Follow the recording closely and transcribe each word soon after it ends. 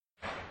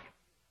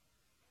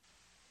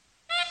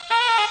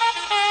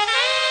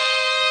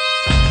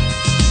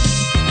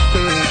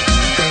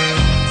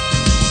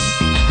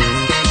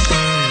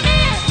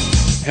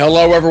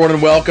Hello, everyone,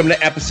 and welcome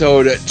to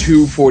episode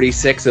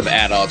 246 of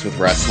At Odds with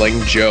Wrestling.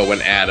 Joe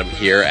and Adam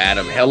here.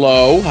 Adam,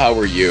 hello. How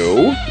are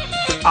you?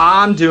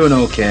 I'm doing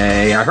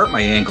okay. I hurt my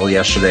ankle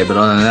yesterday, but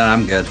other than that,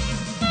 I'm good.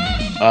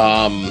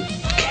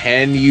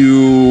 Can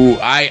you...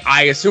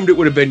 I assumed it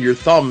would have been your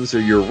thumbs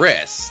or your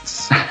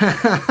wrists.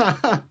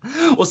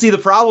 Well, see, the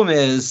problem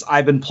is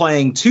I've been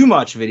playing too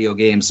much video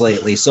games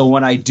lately, so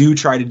when I do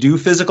try to do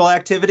physical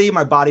activity,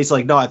 my body's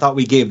like, no, I thought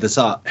we gave this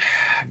up.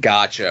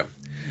 Gotcha.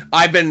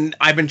 I've been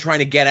trying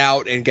to get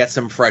out and get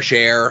some fresh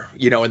air,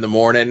 in the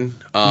morning,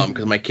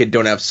 because my kid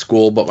don't have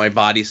school, but my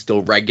body's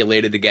still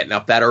regulated to getting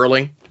up that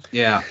early.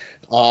 Yeah.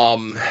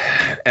 And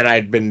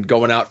I'd been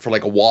going out for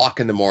like a walk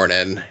in the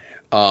morning,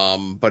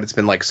 but it's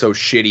been like so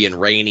shitty and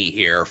rainy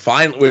here.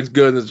 Finally, it's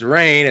good as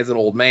rain as an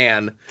old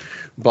man,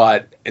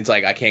 but it's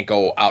like I can't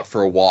go out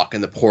for a walk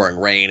in the pouring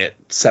rain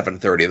at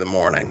 7:30 in the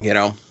morning,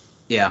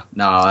 Yeah,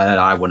 no,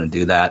 I wouldn't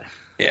do that.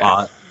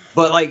 Yeah.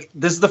 But, like,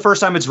 this is the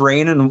first time it's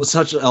rained in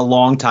such a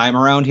long time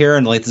around here,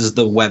 and, like, this is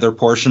the weather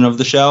portion of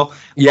the show.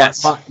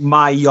 Yes.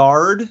 My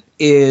yard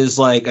is,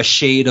 like, a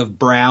shade of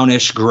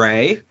brownish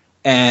gray,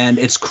 and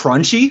it's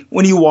crunchy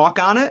when you walk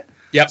on it.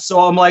 Yep. So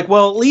I'm like,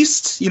 well, at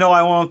least,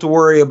 I won't have to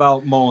worry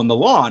about mowing the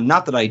lawn.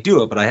 Not that I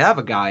do it, but I have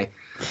a guy.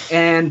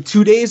 And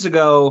 2 days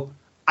ago,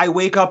 I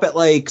wake up at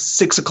like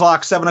 6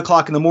 o'clock, 7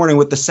 o'clock in the morning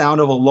with the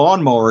sound of a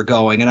lawnmower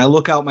going, and I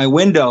look out my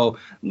window.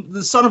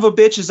 The son of a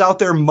bitch is out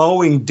there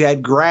mowing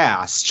dead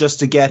grass just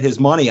to get his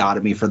money out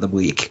of me for the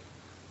week.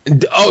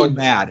 Oh, so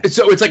mad.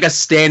 So it's like a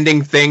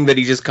standing thing that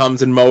he just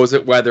comes and mows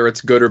it, whether it's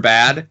good or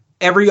bad?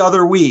 Every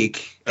other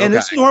week. And Okay.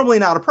 it's normally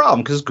not a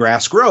problem because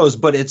grass grows,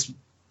 but it's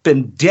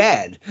been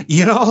dead.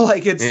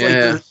 Like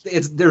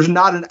there's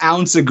not an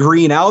ounce of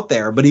green out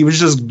there, but he was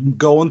just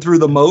going through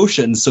the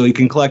motions so he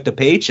can collect a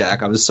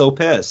paycheck. I was so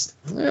pissed.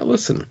 Yeah,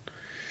 listen,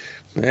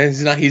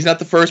 he's not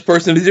the first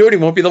person to do it. He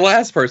won't be the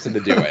last person to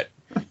do it.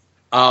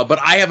 But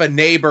I have a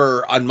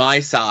neighbor on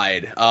my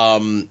side.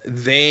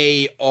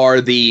 They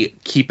are the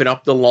keeping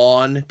up the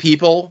lawn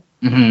people.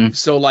 Mm-hmm.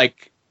 So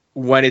like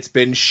when it's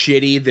been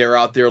shitty, they're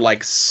out there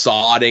like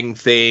sodding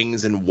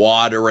things and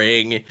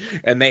watering,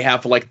 and they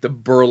have like the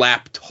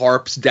burlap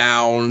tarps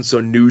down so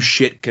new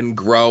shit can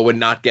grow and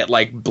not get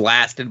like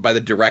blasted by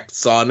the direct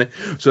sun.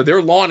 So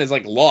their lawn is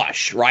like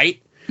lush,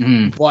 right?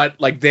 Mm-hmm. But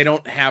like they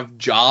don't have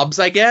jobs,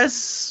 I guess,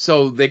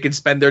 so they can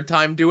spend their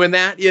time doing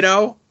that,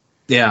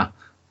 Yeah.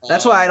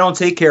 That's why I don't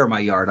take care of my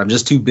yard. I'm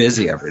just too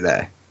busy every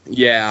day.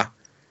 Yeah.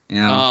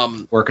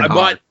 Working hard.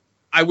 But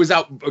I was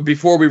out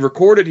before we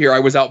recorded here. I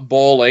was out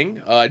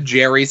bowling.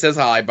 Jerry says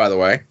hi, by the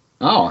way.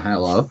 Oh,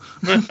 hello.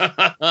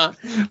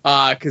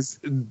 Because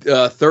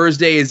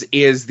Thursday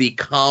is the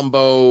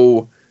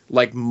combo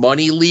like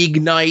money league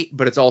night,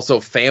 but it's also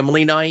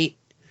family night.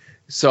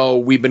 So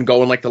we've been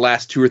going like the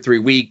last 2 or 3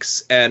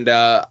 weeks, and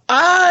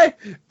I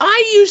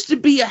used to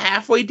be a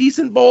halfway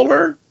decent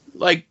bowler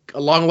like a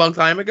long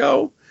time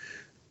ago.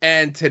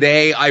 And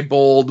today I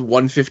bowled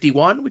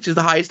 151, which is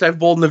the highest I've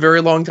bowled in a very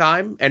long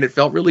time, and it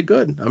felt really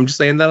good. I'm just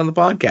saying that on the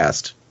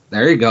podcast.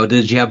 There you go.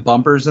 Did you have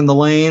bumpers in the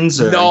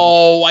lanes? Or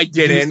No, I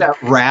didn't. Use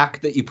that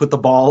rack that you put the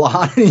ball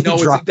on? No,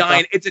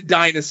 it's a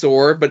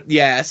dinosaur, but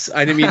yes.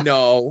 I mean,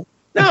 no.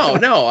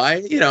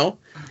 I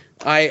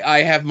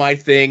have my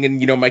thing, and,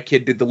 my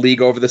kid did the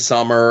league over the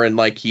summer, and,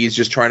 like, he's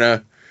just trying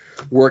to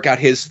work out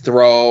his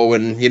throw,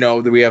 and,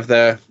 we have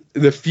the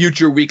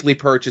future weekly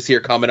purchase here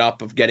coming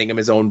up of getting him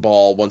his own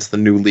ball once the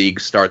new league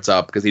starts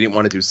up, because he didn't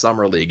want to do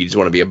summer league. He just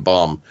want to be a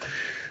bum.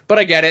 But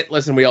I get it.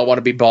 Listen, we all want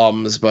to be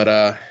bums,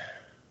 but,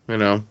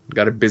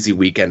 got a busy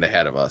weekend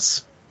ahead of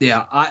us.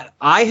 Yeah,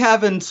 I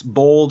haven't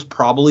bowled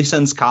probably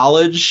since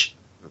college.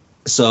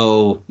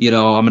 So,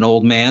 I'm an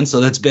old man,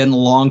 so that's been a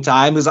long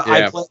time.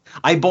 Because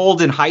I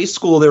bowled in high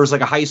school. There was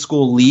like a high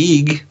school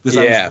league because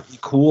I was really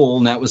cool,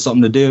 and that was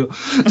something to do.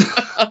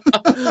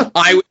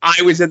 I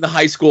was in the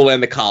high school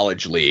and the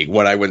college league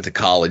when I went to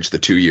college the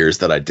 2 years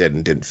that I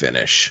didn't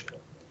finish.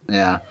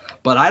 Yeah,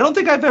 but I don't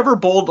think I've ever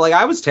bowled. Like,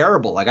 I was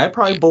terrible. Like, I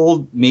probably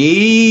bowled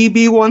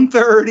maybe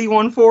 130,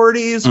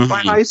 140s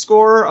my high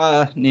score.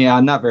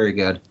 Not very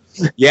good.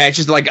 Yeah, it's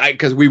just like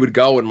because we would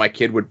go and my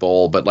kid would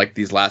bowl, but like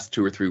these last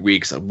 2 or 3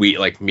 weeks, me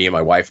and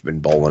my wife have been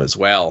bowling as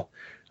well.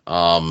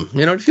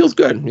 It feels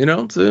good.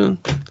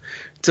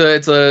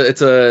 It's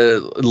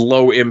a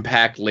low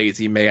impact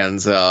lazy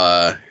man's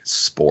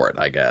sport,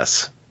 I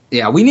guess.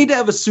 Yeah, we need to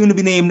have a soon to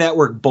be named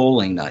network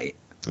bowling night.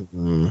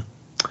 Mm-hmm.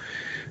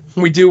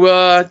 We do we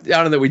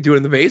do it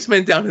in the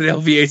basement down at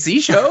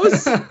LVAC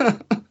shows. All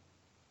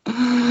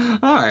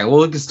right, well,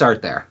 we can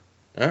start there.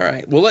 All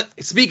right. Well,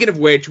 speaking of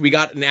which, we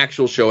got an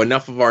actual show.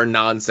 Enough of our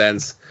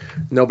nonsense.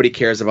 Nobody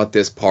cares about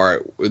this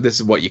part. This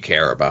is what you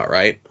care about,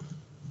 right?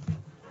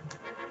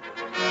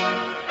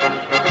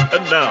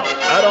 And now,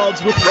 At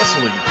Odds with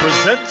Wrestling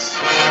presents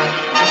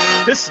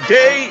This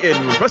Day in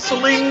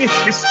Wrestling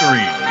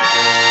History.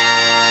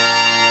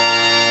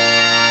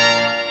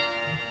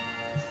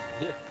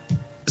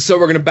 So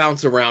we're going to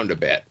bounce around a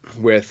bit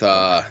with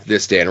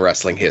This Day in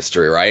Wrestling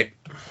History, right?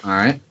 All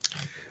right.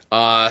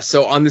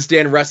 So on this day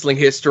in wrestling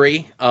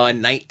history,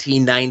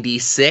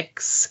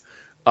 1996,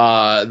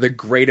 The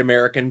Great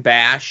American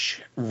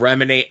Bash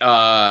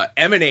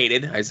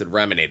emanated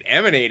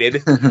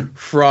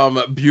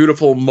from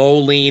beautiful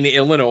Moline,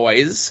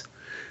 Illinois.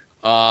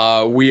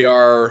 We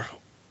are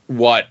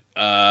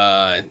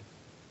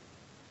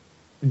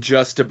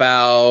just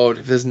about,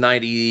 if this is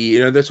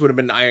 90, this would have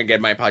been, I get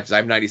my apologies, I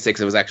have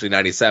 96, it was actually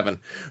 97.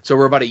 So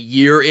we're about a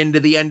year into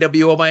the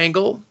NWO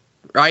angle,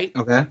 right?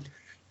 Okay.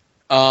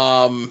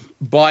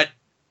 But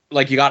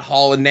like you got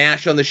Hall and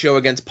Nash on the show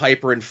against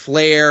Piper and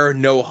Flair,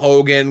 no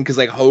Hogan, because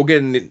like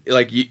Hogan,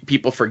 like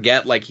people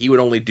forget, like he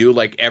would only do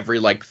like every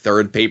like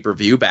third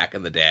pay-per-view back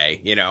in the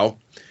day,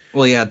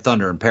 Well, he had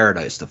Thunder in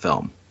Paradise to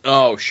film.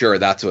 Oh, sure,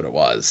 that's what it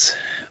was.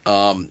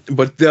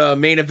 But the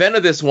main event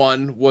of this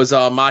one was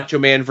Macho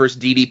Man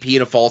versus DDP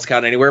in a Falls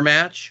Count Anywhere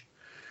match.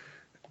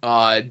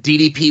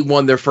 DDP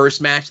won their first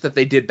match that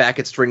they did back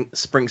at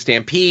Spring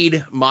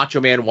Stampede.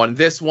 Macho Man won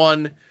this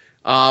one.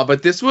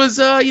 But this was,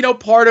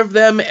 part of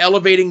them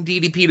elevating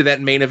DDP to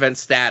that main event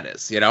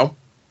status,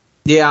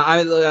 Yeah,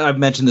 I've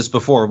mentioned this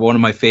before. But one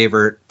of my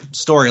favorite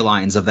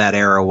storylines of that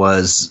era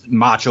was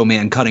Macho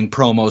Man cutting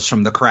promos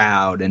from the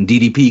crowd and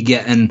DDP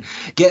getting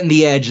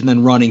the edge and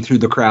then running through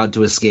the crowd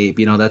to escape.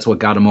 That's what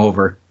got him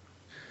over.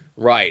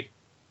 Right.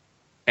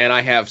 And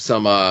I have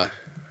some,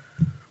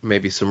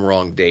 maybe some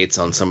wrong dates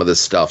on some of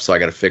this stuff, so I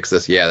got to fix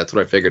this. Yeah, that's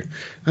what I figured.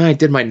 I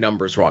did my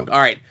numbers wrong. All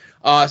right.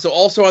 So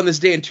also on this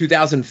day in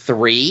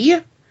 2003,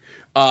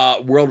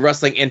 World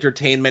Wrestling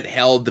Entertainment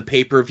held the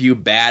pay-per-view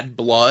Bad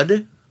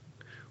Blood,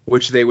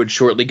 which they would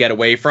shortly get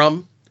away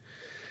from.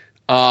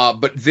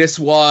 But this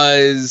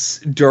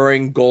was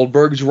during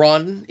Goldberg's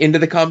run into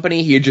the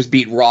company. He had just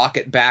beat Rock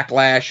at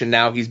Backlash, and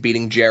now he's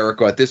beating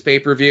Jericho at this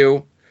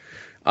pay-per-view.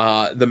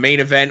 The main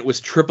event was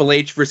Triple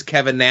H versus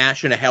Kevin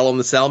Nash in a Hell in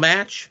the Cell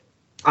match.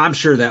 I'm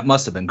sure that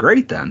must have been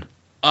great then.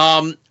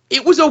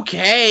 It was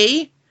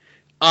okay.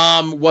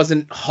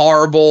 Wasn't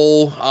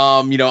horrible.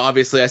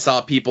 Obviously I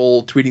saw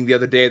people tweeting the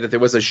other day that there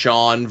was a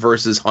Shawn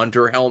versus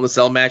Hunter Hell in the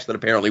Cell match that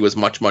apparently was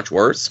much, much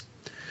worse.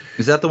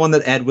 Is that the one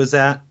that Ed was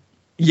at?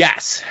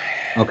 Yes.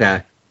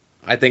 Okay.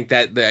 I think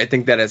that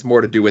has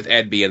more to do with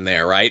Ed being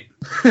there, right?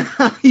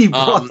 He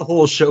brought the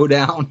whole show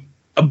down.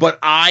 But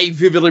I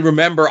vividly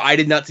remember I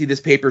did not see this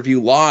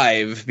pay-per-view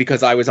live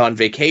because I was on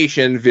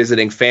vacation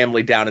visiting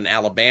family down in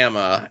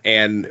Alabama,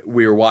 and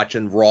we were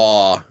watching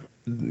Raw,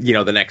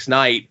 the next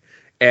night.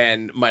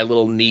 And my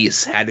little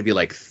niece had to be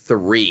like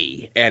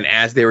 3. And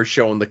as they were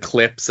showing the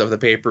clips of the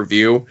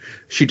pay-per-view,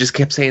 she just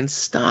kept saying,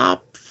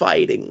 "Stop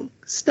fighting.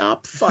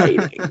 Stop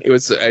fighting."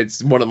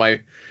 It's one of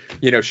my,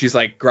 she's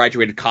like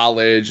graduated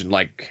college and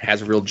like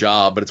has a real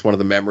job, but it's one of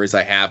the memories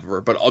I have of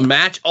her. But a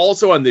match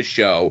also on this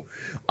show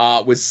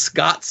was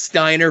Scott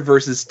Steiner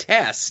versus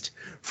Test.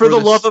 For the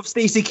love of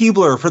Stacy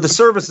Keibler, for the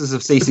services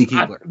of Stacy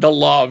Keibler. The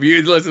love.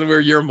 You listen where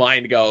your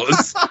mind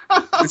goes.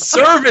 The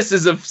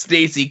services of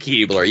Stacy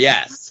Keibler,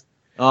 yes.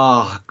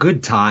 Oh,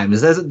 good times.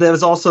 That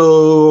was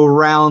also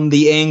around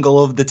the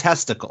angle of the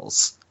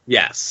testicles.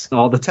 Yes.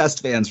 All the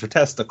test fans for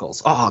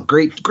testicles. Oh,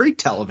 great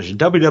television.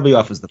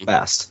 WWF is the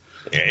best.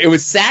 It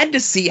was sad to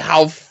see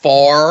how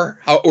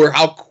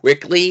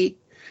quickly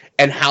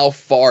and how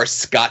far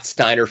Scott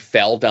Steiner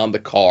fell down the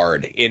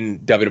card in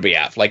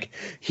WWF. Like,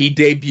 he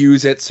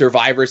debuts at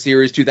Survivor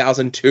Series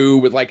 2002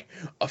 with, like,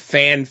 a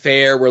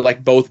fanfare where,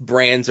 like, both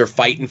brands are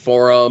fighting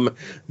for him.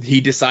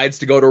 He decides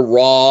to go to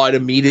Raw and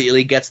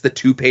immediately gets the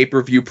 2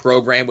 pay-per-view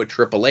program with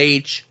Triple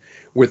H,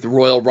 with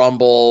Royal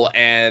Rumble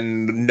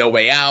and No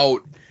Way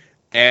Out.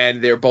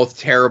 And they're both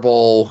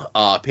terrible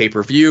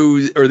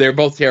pay-per-views, or they're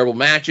both terrible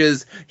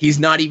matches. He's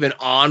not even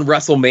on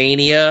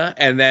WrestleMania,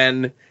 and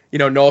then...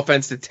 no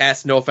offense to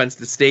Tess, no offense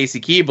to Stacy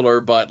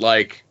Keibler, but,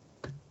 like,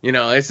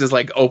 this is,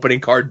 like,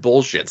 opening card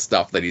bullshit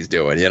stuff that he's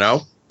doing,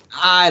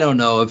 I don't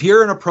know. If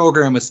you're in a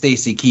program with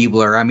Stacy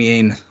Keibler, I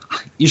mean,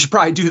 you should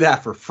probably do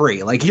that for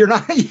free. Like, you're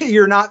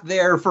not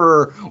there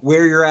for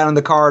where you're at on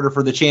the card or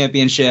for the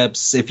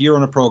championships. If you're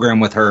in a program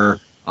with her,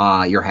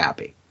 you're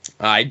happy.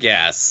 I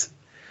guess.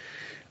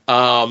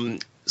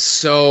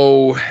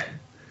 So...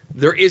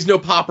 there is no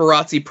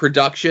paparazzi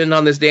production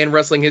on this day in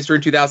wrestling history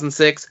in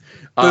 2006.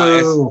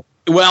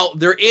 Well,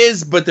 there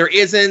is, but there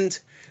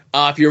isn't.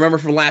 If you remember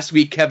from last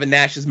week, Kevin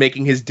Nash is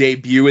making his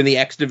debut in the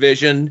X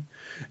Division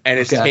and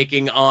is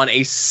taking on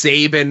a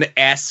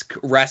Sabin-esque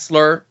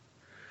wrestler.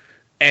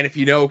 And if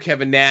you know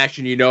Kevin Nash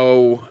and you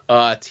know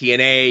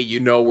TNA, you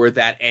know where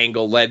that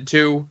angle led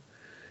to.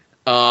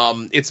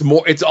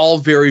 It's all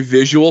very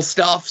visual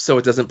stuff, so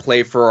it doesn't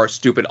play for our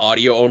stupid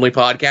audio-only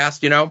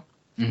podcast,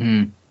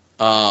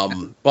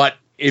 Mm-hmm. But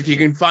if you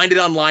can find it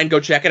online, go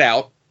check it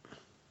out.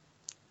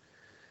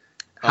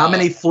 How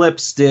many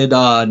flips did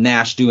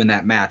Nash do in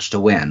that match to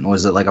win?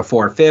 Was it like a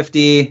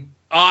 450?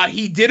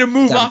 He did a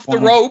move off the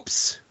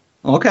ropes.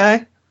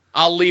 Okay.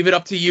 I'll leave it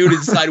up to you to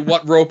decide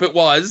what rope it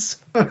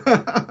was.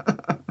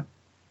 It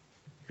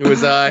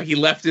was he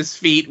left his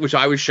feet, which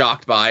I was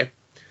shocked by.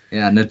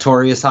 Yeah,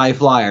 notorious high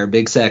flyer,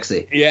 big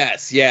sexy.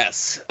 Yes.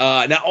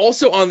 Now,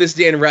 also on this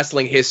day in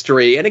wrestling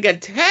history, and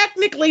again,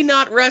 technically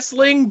not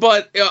wrestling,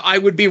 but I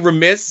would be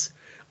remiss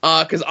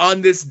Because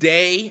on this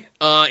day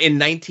in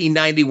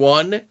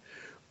 1991,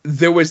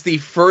 there was the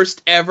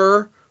first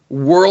ever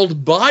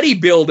World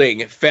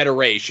Bodybuilding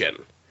Federation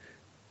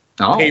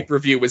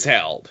pay-per-view was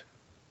held.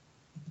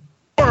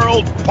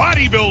 World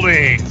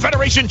Bodybuilding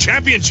Federation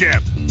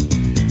Championship.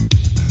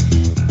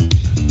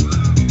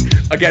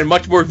 Again,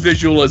 much more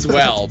visual as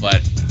well,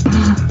 but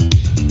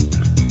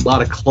a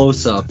lot of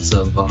close-ups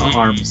of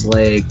arms,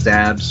 legs,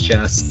 abs,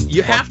 chest.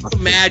 You have to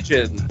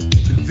imagine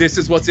this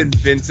is what's in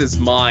Vince's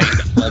mind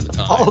all the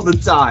time. All the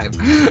time.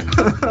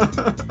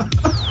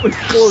 With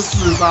close to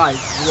his eyes.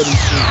 What he's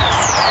seeing.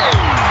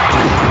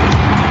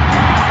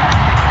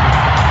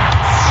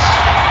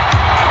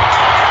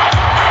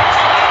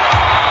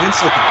 Vince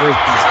looking great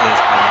these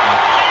days, by the way.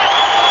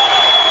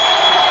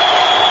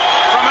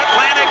 From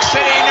Atlantic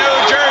City, New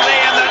Jersey,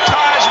 and the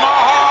Taj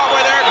Mahal,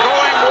 where they're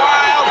going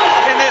wild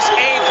in this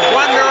 8th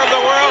wonder of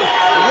the world,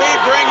 we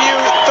bring you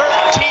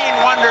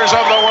 13 wonders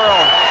of the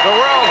world. The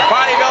World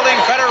Bodybuilding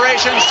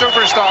Federation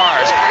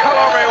Superstars.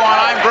 Hello, everyone.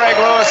 I'm Greg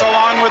Lewis,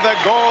 along with the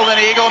Golden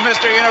Eagle,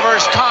 Mr.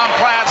 Universe, Tom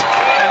Platz.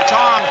 And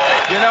Tom,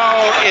 you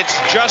know, it's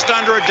just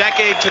under a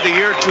decade to the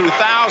year 2000,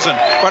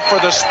 but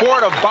for the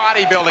sport of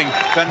bodybuilding,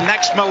 the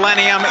next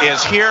millennium is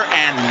here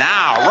and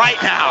now, right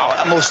now.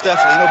 Most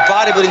definitely. You know,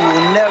 bodybuilding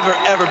will never,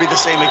 ever be the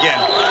same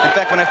again. In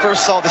fact, when I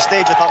first saw the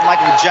stage, I thought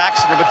Michael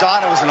Jackson or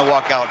Madonna was going to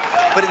walk out.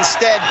 But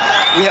instead,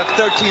 we have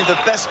 13 of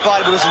the best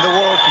bodybuilders in the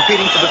world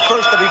competing for the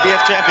first WBF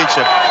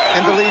championship.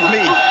 And believe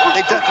me,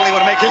 they definitely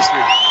want to make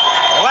history.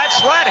 Let's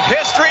let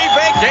history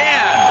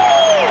begin.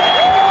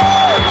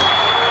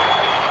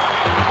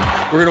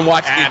 We're going to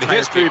watch And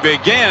history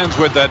begins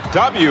with the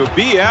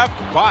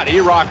WBF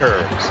Body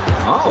Rockers.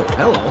 Oh,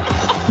 hello.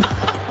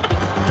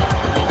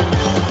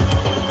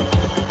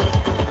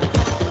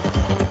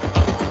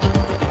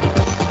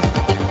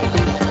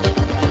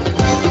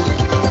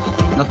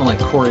 Nothing like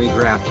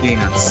choreographed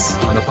dance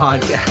on a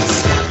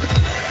podcast.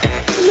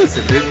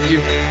 Listen,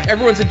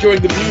 everyone's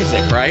enjoying the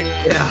music, right?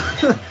 Yeah.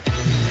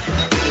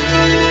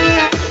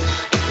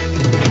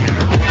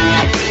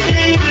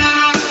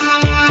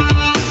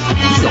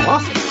 This is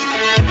awesome.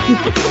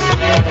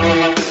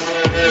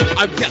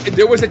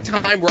 There was a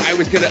time where I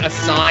was going to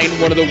assign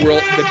one of the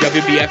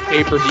WBF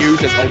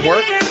pay-per-views as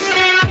homework.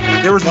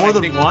 There was more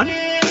than one?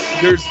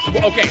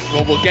 Okay,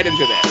 well, we'll get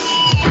into this.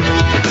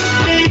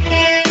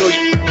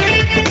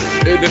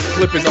 So, this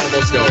clip is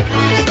almost over.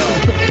 So,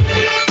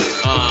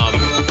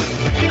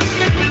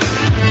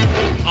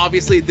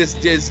 obviously, this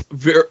does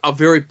a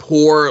very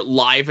poor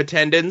live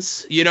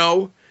attendance, you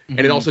know,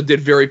 and it also did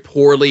very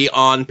poorly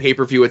on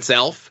pay-per-view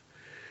itself.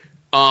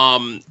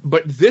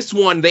 But this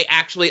one, they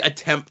actually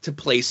attempt to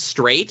play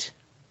straight.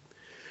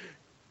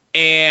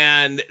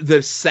 And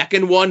the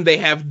second one, they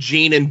have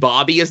Gene and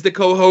Bobby as the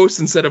co-hosts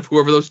instead of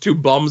whoever those two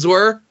bums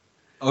were.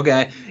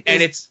 Okay.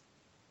 And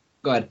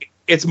Go ahead.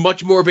 It's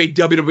much more of a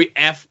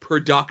WWF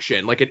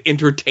production, like an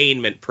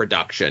entertainment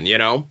production, you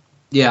know?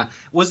 Yeah.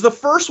 Was the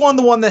first one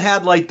the one that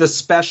had, like, the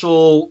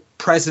special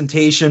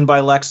presentation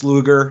by Lex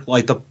Luger?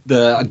 Like,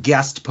 the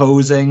guest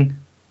posing?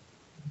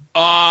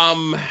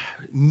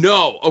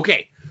 No.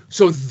 Okay.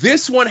 So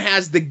this one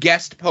has the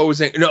guest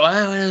posing. No, what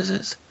is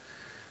this?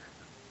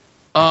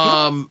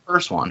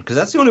 First one, because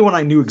that's the only one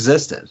I knew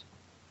existed.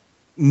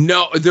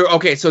 No,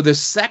 okay. So the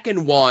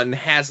second one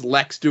has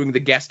Lex doing the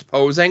guest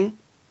posing.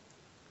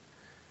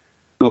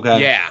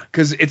 Okay. Yeah,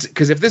 because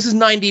if this is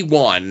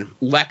 91,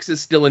 Lex is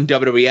still in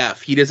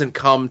WWF. He doesn't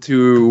come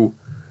to.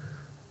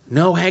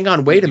 No, hang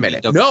on. Wait a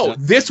minute. No,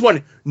 this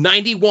one,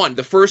 91,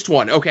 the first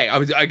one. Okay, I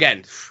was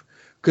again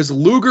because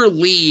Luger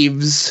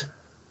leaves.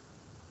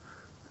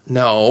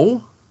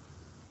 No.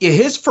 Yeah,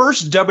 his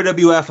first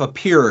WWF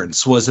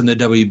appearance was in the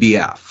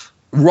WBF.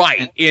 Right,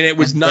 and it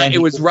was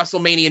it was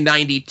WrestleMania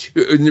 92,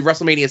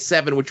 WrestleMania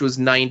 7, which was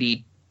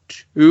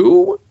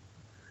 92.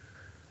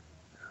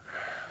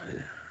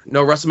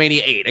 No,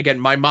 WrestleMania 8. Again,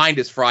 my mind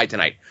is fried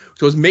tonight.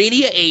 So it was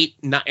Mania 8,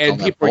 and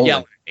people are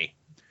yelling at me.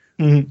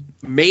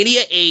 Mm-hmm.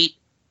 Mania 8,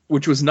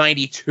 which was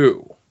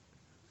 92.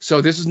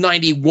 So this was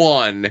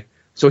 91.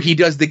 So he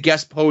does the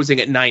guest posing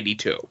at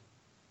 92.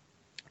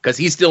 Because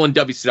he's still in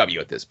WCW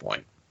at this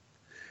point.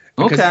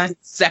 Because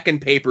it's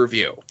second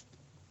pay-per-view.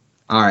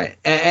 All right.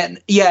 And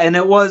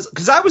it was,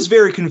 because I was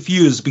very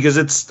confused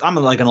because I'm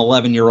like an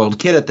 11-year-old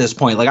kid at this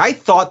point. Like, I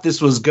thought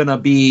this was going to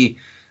be,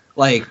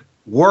 like,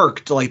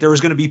 worked. Like, there was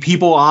going to be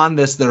people on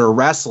this that are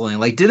wrestling.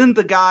 Like, didn't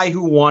the guy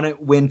who won it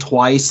win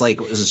twice?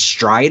 Like, was it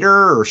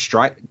Strider or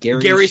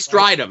Gary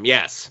Stridham,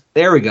 yes.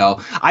 There we go.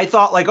 I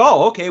thought, like,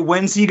 oh, okay,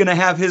 when's he going to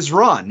have his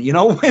run? You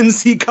know,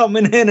 when's he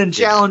coming in and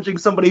challenging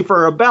somebody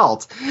for a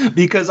belt?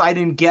 Because I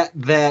didn't get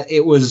that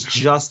it was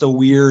just a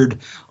weird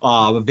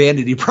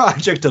vanity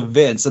project of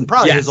Vince, and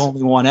probably his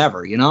only one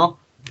ever, you know?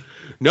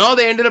 No,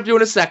 they ended up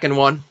doing a second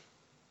one.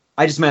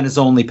 I just meant his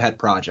only pet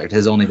project,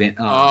 his only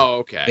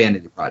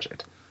vanity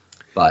project.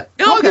 But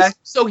no,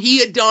 so he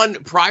had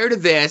done, prior to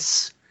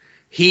this,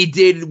 he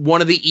did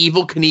one of the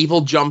Evel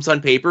Knievel jumps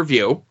on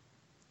pay-per-view.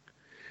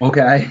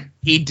 Okay.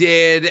 He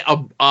did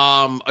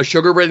a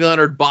Sugar Ray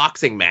Leonard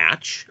boxing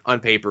match on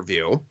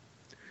pay-per-view.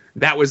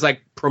 That was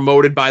like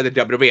promoted by the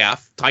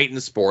WWF, Titan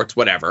Sports,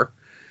 whatever.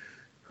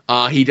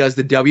 He does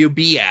the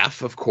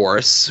WBF, of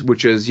course,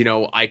 which is,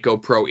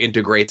 Ico Pro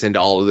integrates into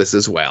all of this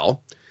as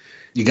well.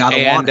 You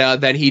gotta want it.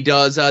 And then he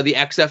does the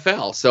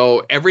XFL.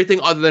 So everything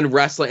other than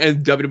wrestling,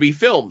 and WWE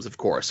Films, of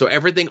course. So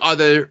everything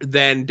other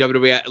than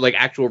WWE, like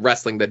actual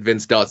wrestling that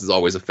Vince does, is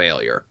always a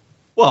failure.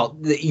 Well,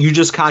 you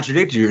just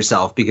contradicted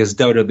yourself because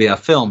WWF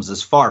Films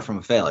is far from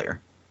a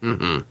failure.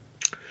 Mm-hmm.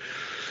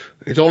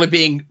 It's only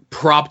being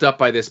propped up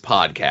by this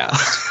podcast.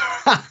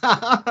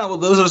 Well,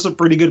 those are some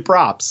pretty good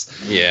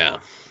props. Yeah.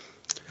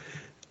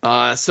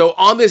 So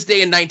on this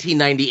day in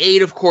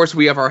 1998, of course,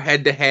 we have our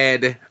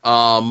head-to-head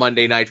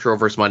Monday Nitro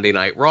versus Monday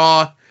Night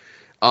Raw.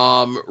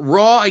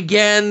 Raw,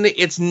 again,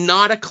 it's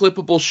not a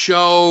clippable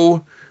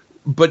show,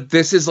 but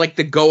this is like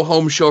the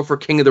go-home show for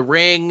King of the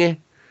Ring.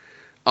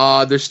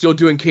 They're still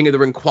doing King of the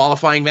Ring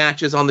qualifying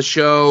matches on the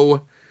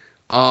show.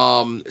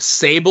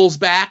 Sable's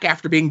back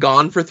after being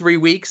gone for 3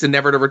 weeks and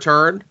never to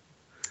return.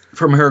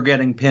 From her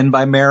getting pinned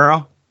by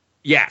Mero?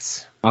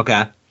 Yes.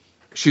 Okay.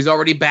 She's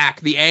already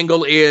back. The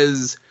angle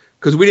is...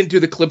 because we didn't do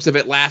the clips of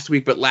it last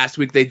week, but last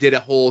week they did a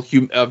whole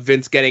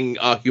Vince getting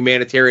a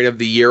Humanitarian of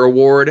the Year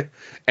award,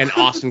 and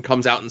Austin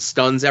comes out and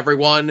stuns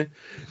everyone.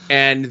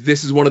 And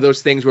this is one of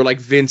those things where like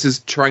Vince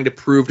is trying to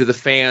prove to the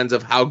fans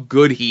of how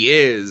good he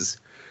is.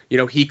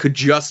 He could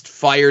just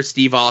fire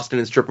Steve Austin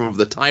and strip him of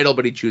the title,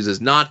 but he chooses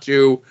not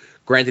to.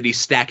 Granted, he's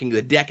stacking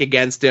the deck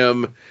against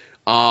him,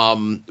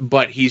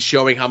 but he's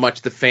showing how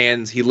much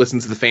he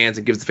listens to the fans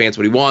and gives the fans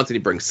what he wants, and he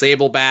brings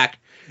Sable back.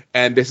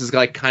 And this is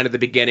like kind of the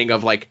beginning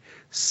of like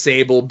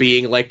Sable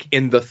being like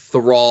in the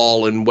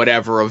thrall and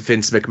whatever of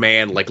Vince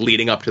McMahon, like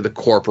leading up to the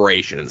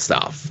corporation and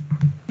stuff.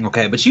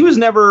 Okay, but she was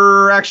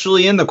never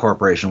actually in the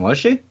corporation, was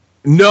she?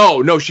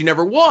 No, she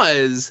never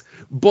was.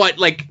 But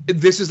like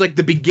this is like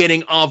the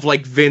beginning of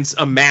like Vince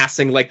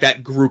amassing like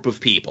that group of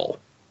people.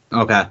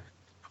 Okay.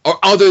 Or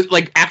other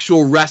like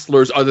actual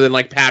wrestlers other than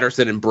like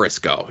Patterson and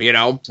Briscoe,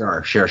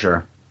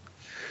 Sure.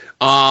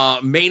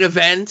 Main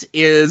event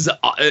is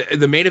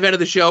the main event of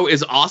the show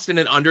is Austin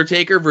and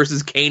Undertaker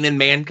versus Kane and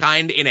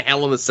Mankind in a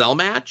Hell in a Cell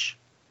match.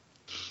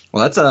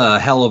 Well, that's a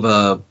hell of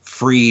a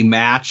free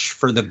match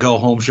for the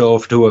go-home show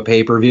to a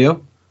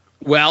pay-per-view.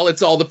 Well,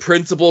 it's all the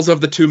principles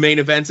of the two main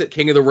events at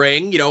King of the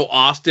Ring.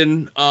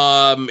 Austin,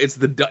 it's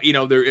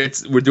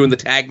we're doing the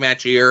tag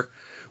match here.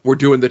 We're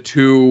doing the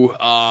two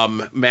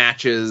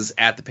matches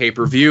at the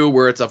pay-per-view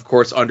where it's, of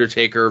course,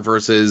 Undertaker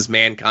versus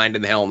Mankind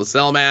in the Hell in a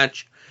Cell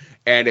match.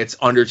 And it's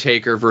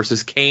Undertaker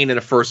versus Kane in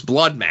a First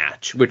Blood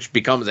match, which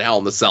becomes a Hell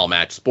in a Cell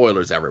match.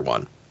 Spoilers,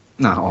 everyone.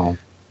 No.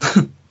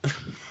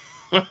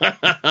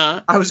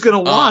 I was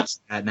going to watch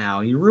that now.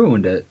 You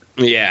ruined it.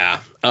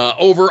 Yeah.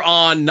 Over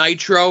on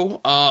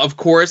Nitro, of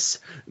course,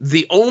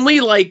 the only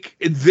like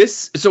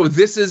this. So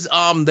this is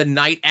the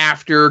night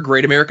after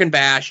Great American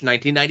Bash,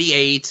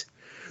 1998.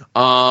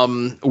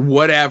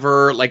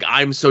 Whatever. Like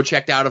I'm so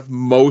checked out of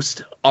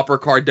most upper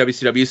card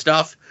WCW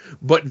stuff.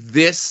 But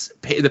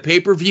the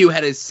pay-per-view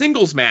had a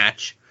singles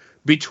match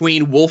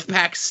between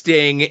Wolfpack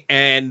Sting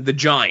and The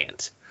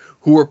Giant,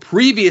 who were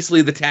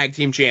previously the tag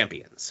team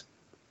champions.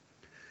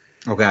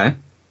 Okay.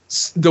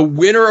 The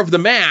winner of the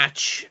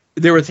match,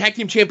 they were tag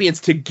team champions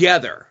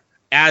together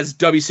as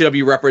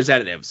WCW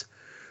representatives.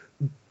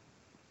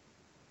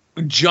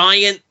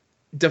 Giant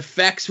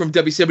defects from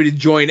WCW to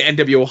join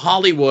NWO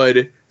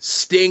Hollywood.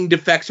 Sting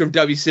defects from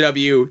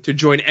WCW to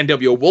join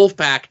NWO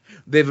Wolfpack.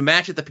 They have a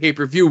match at the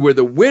pay-per-view where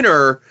the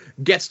winner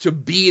gets to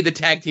be the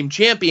tag team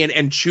champion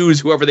and choose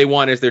whoever they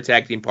want as their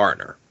tag team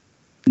partner.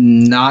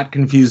 Not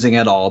confusing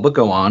at all, but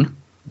go on.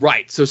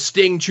 Right. So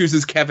Sting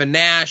chooses Kevin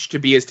Nash to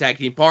be his tag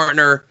team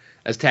partner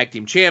as tag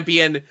team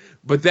champion.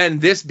 But then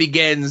this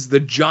begins the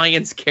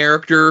Giant's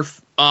character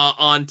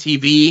on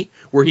TV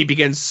where he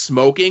begins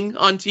smoking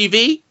on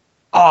TV.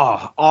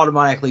 Oh,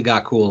 automatically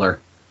got cooler.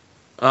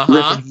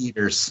 Ripping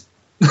heaters.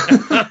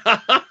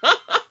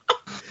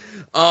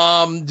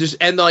 Again,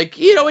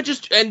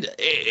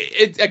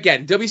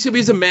 WCW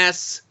is a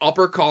mess.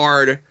 Upper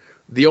card.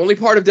 The only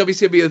part of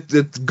WCW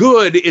that's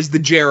good is the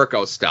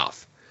Jericho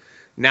stuff.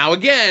 Now,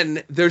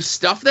 again, there's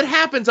stuff that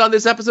happens on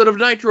this episode of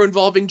Nitro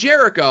involving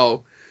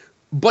Jericho,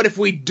 but if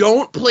we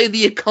don't play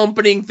the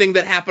accompanying thing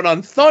that happened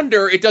on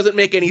Thunder, it doesn't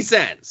make any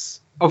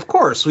sense. Of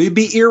course, we'd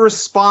be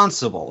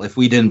irresponsible if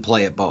we didn't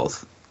play it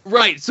both.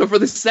 Right, so for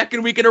the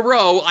second week in a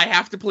row, I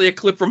have to play a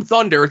clip from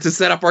Thunder to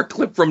set up our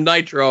clip from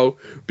Nitro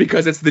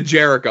because it's the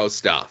Jericho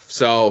stuff.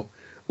 So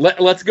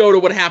let's go to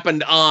what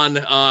happened on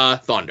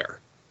Thunder.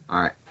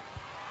 All right.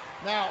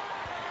 Now,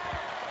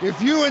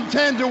 if you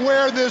intend to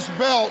wear this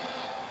belt,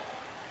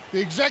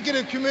 the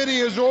executive committee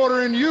is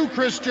ordering you,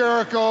 Chris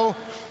Jericho,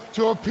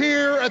 to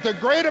appear at the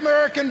Great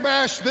American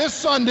Bash this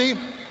Sunday.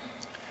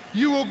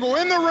 You will go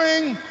in the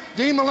ring.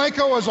 Dean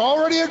Malenko has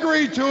already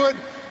agreed to it.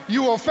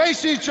 You will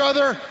face each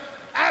other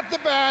at the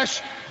Bash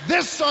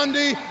this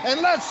Sunday,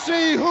 and let's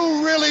see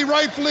who really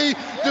rightfully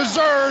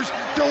deserves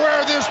to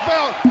wear this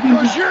belt,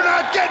 because you're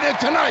not getting it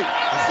tonight.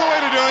 That's the way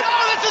to do it.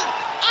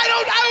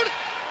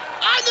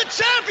 I'm the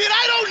champion.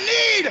 I don't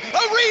need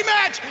a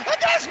rematch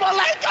against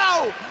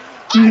Malenko.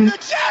 I'm the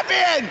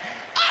champion!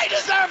 I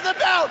deserve the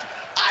belt!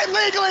 I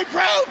legally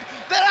proved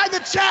that I'm the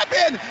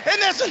champion in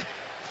this.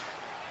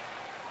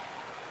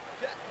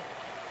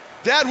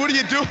 Dad, what are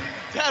you doing?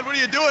 Dad, what are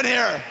you doing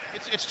here?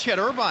 It's Chet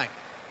Irvine.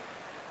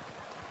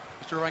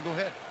 Mr. Irvine, go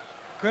ahead.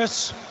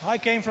 Chris, I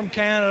came from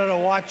Canada to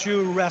watch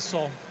you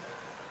wrestle.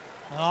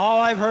 And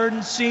all I've heard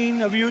and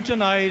seen of you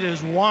tonight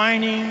is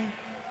whining,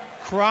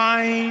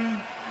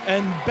 crying,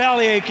 and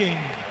bellyaching.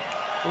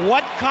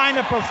 What kind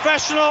of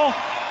professional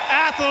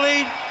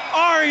athlete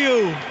are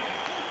you?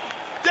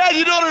 Dad,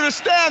 you don't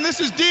understand. This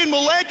is Dean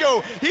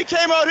Malenko. He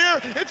came out here.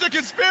 It's a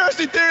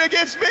conspiracy theory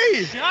against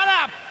me. Shut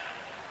up!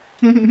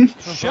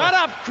 Shut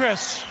up,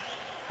 Chris.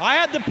 I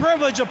had the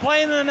privilege of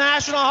playing in the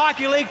National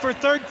Hockey League for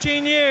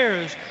 13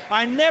 years.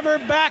 I never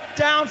backed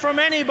down from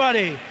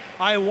anybody.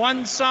 I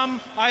won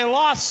some, I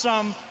lost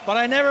some, but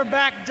I never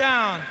backed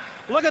down.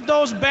 Look at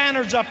those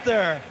banners up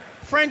there.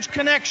 French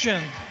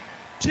Connection.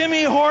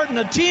 Timmy Horton,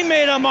 a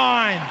teammate of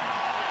mine.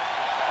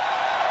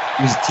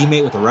 He was a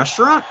teammate with a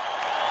restaurant?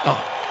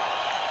 Oh.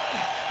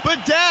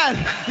 But Dad,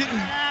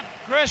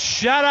 Chris,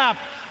 shut up.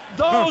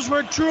 Those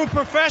were true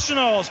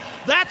professionals.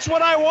 That's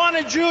what I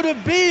wanted you to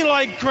be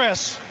like,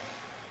 Chris.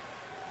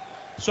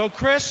 So,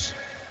 Chris,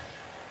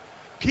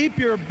 keep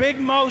your big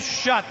mouth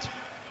shut.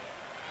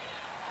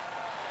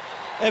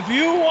 If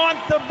you want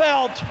the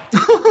belt,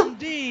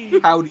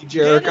 indeed, Howdy,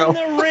 Jericho.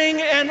 get in the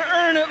ring and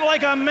earn it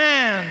like a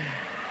man.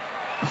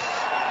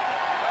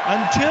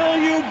 Until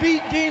you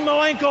beat Dean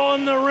Malenko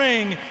in the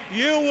ring,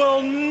 you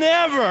will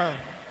never,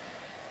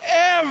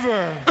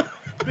 ever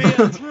be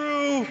a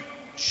true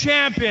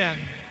champion.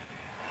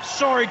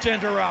 Sorry to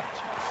interrupt.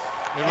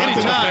 It runs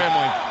in the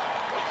family.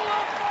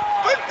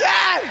 but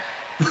Dad,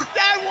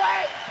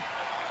 wait.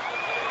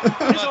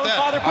 His own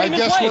father put I him in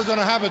guess place. we're going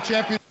to have a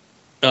champion.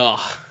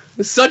 Oh,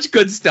 such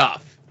good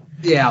stuff.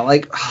 Yeah,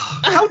 like,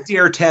 how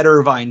dare Ted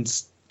Irvine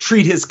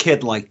treat his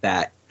kid like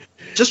that?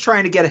 Just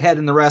trying to get ahead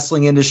in the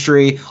wrestling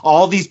industry,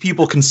 all these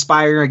people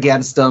conspiring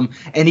against him,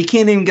 and he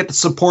can't even get the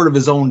support of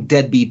his own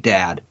deadbeat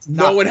dad.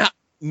 Knowing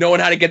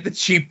how to get the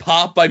cheap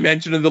pop by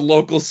mentioning the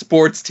local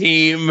sports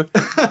team.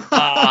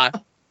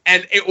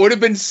 And it would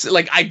have been,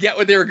 like, I get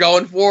what they were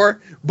going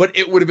for, but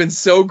it would have been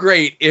so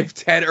great if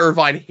Ted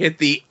Irvine hit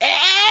the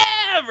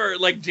ever,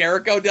 like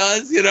Jericho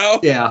does, you know?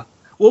 Yeah.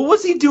 Well,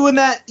 was he doing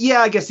that?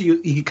 Yeah, I guess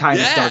he kind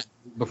of started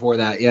before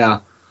that,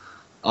 yeah.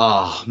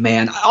 Oh,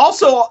 man.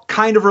 Also,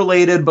 kind of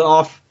related, but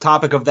off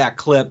topic of that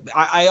clip,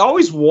 I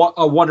always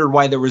wondered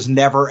why there was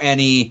never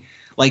any,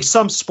 like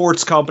some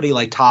sports company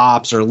like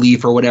Topps or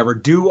Leaf or whatever,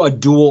 do a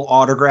dual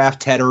autograph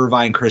Ted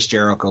Irvine Chris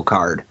Jericho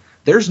card.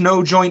 There's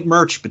no joint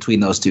merch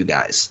between those two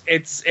guys.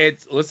 It's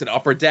listen,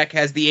 Upper Deck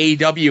has the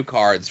AEW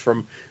cards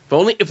from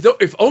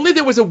if only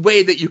there was a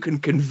way that you can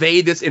convey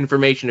this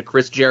information to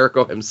Chris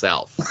Jericho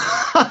himself.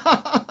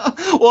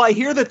 Well, I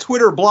hear that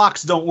Twitter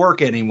blocks don't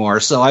work anymore,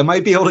 so I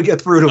might be able to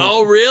get through to him.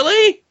 Oh,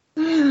 really?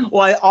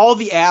 Well, all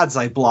the ads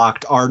I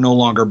blocked are no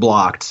longer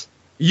blocked.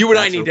 You and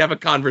I need to have a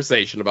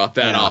conversation about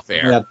that off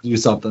air. We have to do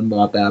something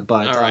about that.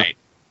 But all right.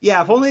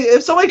 Yeah,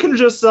 if somebody can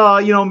just,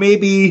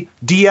 maybe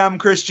DM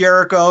Chris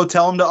Jericho,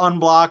 tell him to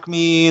unblock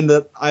me and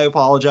that I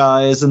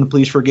apologize and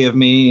please forgive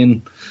me,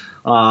 and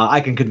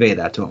I can convey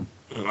that to him.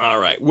 All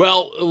right.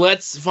 Well,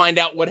 let's find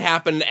out what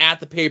happened at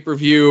the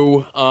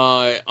pay-per-view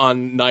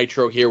on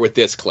Nitro here with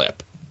this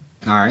clip.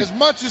 All right. As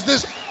much as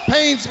this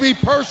pains me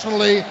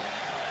personally,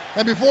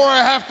 and before I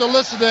have to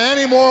listen to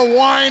any more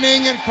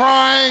whining and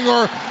crying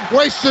or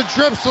wasted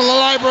trips to the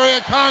Library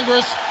of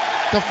Congress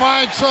to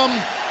find some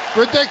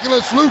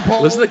ridiculous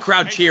loophole. Listen to the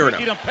crowd cheering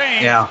him.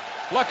 Pain. Yeah.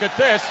 Look at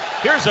this.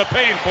 Here's a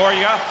pain for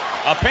you.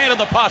 A pain in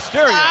the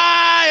posterior.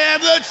 I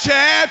am the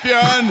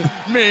champion,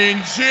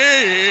 Mean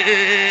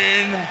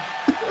Gene.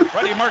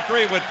 Freddie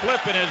Mercury would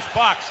flip in his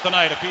box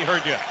tonight if he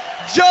heard you.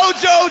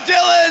 JoJo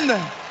Dillon,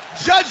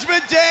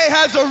 Judgment Day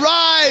has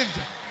arrived.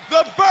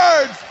 The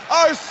birds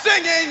are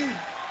singing.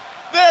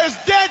 There's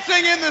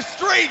dancing in the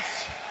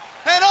streets.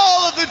 And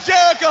all of the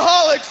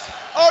Jerichoholics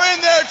are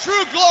in their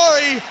true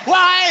glory.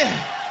 Why?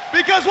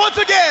 Because once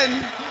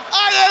again,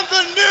 I am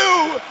the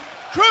new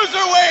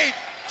Cruiserweight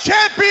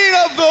Champion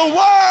of the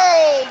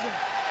world.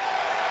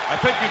 I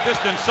think you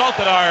just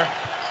insulted our...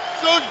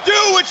 So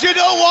do what you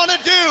don't want to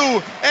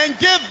do and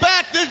give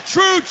back the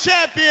true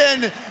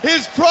champion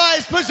his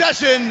prized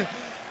possession.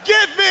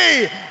 Give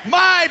me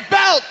my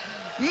belt,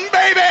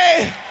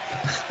 baby!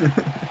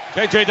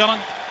 J.J.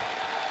 Dillon?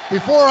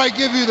 Before I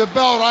give you the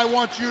belt, I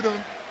want you to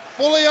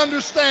fully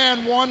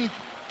understand one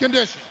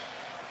condition.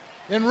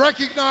 In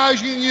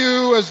recognizing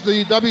you as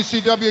the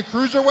WCW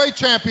Cruiserweight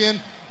Champion,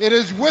 it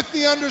is with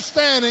the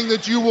understanding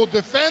that you will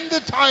defend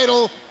the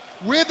title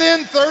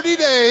within 30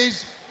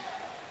 days.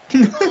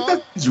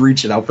 He's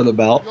reaching out for the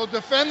belt. You'll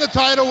defend the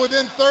title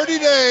within 30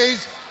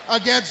 days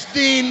against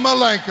Dean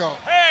Malenko.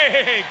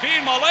 Hey,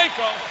 Dean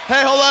Malenko.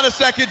 Hey, hold on a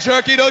second,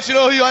 Jerky. Don't you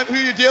know who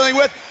you're dealing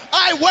with?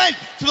 I went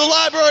to the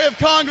Library of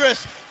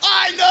Congress.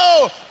 I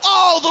know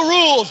all the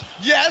rules.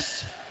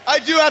 Yes, I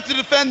do have to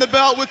defend the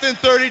belt within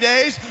 30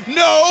 days.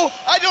 No,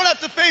 I don't have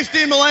to face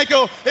Dean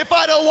Malenko if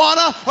I don't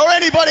wanna, or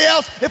anybody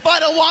else if I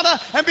don't wanna.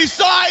 And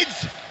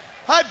besides,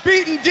 I've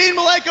beaten Dean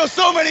Malenko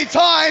so many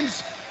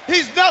times.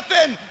 He's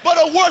nothing but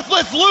a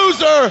worthless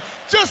loser,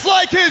 just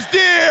like his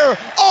dear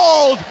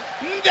old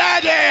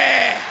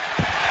daddy.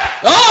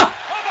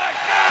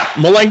 Ah!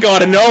 Malenko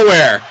out of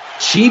nowhere.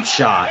 Cheap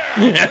shot.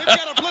 We've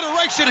got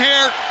obliteration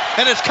here,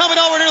 and it's coming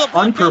over near the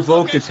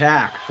Unprovoked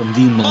attack from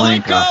Dean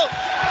Malenko.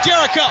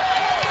 Jericho.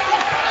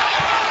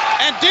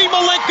 And Dean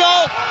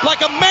Malenko,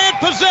 like a man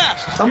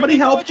possessed. Somebody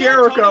help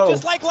Jericho.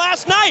 Just like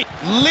last night.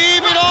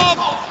 Leaving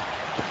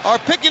off, or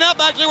picking up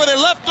actually where they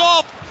left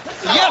off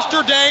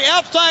yesterday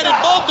outside in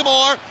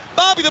Baltimore.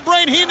 Bobby the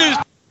Brain Heenan.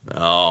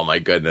 Oh, my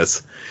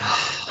goodness.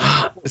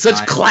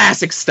 Such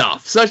classic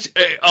stuff. Such,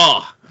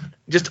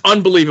 just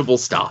unbelievable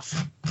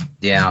stuff.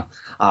 Yeah.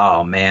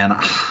 Oh, man.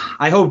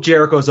 I hope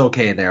Jericho's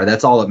okay there.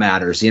 That's all that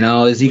matters. You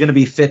know, is he going to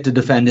be fit to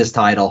defend his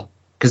title?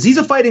 Because he's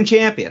a fighting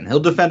champion. He'll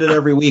defend it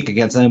every week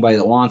against anybody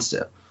that wants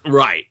to.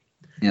 Right.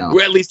 You know.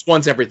 At least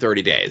once every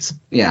 30 days.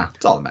 Yeah,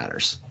 that's all that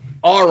matters.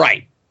 All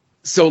right.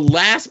 So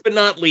last but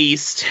not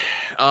least,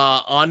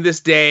 on this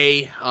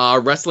day,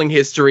 wrestling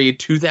history,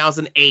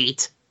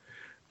 2008,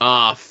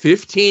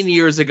 15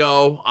 years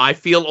ago, I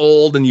feel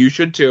old and you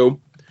should too.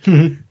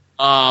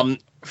 From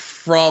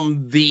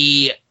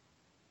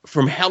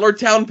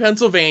Hellertown,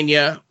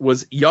 Pennsylvania,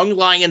 was Young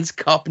Lions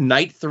Cup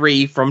Night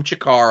 3 from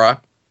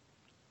Chikara.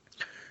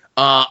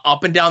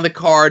 Up and down the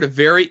card, a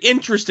very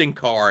interesting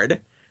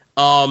card.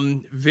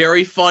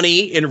 Very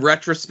funny in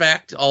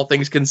retrospect, all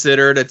things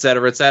considered, et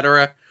cetera, et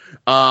cetera.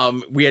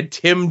 We had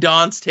Tim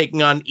Donst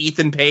taking on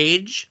Ethan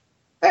Page.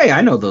 Hey,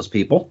 I know those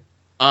people.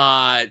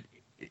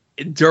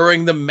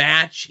 During the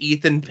match,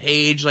 Ethan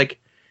Page, like,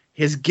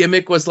 his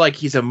gimmick was like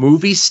he's a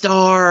movie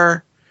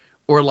star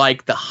or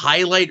like the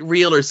highlight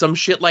reel or some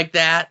shit like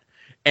that.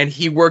 And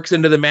he works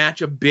into the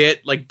match a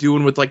bit, like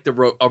doing with like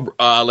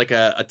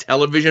a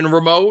television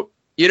remote,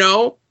 you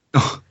know?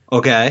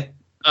 Okay.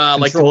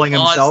 Controlling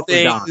like himself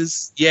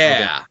things.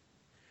 Yeah.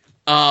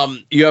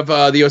 Okay. You have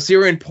the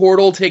Osirian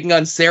Portal taking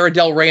on Sarah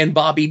Del Rey and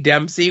Bobby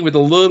Dempsey with a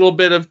little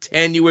bit of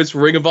tenuous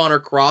Ring of Honor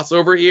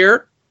crossover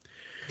here.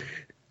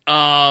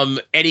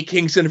 Eddie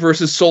Kingston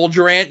versus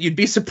Soldier Ant. You'd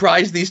be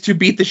surprised these two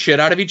beat the shit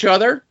out of each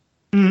other.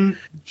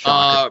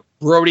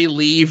 Brody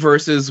Lee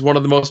versus one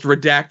of the most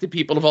redacted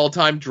people of all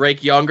time,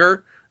 Drake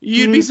Younger.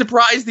 You'd be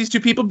surprised these two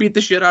people beat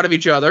the shit out of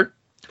each other.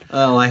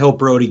 Well, I hope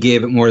Brody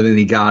gave it more than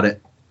he got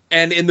it.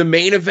 And in the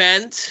main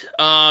event,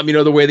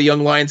 the way the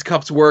Young Lions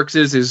Cups works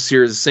is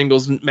here's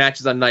singles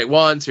matches on night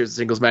 1, here's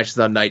singles matches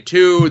on night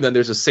 2, then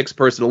there's a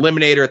 6-person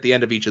eliminator at the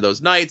end of each of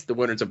those nights. The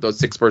winners of those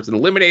 6-person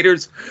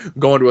eliminators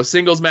go into a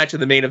singles match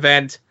in the main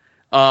event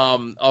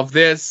of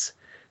this.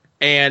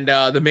 And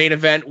the main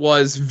event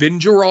was Vin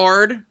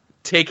Gerard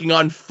taking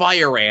on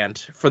Fire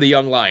Ant for the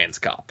Young Lions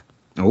Cup.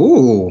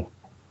 Ooh. All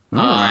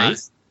right.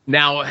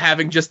 Now,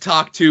 having just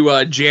talked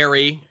to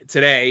Jerry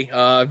today,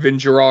 Vin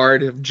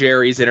Gerard of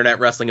Jerry's Internet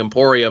Wrestling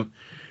Emporium,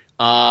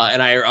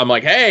 and I'm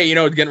like, hey,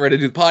 getting ready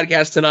to do the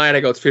podcast tonight. I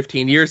go, it's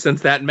 15 years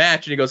since that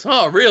match. And he goes,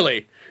 oh,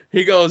 really?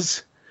 He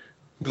goes,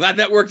 glad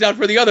that worked out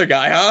for the other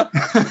guy, huh?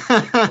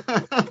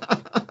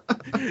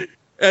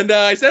 And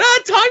I said,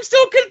 time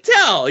still can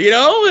tell,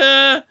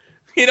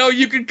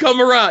 you could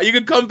come around. You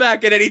could come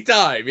back at any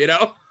time,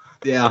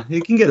 Yeah,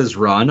 he can get his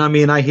run. I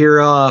mean, I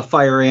hear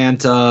Fire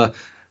Ant,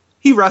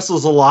 he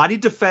wrestles a lot. He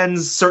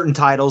defends certain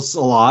titles a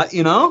lot,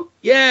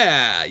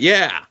 Yeah.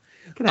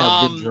 Can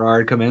have Vin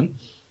Gerard come in.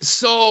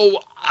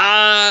 So,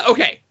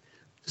 okay.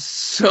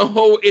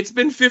 So, it's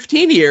been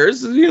 15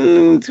 years.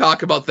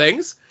 Talk about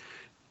things.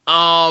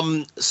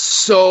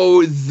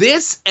 So,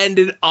 this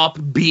ended up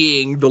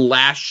being the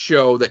last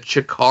show that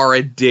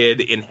Chikara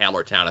did in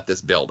Hellertown at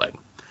this building.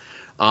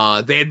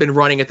 They had been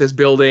running at this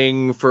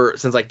building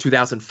since like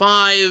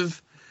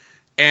 2005.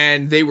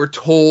 And they were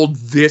told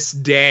this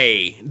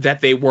day that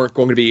they weren't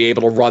going to be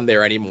able to run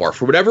there anymore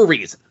for whatever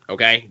reason,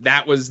 okay?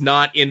 That was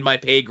not in my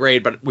pay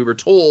grade, but we were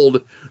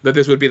told that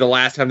this would be the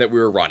last time that we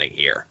were running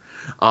here.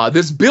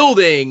 This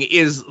building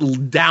is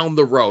down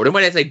the road. And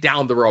when I say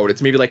down the road,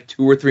 it's maybe like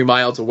 2 or 3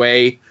 miles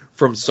away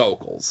from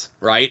Sokol's,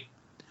 right?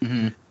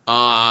 Mm-hmm.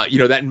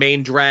 That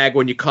main drag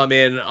when you come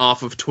in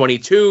off of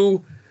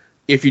 22,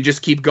 if you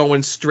just keep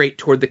going straight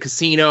toward the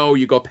casino,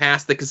 you go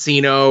past the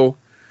casino,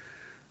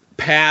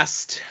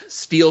 past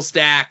Steel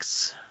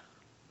Stacks,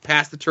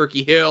 past the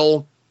Turkey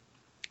Hill,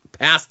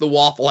 past the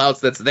Waffle House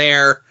that's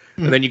there,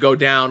 and then you go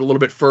down a little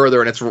bit further,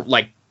 and it's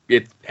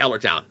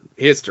Hellertown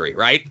history,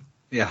 right?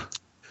 Yeah.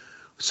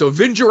 So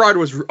Vin Gerard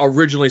was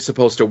originally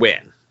supposed to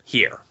win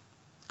here,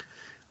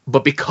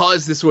 but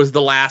because this was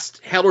the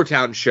last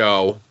Hellertown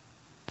show,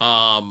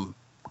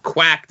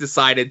 Quack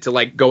decided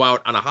to go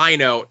out on a high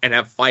note and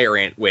have Fire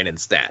Ant win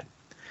instead.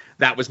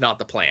 That was not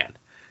the plan.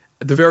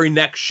 At the very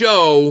next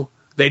show,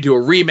 they do a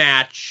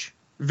rematch.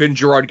 Vin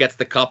Gerard gets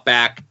the cup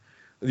back.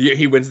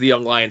 He wins the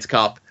Young Lions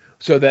Cup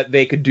so that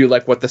they could do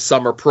what the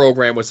summer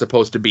program was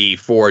supposed to be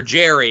for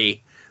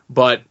Jerry,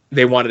 but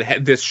they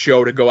wanted this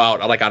show to go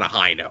out on a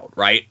high note,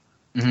 right?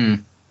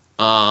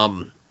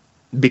 Because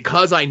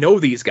I know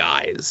these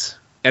guys,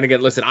 and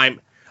again, listen,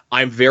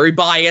 I'm very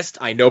biased.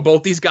 I know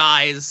both these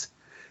guys.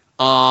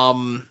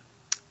 And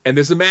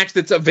there's a match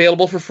that's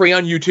available for free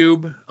on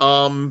YouTube,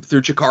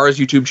 through Chikara's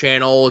YouTube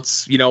channel.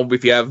 It's,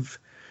 if you have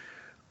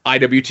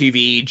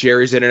IWTV,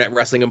 Jerry's Internet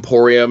Wrestling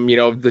Emporium,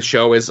 the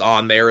show is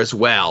on there as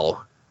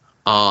well.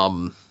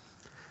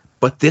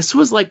 But this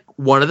was like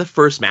one of the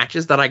first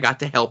matches that I got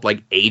to help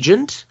like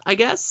agent, I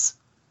guess.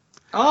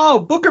 Oh,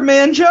 Booker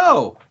Man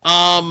Joe.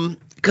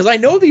 Because I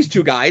know these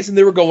two guys, and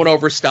they were going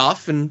over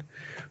stuff, and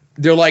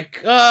they're like,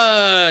 you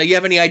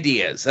have any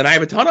ideas? And I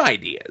have a ton of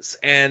ideas.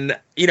 And,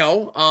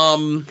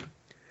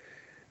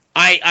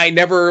 I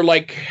never,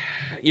 like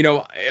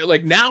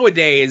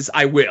nowadays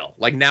I will.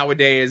 Like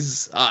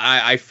nowadays,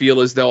 I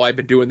feel as though I've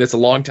been doing this a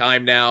long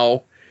time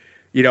now,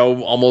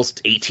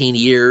 almost 18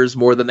 years,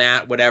 more than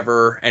that,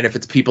 whatever. And if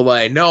it's people that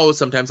I know,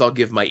 sometimes I'll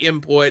give my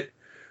input.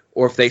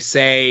 Or if they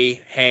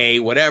say, hey,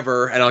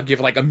 whatever, and I'll give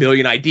like a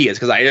million ideas,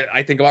 because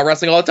I think about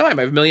wrestling all the time.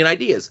 I have a million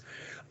ideas.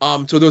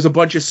 So there was a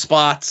bunch of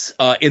spots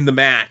in the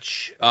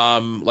match,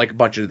 like a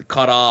bunch of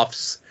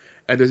cutoffs,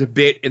 and there's a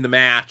bit in the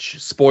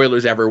match,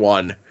 spoilers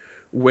everyone,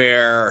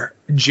 where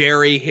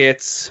Jerry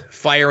hits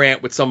Fire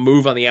Ant with some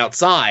move on the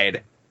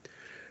outside,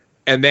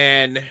 and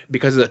then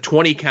because of the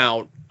 20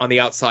 count on the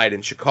outside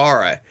in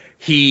Chikara,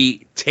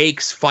 he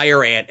takes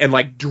Fire Ant and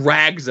like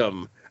drags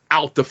him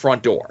out the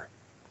front door.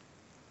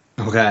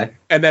 Okay.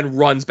 And then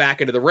runs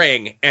back into the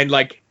ring, and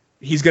like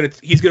he's gonna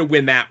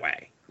win that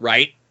way,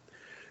 right?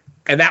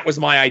 And that was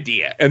my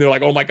idea. And they're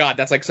like, "Oh my god,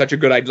 that's like such a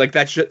good idea! Like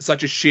that's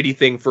such a shitty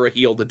thing for a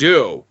heel to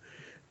do."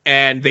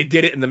 And they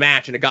did it in the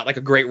match, and it got like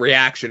a great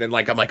reaction. And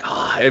like I'm like,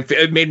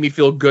 it made me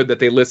feel good that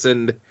they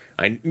listened.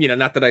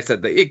 Not that I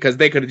said that, because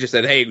they could have just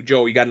said, "Hey,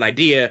 Joe, you got an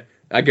idea?"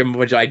 I give them a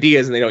bunch of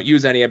ideas, and they don't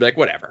use any. I'd be like,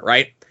 "Whatever,"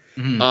 right?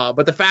 Mm-hmm.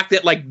 But the fact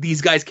that like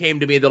these guys came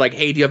to me, they're like,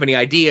 "Hey, do you have any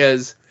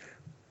ideas?"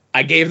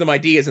 I gave them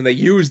ideas and they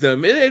used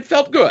them. It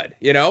felt good,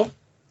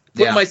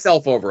 Putting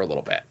myself over a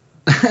little bit.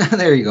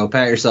 There you go.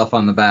 Pat yourself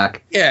on the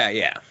back.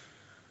 Yeah.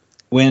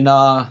 When, we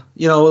got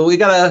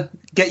to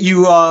get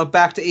you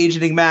back to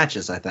agenting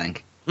matches, I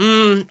think.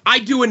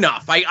 I do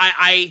enough.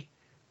 I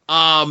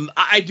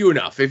do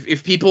enough.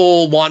 If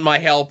people want my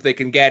help, they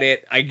can get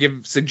it. I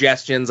give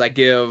suggestions. I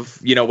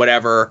give,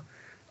 whatever.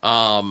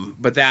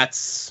 But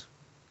that's,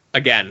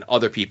 again,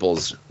 other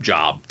people's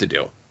job to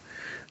do. No.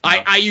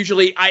 I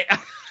usually...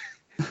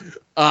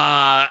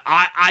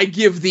 I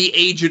give the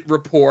agent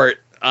report,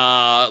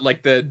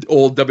 like the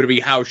old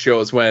WWE house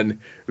shows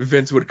when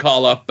Vince would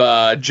call up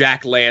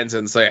Jack Lanza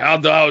and say,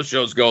 "How'd the house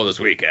shows go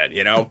this weekend?"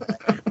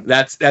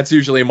 That's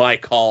usually my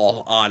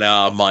call on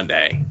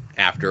Monday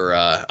after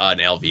an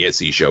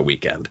LVSE show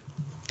weekend.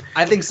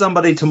 I think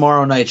somebody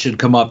tomorrow night should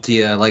come up to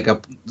you, like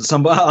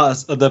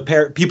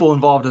the people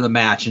involved in the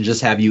match, and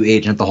just have you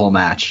agent the whole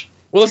match.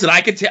 Well, listen, I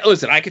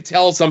could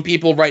tell some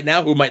people right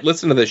now who might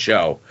listen to this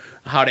show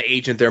how to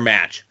agent their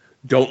match.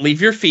 Don't leave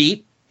your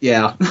feet.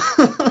 Yeah. Get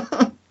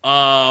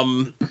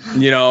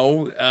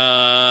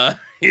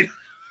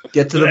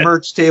to the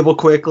merch table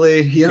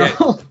quickly,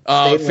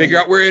 Figure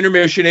out where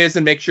intermission is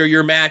and make sure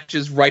your match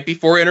is right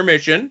before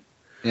intermission.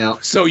 Yeah.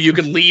 So you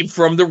can leave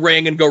from the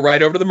ring and go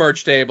right over to the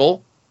merch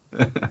table.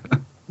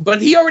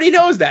 But he already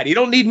knows that. He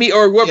don't need me,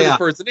 or whoever the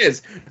person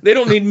is. They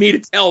don't need me to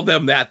tell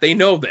them that. They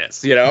know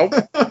this, Yeah,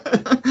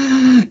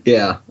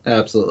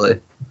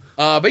 absolutely.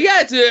 But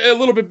yeah, it's a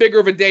little bit bigger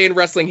of a day in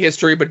wrestling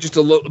history, but just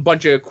a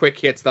bunch of quick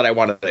hits that I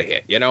wanted to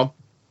hit,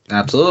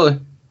 Absolutely.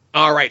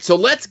 All right, so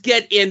let's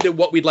get into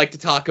what we'd like to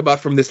talk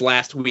about from this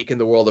last week in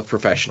the world of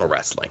professional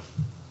wrestling.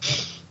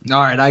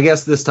 All right, I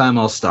guess this time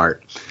I'll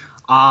start.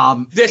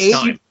 This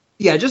time?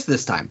 Yeah, just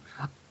this time.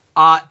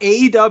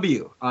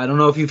 AEW, I don't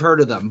know if you've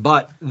heard of them,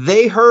 but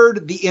they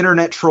heard the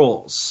internet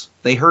trolls.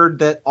 They heard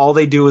that all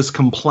they do is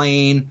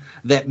complain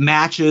that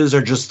matches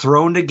are just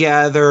thrown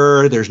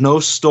together. There's no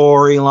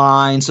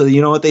storyline. So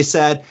you know what they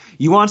said?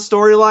 You want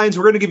storylines?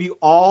 We're going to give you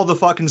all the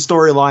fucking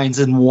storylines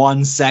in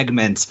one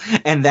segment.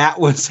 And that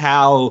was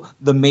how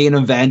the main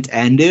event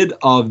ended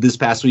of this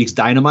past week's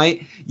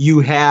Dynamite.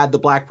 You had the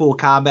Blackpool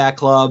Combat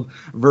Club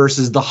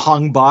versus the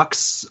Hung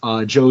Bucks,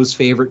 Joe's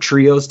favorite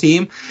trios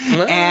team.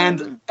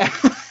 And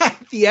at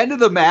the end of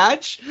the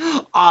match,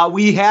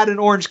 we had an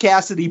Orange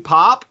Cassidy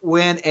pop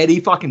when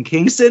Eddie fucking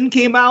Kingston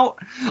came out.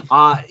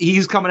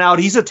 He's coming out.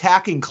 He's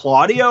attacking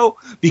Claudio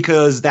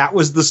because that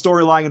was the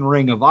storyline in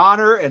Ring of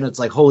Honor. And it's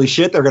like, holy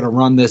shit, they're going to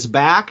run this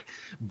back.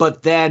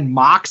 But then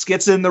Mox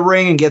gets in the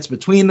ring and gets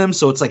between them.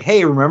 So it's like,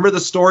 hey, remember the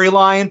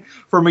storyline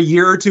from a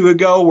year or two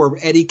ago where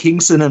Eddie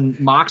Kingston and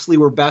Moxley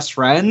were best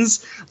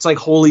friends? It's like,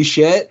 holy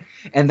shit.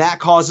 And that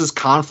causes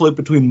conflict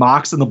between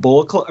Mox and the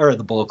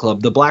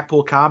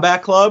Blackpool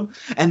Combat Club.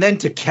 And then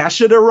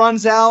Takeshita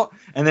runs out.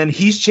 And then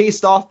he's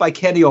chased off by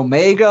Kenny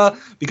Omega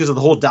because of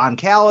the whole Don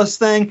Callis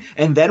thing.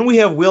 And then we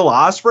have Will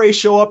Ospreay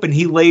show up and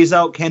he lays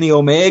out Kenny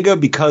Omega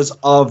because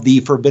of the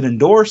Forbidden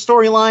Door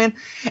storyline.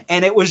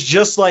 And it was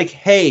just like,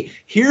 hey,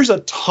 here's a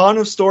ton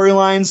of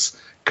storylines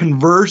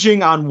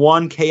converging on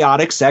one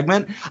chaotic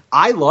segment.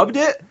 I loved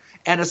it.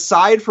 And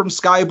aside from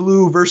Sky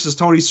Blue versus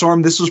Tony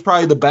Storm, this was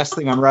probably the best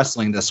thing on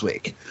wrestling this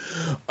week.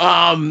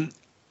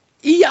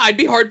 Yeah, I'd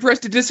be hard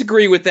pressed to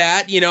disagree with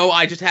that. You know,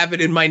 I just have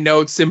it in my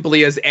notes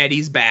simply as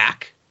Eddie's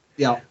back.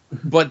 Yeah.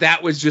 But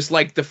that was just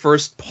like the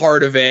first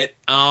part of it.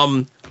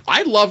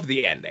 I loved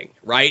the ending,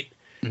 right?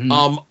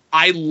 Mm-hmm.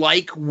 I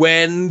like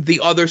when the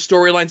other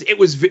storylines, it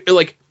was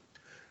like,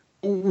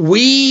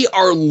 we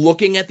are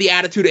looking at the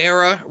Attitude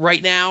Era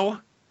right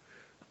now.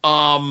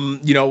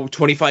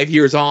 25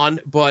 years on,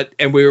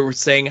 and we were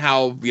saying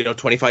how,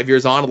 25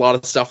 years on, a lot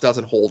of stuff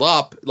doesn't hold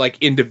up, like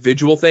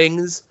individual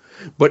things,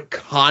 but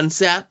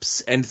concepts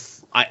and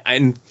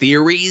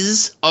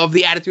theories of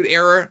the Attitude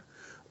Era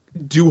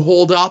do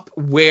hold up,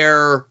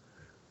 where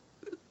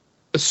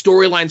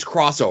storylines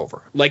cross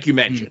over, like you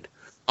mentioned.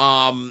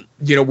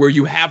 Where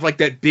you have like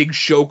that big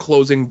show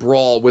closing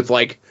brawl with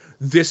like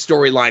this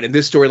storyline and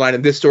this storyline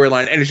and this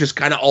storyline, and it's just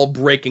kind of all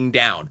breaking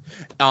down.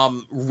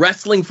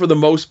 Wrestling, for the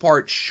most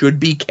part, should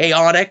be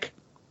chaotic.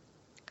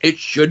 It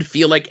should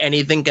feel like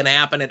anything can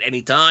happen at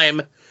any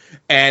time,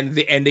 and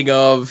the ending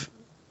of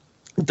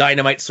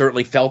Dynamite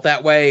certainly felt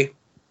that way.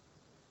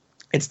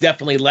 It's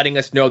definitely letting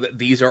us know that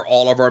these are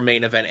all of our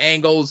main event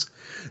angles.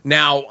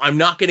 Now, I'm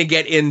not going to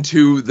get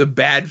into the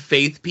bad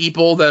faith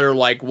people that are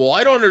like, well,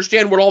 I don't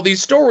understand what all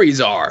these stories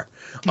are.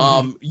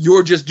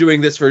 You're just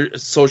doing this for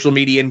social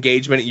media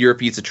engagement, and you're a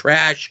piece of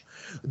trash.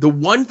 The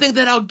one thing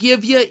that I'll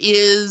give you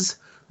is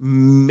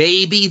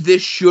maybe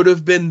this should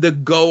have been the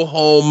go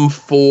home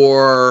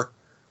for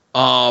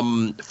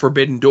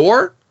Forbidden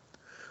Door,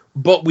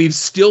 but we've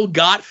still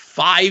got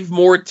 5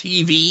 more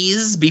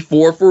TVs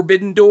before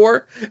Forbidden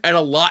Door, and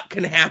a lot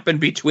can happen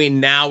between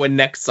now and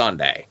next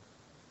Sunday.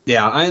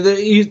 Yeah,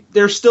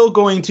 they're still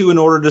going to, in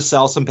order to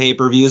sell some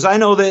pay-per-views. I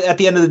know that at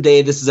the end of the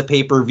day, this is a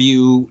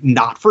pay-per-view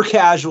not for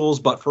casuals,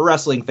 but for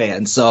wrestling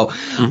fans. So,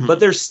 but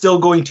they're still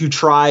going to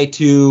try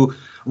to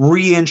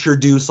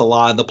reintroduce a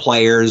lot of the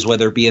players,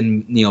 whether it be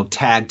in,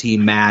 tag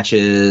team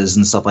matches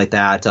and stuff like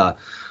that.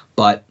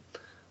 But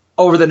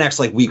over the next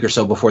week or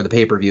so before the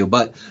pay-per-view.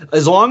 But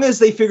as long as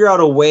they figure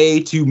out a way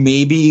to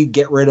maybe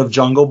get rid of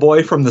Jungle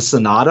Boy from the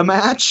Sonata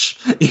match,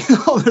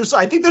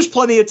 I think there's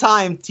plenty of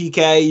time,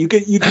 TK. You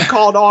can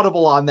call an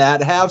audible on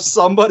that. Have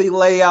somebody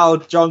lay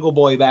out Jungle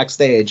Boy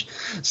backstage.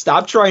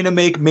 Stop trying to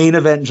make main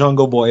event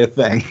Jungle Boy a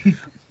thing.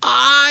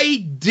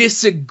 I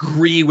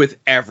disagree with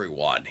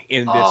everyone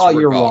in this regard.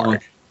 You're wrong.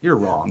 You're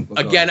wrong.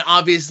 Again,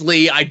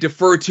 obviously, I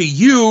defer to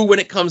you when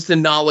it comes to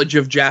knowledge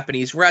of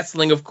Japanese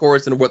wrestling, of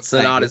course, and what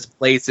Sonata's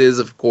place is,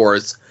 of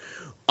course.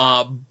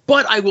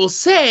 But I will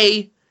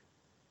say,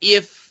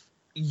 if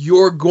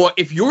you're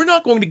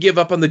not going to give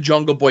up on the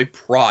Jungle Boy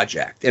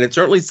project, and it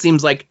certainly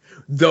seems like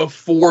the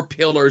 4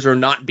 pillars are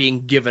not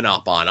being given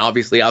up on,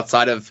 obviously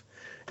outside of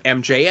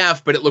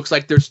MJF, but it looks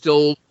like they're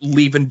still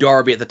leaving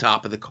Darby at the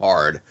top of the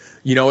card.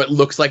 It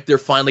looks like they're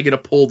finally going to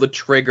pull the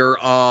trigger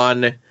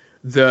on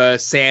the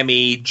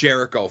Sammy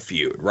Jericho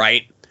feud,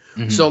 right?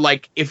 Mm-hmm. So,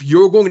 if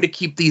you're going to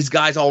keep these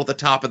guys all at the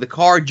top of the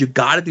card, you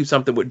got to do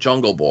something with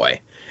Jungle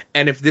Boy.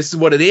 And if this is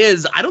what it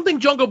is, I don't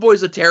think Jungle Boy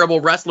is a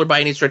terrible wrestler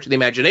by any stretch of the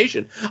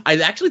imagination. I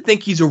actually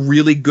think he's a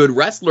really good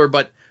wrestler,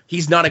 but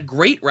he's not a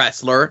great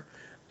wrestler.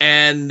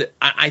 And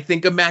I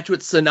think a match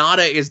with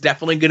Sonata is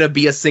definitely going to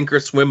be a sink or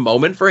swim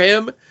moment for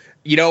him.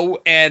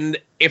 And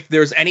if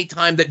there's any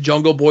time that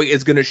Jungle Boy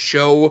is going to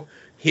show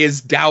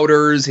his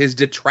doubters, his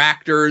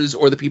detractors,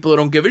 or the people who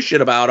don't give a shit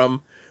about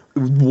him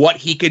what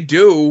he could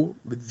do,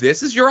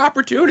 this is your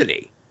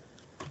opportunity.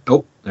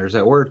 Oh, there's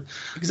that word.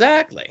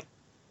 Exactly.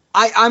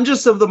 I'm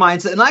just of the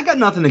mindset, and I got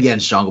nothing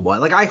against Jungle Boy.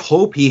 I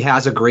hope he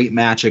has a great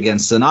match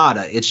against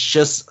Sonata. It's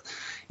just,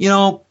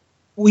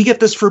 we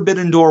get this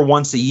Forbidden Door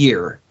once a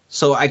year.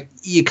 So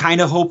you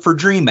kind of hope for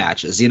dream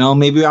matches,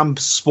 Maybe I'm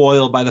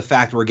spoiled by the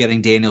fact we're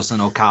getting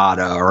Danielson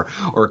Okada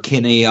or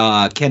Kenny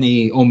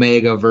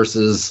Omega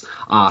versus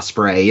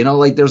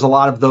Ospreay. There's a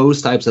lot of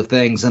those types of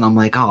things, and I'm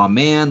like, oh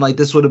man,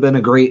 this would have been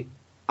a great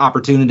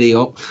opportunity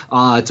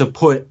to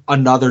put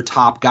another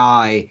top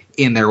guy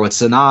in there with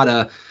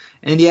Sonata.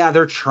 And yeah,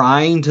 they're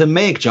trying to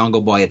make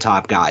Jungle Boy a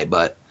top guy,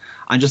 but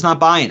I'm just not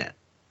buying it.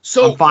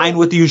 So I'm fine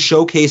with you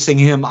showcasing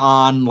him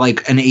on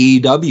an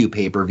AEW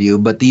pay-per-view,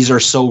 but these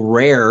are so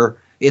rare.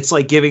 It's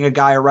like giving a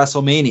guy a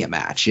WrestleMania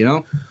match,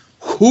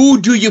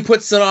 Who do you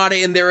put Sonata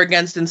in there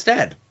against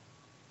instead?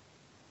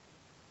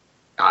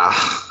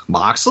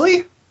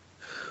 Moxley?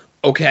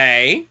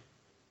 Okay.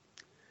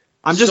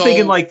 I'm just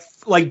thinking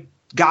like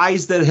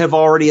guys that have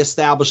already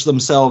established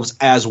themselves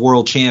as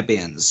world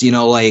champions,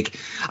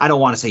 I don't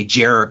want to say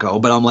Jericho,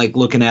 but I'm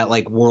looking at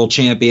world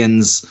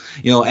champions,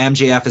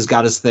 MJF has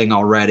got his thing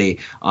already.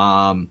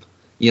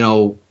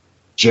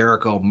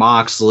 Jericho,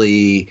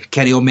 Moxley,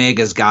 Kenny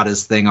Omega's got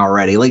his thing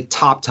already.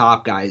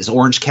 Top guys.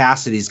 Orange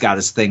Cassidy's got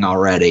his thing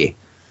already.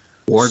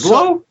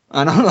 Wardlow?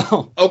 I don't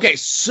know. Okay,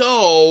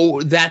 so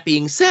that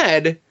being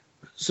said,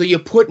 so you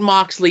put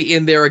Moxley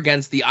in there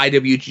against the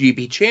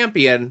IWGP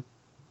champion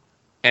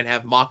and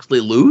have Moxley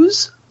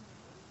lose?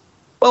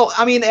 Well,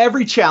 I mean,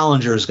 every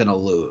challenger is going to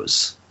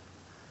lose.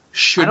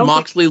 Should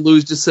Moxley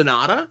lose to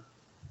Sonata?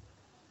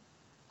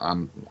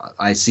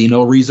 I see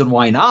no reason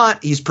why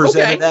not. He's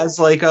presented Okay. as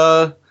like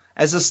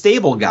as a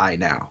stable guy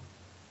now.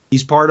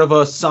 He's part of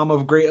a sum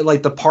of great,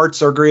 like the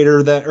parts are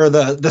greater than, or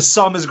the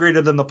sum is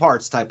greater than the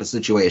parts type of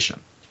situation.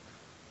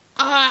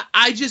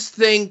 I just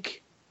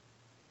think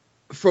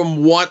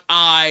from what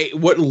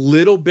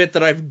little bit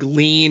that I've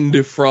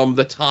gleaned from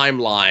the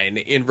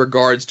timeline in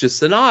regards to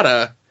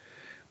Sonata,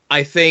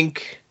 I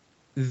think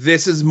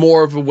this is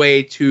more of a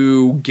way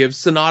to give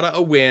Sonata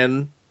a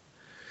win.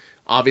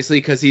 Obviously,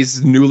 because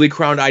he's newly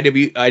crowned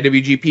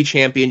IWGP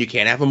champion, you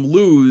can't have him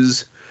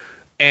lose.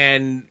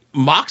 And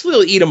Moxley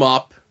will eat him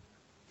up.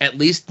 At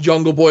least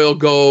Jungle Boy will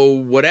go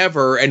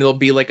whatever, and it'll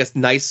be like a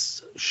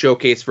nice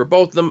showcase for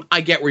both of them.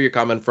 I get where you're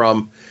coming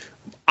from.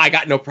 I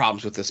got no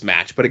problems with this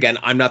match. But again,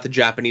 I'm not the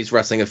Japanese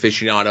wrestling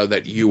aficionado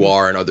that you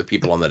are and other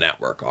people on the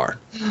network are.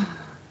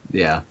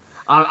 Yeah.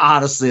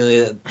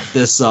 Honestly,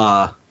 this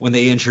when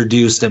they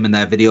introduced him in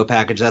that video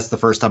package, that's the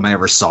first time I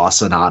ever saw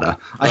Sonata.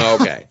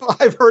 Okay.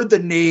 I've heard the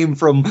name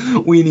from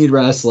We Need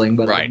Wrestling,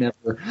 but Right.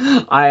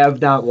 I have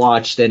not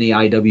watched any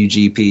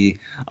IWGP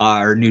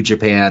or New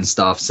Japan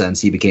stuff since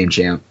he became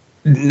champ.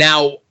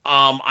 Now,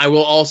 I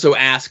will also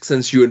ask,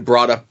 since you had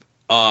brought up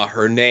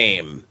her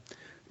name,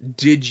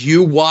 did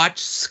you watch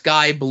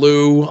Sky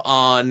Blue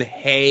on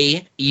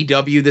Hey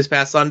EW this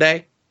past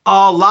Sunday?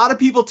 A lot of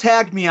people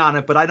tagged me on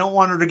it, but I don't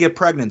want her to get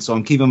pregnant, so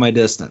I'm keeping my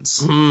distance.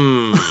 Give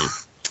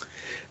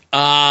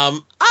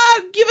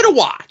it a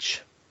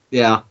watch.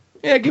 Yeah.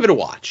 Yeah, give it a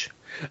watch.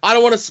 I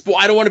don't want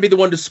to be the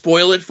one to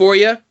spoil it for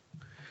you.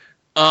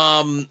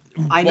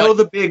 I know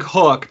the big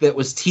hook that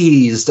was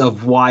teased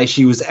of why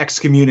she was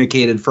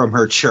excommunicated from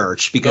her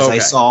church, because I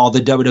saw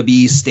the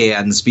WWE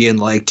stands being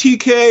like,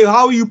 TK,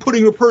 how are you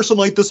putting a person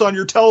like this on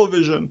your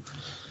television?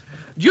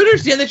 Do you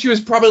understand that she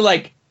was probably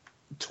like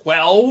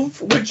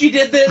 12 when she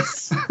did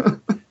this?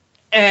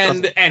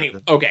 And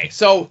anyway, okay,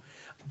 so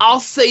I'll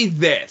say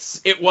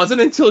this. It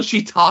wasn't until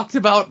she talked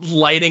about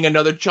lighting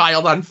another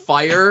child on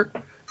fire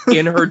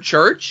in her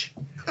church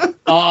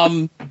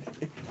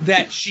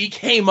that she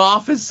came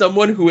off as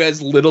someone who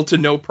has little to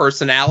no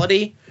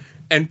personality.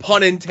 And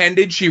pun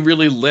intended, she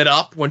really lit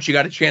up when she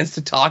got a chance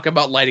to talk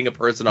about lighting a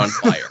person on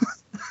fire.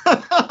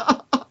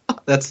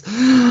 That's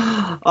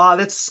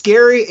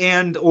scary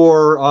and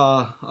or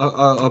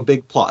a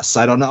big plus.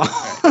 I don't know.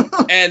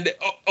 And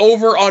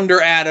over under,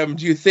 Adam,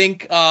 do you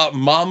think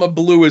Mama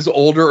Blue is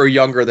older or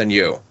younger than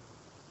you?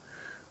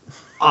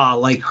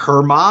 Like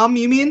her mom,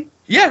 you mean?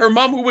 Yeah, her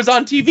mom who was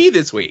on TV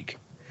this week.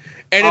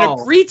 And in a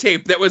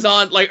pre-tape that was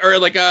on like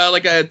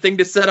a thing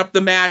to set up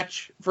the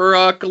match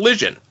for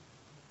Collision.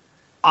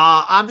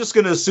 I'm just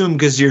gonna assume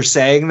because you're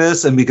saying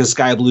this and because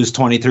Sky Blue's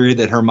 23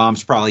 that her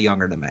mom's probably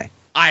younger than me.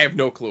 I have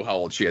no clue how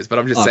old she is, but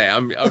I'm just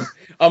saying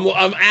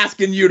I'm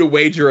asking you to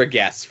wager a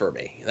guess for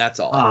me. That's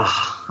all.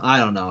 I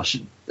don't know.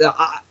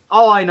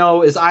 All I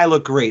know is I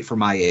look great for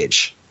my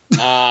age.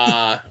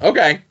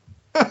 Okay.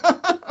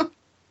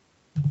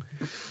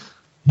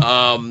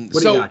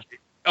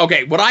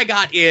 Okay, what I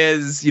got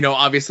is,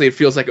 obviously it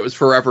feels like it was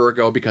forever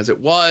ago because it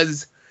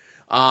was.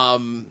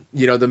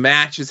 The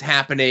match is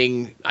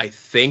happening, I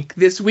think,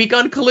 this week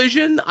on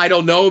Collision. I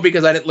don't know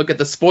because I didn't look at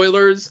the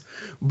spoilers,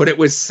 but it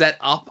was set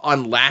up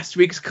on last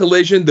week's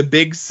Collision, the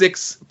big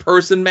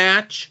 6-person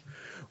match,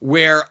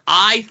 where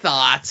I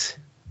thought,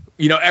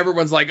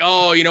 everyone's like,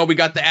 we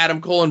got the Adam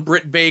Cole and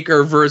Britt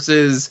Baker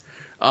versus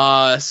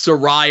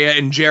Saraya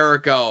and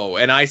Jericho.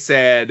 And I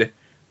said,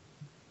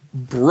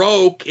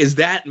 broke is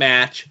that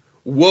match.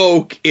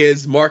 Woke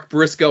is Mark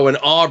Briscoe and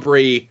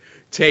Aubrey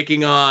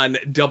taking on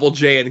Double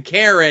J and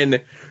Karen.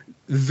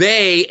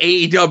 They,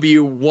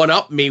 AEW,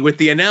 one-up me with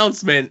the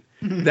announcement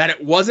that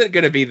it wasn't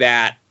going to be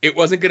that. It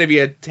wasn't going to be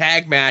a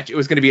tag match. It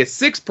was going to be a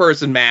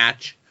 6-person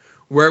match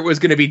where it was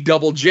going to be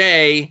Double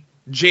J,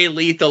 Jay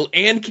Lethal,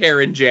 and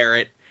Karen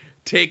Jarrett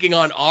taking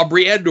on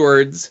Aubrey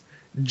Edwards,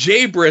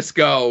 Mark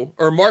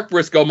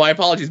Briscoe, my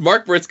apologies,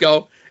 Mark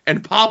Briscoe,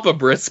 and Papa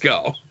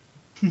Briscoe.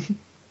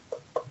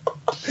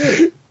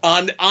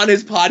 On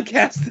his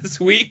podcast this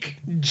week,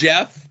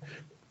 Jeff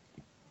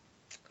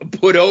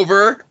put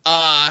over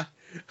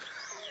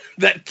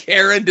that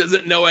Karen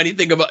doesn't know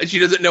anything about. She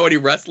doesn't know any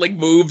wrestling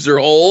moves or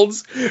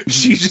holds.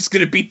 She's just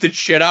gonna beat the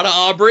shit out of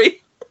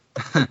Aubrey.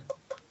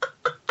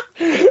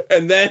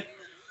 And then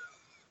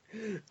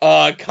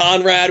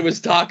Conrad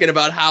was talking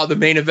about how the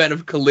main event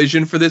of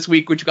Collision for this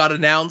week, which got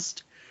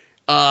announced,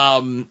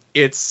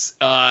 it's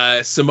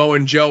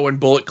Samoan Joe and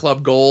Bullet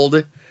Club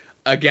Gold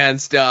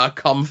against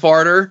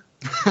Cumfarter.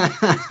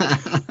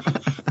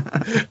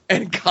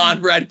 And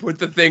Conrad put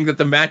the thing that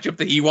the matchup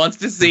that he wants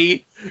to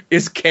see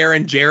is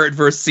Karen Jarrett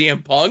versus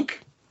CM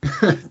Punk.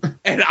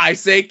 And I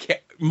say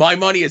my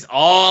money is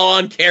all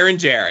on Karen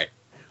Jarrett.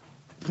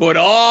 Put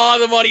all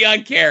the money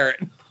on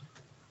Karen.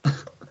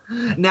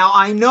 Now,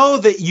 I know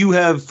that you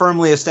have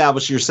firmly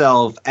established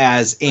yourself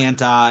as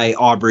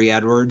anti-Aubrey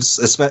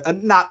Edwards,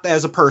 not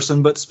as a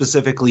person, but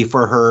specifically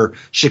for her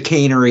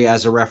chicanery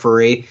as a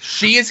referee.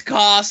 She has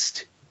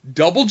cost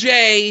Double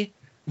J,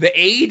 the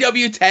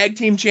AEW Tag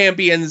Team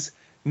Champions,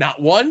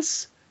 not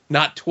once,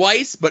 not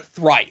twice, but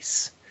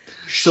thrice.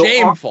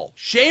 Shameful.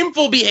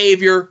 Shameful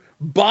behavior,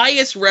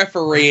 biased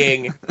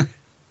refereeing.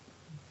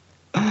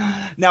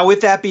 Now,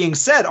 with that being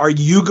said, are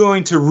you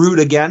going to root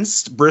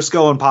against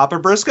Briscoe and Papa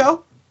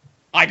Briscoe?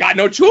 I got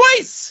no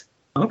choice.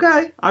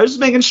 Okay, I was just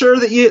making sure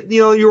that you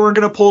weren't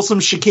going to pull some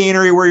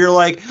chicanery where you're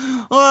like,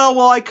 oh,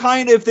 well,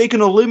 if they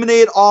can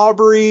eliminate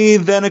Aubrey,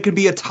 then it could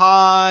be a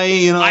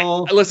tie.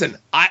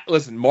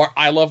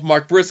 I love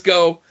Mark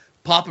Briscoe.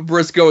 Papa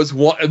Briscoe is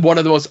one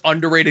of the most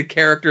underrated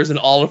characters in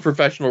all of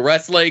professional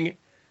wrestling.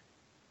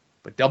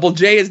 But Double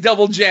J is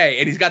Double J,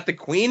 and he's got the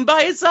Queen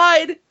by his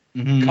side.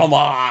 Mm-hmm. Come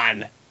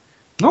on.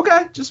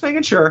 Okay, just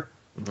making sure.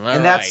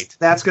 Right.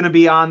 That's going to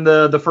be on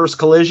the first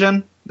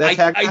Collision. That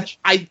tag match?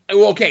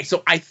 Okay,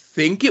 so I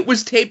think it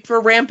was taped for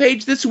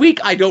Rampage this week.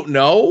 I don't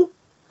know.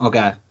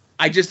 Okay.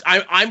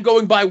 I'm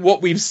going by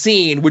what we've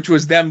seen, which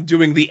was them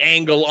doing the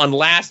angle on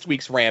last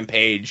week's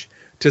Rampage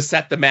to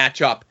set the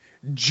match up.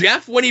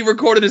 Jeff, when he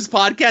recorded his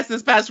podcast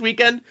this past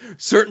weekend,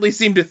 certainly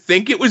seemed to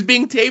think it was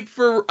being taped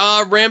for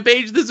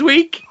Rampage this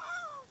week.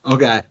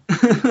 Okay.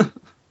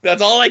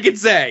 That's all I can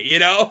say,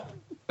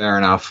 Fair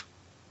enough.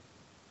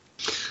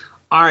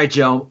 All right,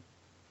 Joe.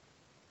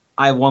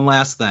 I have one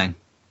last thing.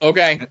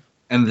 Okay.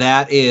 And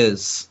that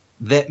is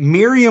that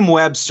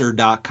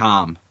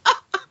Merriam-Webster.com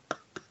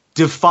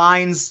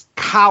defines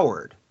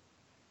coward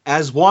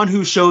as one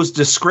who shows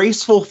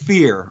disgraceful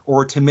fear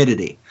or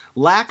timidity,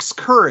 lacks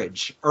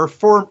courage or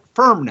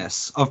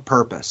firmness of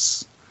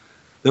purpose.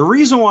 The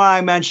reason why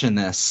I mention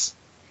this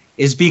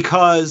is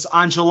because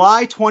on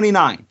July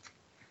 29th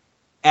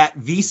at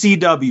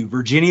VCW,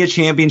 Virginia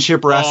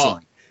Championship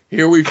Wrestling.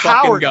 Here we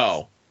fucking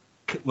go.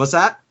 What's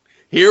that?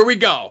 Here we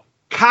go.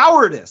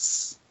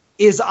 Cowardice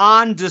is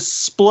on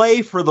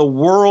display for the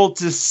world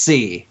to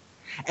see.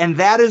 And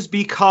that is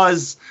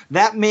because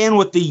that man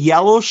with the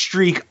yellow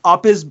streak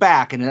up his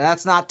back, and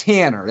that's not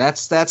Tanner,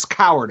 that's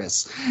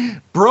cowardice.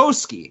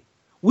 Broski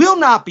will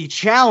not be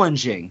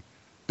challenging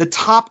the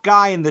top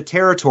guy in the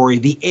territory,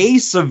 the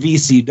ace of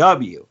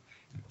VCW.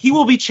 He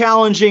will be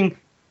challenging,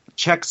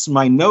 checks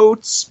my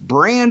notes,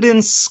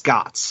 Brandon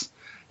Scott.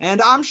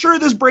 And I'm sure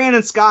this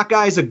Brandon Scott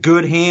guy is a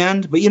good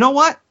hand, but you know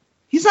what?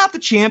 He's not the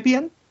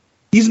champion.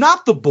 He's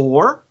not the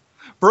Boar.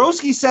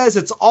 Broski says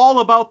it's all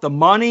about the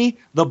money,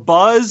 the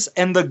buzz,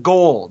 and the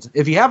gold.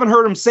 If you haven't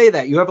heard him say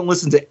that, you haven't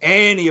listened to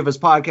any of his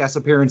podcast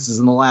appearances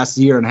in the last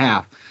year and a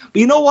half. But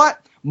you know what?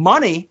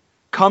 Money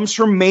comes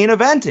from main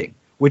eventing,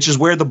 which is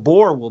where the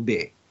Boar will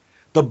be.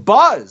 The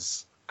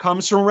buzz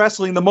comes from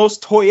wrestling the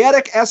most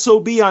toyetic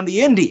SOB on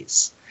the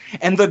indies.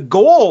 And the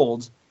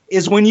gold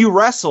is when you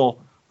wrestle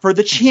for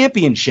the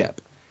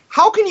championship.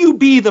 How can you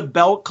be the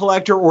belt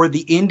collector or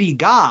the indie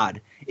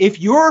god if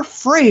you're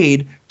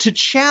afraid to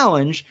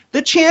challenge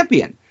the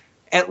champion?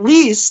 At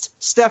least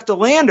Steph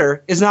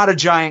DeLander is not a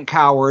giant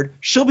coward.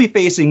 She'll be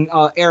facing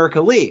Erica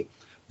Lee.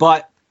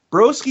 But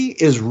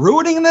Broski is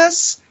ruining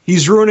this.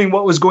 He's ruining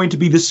what was going to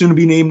be the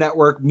soon-to-be-named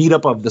network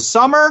meetup of the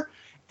summer.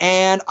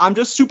 And I'm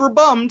just super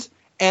bummed.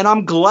 And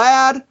I'm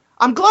glad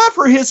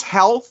for his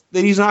health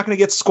that he's not going to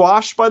get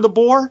squashed by the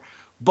Boar.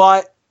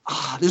 But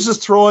this is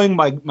throwing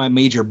my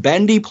Major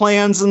Bendy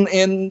plans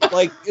in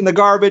the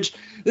garbage.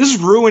 This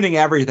is ruining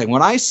everything.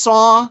 When I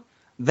saw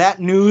that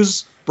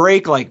news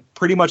break, like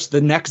pretty much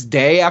the next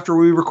day after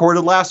we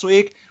recorded last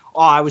week,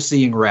 I was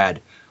seeing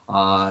red.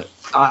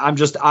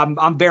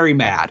 I'm very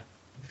mad.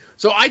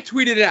 So I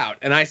tweeted it out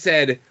and I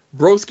said,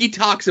 Broski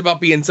talks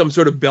about being some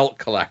sort of belt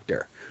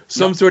collector,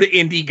 some sort of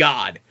indie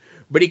god,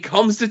 but he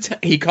comes to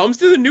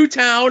the new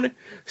town,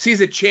 sees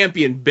a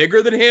champion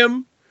bigger than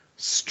him,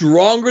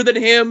 stronger than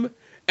him,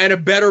 and a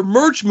better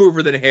merch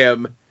mover than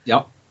him.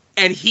 Yep.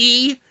 And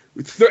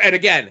and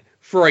again,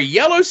 for a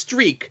yellow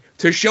streak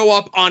to show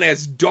up on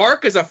as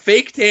dark as a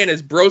fake tan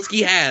as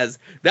Broski has,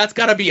 that's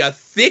got to be a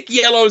thick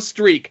yellow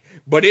streak,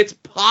 but it's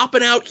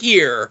popping out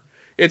here.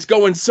 It's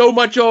going so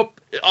much up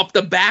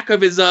the back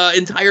of his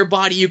entire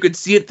body, you could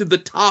see it through the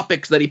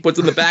topics that he puts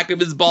in the back of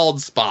his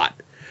bald spot.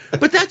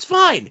 But that's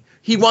fine.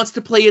 He wants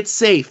to play it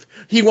safe.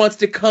 He wants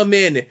to come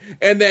in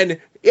and then...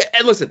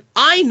 And listen,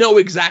 I know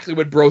exactly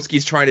what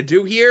Broski's trying to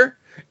do here,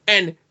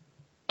 and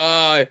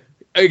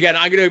again,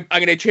 I'm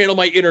gonna channel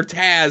my inner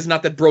Taz.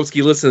 Not that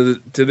Broski listens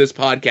to this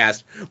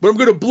podcast, but I'm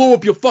gonna blow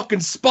up your fucking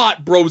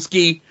spot,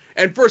 Broski.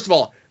 And first of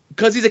all,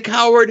 because he's a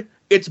coward,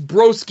 it's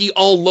Broski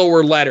all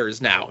lower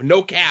letters now,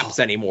 no caps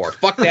anymore.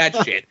 Fuck that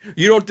shit.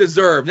 You don't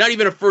deserve not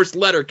even a first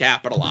letter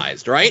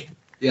capitalized, right?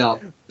 Yeah.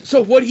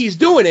 So what he's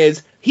doing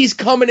is he's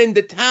coming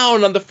into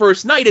town on the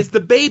first night as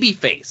the baby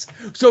face,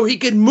 so he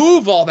can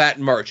move all that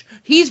merch.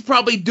 He's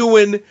probably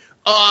doing.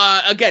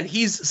 Again,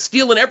 he's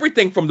stealing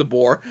everything from the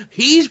Boar.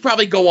 He's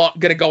probably going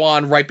to go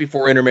on right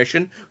before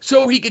intermission,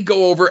 so he could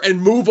go over and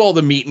move all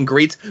the meet and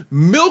greets,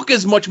 milk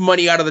as much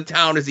money out of the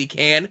town as he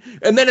can,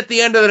 and then at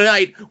the end of the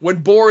night,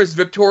 when Boar is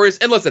victorious,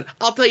 and listen,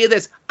 I'll tell you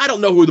this, I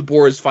don't know who the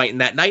Boar is fighting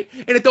that night,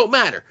 and it don't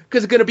matter,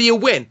 because it's going to be a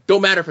win.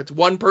 Don't matter if it's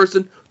one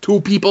person,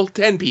 2 people,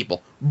 10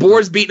 people.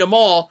 Boar's beating them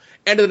all,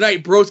 End of the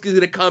night, Broski's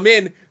going to come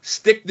in,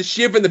 stick the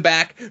shiv in the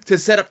back to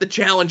set up the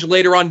challenge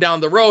later on down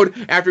the road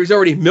after he's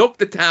already milked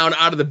the town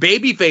out of the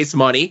babyface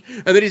money.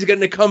 And then he's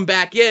going to come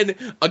back in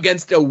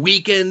against a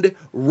weakened,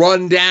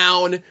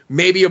 rundown,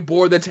 maybe a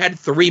board that's had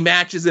 3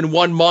 matches in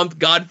 1 month.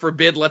 God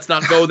forbid, let's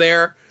not go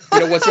there.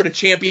 What sort of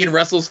champion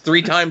wrestles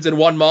 3 times in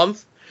 1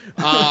 month?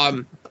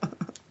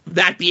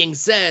 That being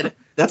said,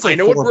 that's like I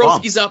know what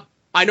Broski's up.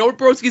 I know what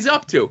Broski's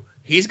up to.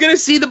 He's going to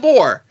see the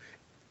boar.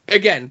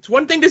 Again, it's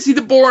one thing to see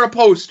the boar on a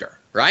poster,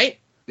 right?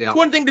 Yeah. It's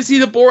one thing to see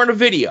the boar on a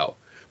video.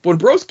 But when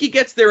Broski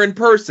gets there in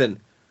person,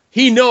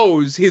 he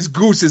knows his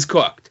goose is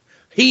cooked.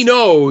 He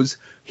knows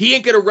he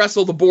ain't going to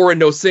wrestle the boar in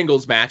no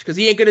singles match because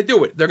he ain't going to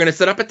do it. They're going to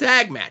set up a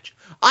tag match.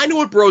 I know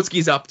what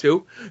Broski's up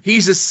to.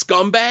 He's a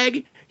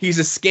scumbag. He's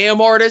a scam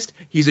artist.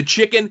 He's a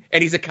chicken,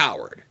 and he's a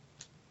coward.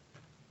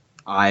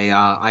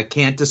 I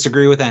can't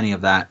disagree with any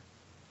of that.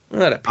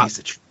 What a piece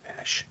of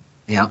trash.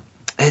 Yeah.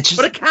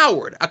 But a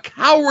coward. A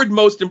coward,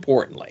 most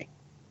importantly.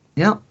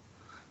 Yeah.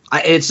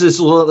 It's just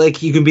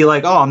like you can be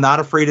like, oh, I'm not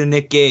afraid of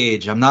Nick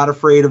Gage. I'm not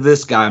afraid of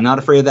this guy. I'm not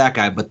afraid of that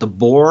guy. But the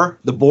boar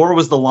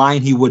was the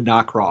line he would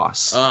not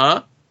cross.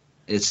 Uh-huh.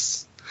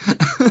 It's...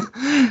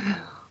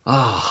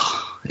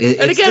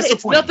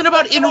 it's nothing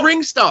about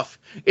in-ring stuff.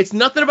 It's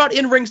nothing about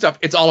in-ring stuff.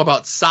 It's all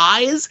about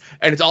size,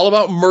 and it's all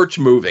about merch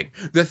moving.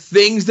 The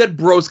things that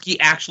Broski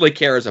actually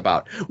cares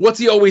about. What's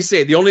he always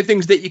say? The only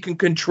things that you can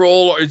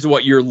control is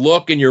what? Your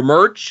look and your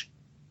merch?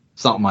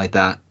 Something like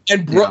that.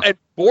 And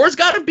Boar's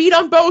got to beat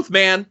on both,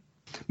 man.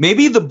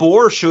 Maybe the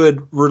Boar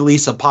should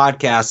release a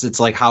podcast that's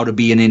like how to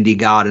be an indie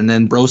god, and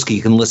then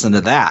Broski can listen to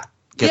that.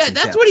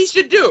 That's what he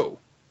should do.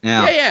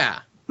 Yeah.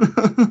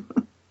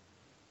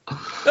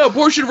 No,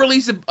 Boar should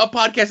release a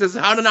podcast that's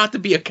how to not to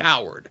be a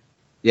coward.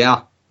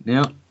 Yeah.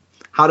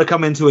 How to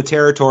come into a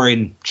territory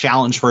and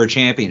challenge for a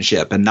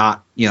championship and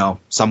not,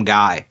 some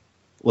guy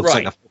looks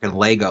like a fucking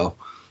Lego.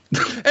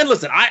 And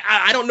listen,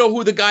 I don't know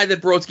who the guy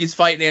that Broski's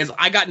fighting is.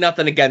 I got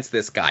nothing against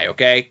this guy,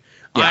 okay?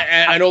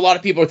 Yeah. I know a lot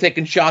of people are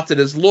taking shots at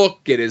his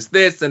look, at his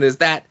this and his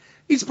that.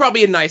 He's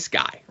probably a nice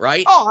guy,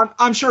 right? Oh,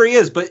 I'm sure he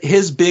is, but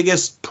his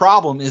biggest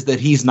problem is that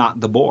he's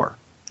not the Boar.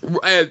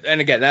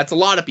 And again, that's a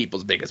lot of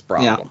people's biggest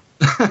problem.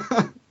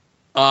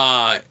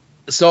 Yeah.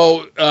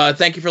 So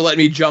thank you for letting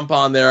me jump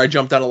on there. I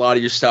jumped on a lot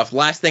of your stuff.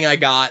 Last thing I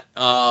got,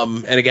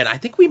 and again, I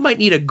think we might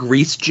need a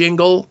Grease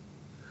jingle.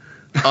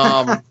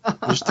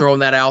 Just throwing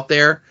that out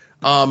there.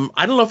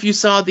 I don't know if you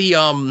saw the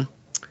on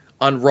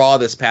Raw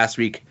this past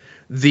week,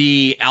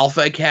 the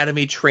Alpha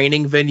Academy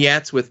training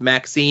vignettes with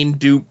Maxine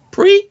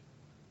Dupree.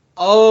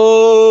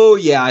 Oh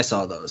yeah, I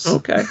saw those.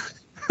 Okay.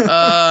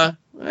 Well,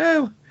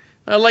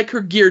 I like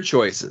her gear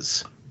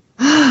choices.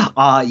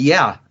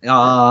 Yeah.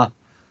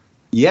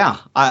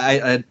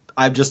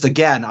 I'm just,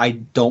 again, I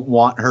don't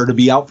want her to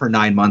be out for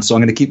 9 months, so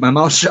I'm going to keep my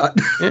mouth shut.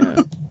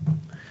 Yeah.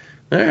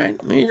 All right.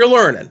 I mean, you're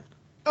learning.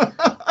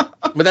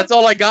 But that's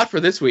all I got for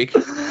this week.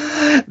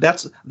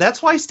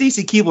 That's why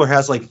Stacy Keibler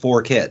has like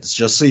 4 kids,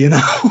 just so you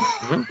know.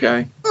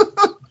 Okay.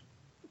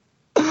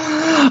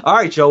 All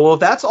right, Joe. Well, if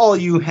that's all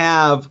you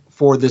have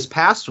for this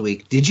past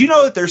week, did you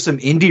know that there's some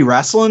indie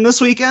wrestling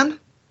this weekend?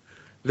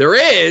 There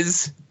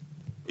is.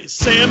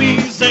 Sami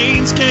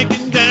Zayn's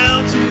kicking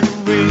down to the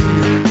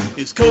ring.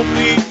 Is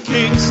Kofi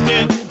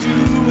Kingston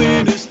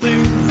doing his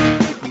thing?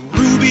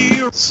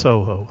 Ruby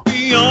Soho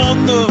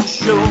on the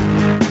show.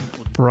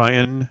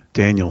 Bryan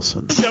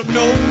Danielson.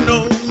 No.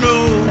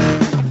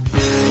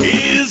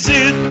 Is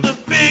it the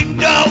big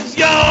dog's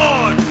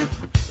yard?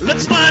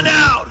 Let's find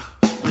out.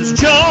 Does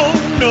Joe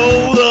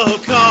know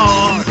the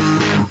card?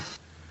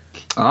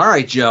 All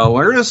right, Joe.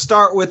 We're going to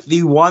start with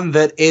the one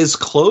that is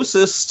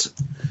closest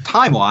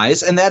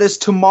time-wise, and that is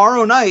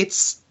tomorrow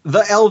night's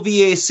the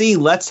LVAC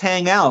Let's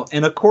Hang Out.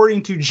 And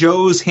according to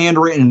Joe's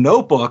handwritten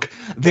notebook,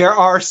 there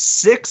are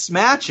 6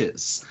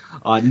 matches,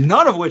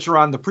 none of which are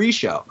on the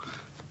pre-show.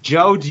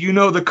 Joe, do you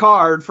know the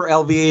card for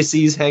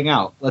LVAC's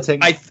Hangout? Let's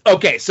hang out.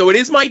 Okay, so it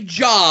is my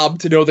job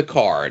to know the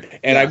card.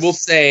 And yes. I will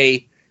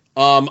say,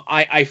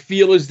 I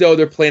feel as though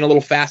they're playing a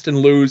little fast and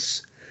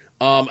loose,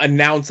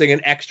 announcing an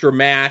extra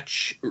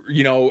match,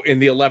 in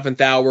the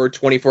 11th hour,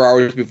 24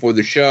 hours before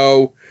the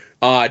show,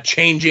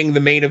 changing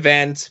the main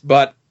event.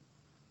 But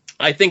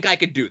I think I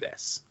could do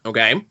this,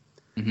 okay?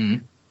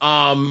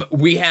 Mm-hmm.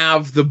 We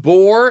have the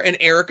Boar and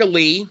Erica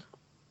Lee.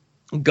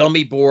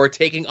 Gummy Boar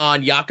taking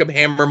on Jakob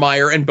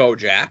Hammermeyer and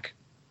Bojack.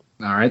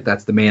 All right,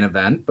 that's the main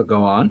event, but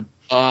go on.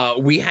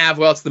 We have,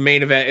 it's the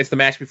main event. It's the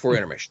match before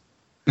intermission.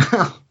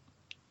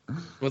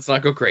 Let's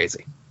not go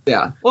crazy.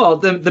 Yeah, well,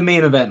 the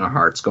main event in our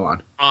hearts. Go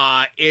on.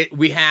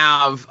 We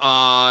have,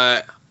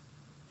 I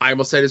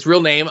almost said his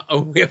real name.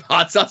 We have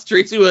Hot Sauce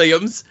Tracy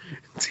Williams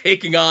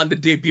taking on the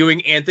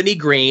debuting Anthony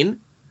Green.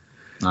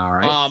 All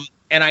right.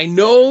 And I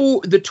know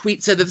the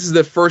tweet said that this is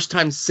the first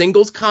time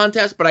singles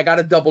contest, but I got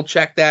to double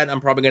check that. I'm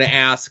probably going to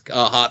ask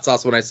Hot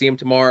Sauce when I see him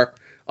tomorrow.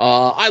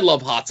 I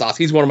love Hot Sauce.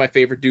 He's one of my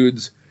favorite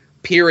dudes,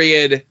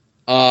 period.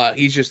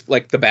 He's just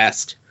like the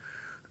best.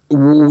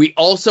 We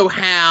also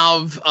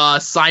have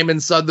Simon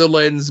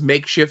Sutherland's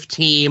makeshift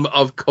team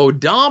of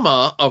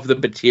Kodama of the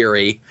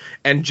Batiri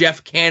and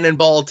Jeff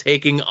Cannonball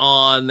taking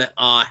on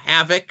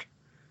Havoc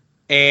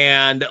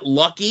and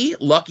Lucky,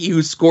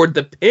 who scored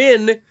the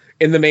pin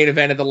in the main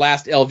event of the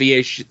last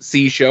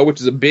LVAC show,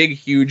 which is a big,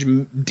 huge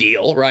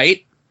deal,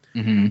 right?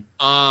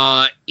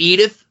 Mm-hmm.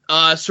 Edith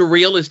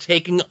Surreal is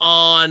taking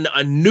on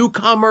a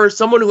newcomer,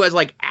 someone who has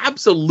like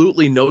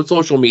absolutely no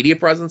social media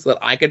presence that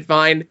I could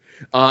find.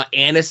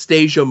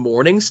 Anastasia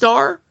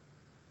Morningstar.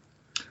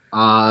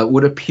 It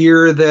would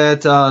appear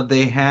that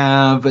they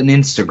have an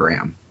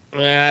Instagram.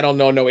 I don't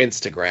know, no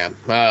Instagram.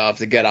 I'll have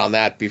to get on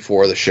that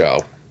before the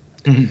show.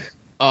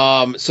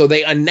 So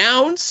they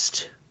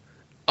announced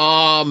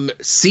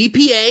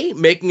CPA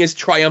making his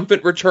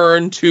triumphant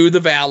return to the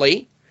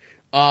Valley,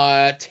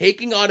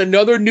 taking on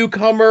another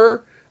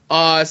newcomer,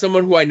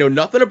 someone who I know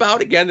nothing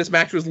about. Again, this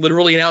match was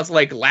literally announced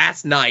like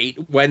last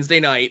night, Wednesday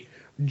night.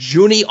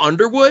 Junie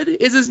Underwood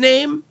is his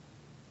name.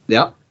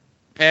 Yep.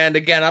 And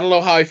again, I don't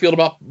know how I feel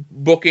about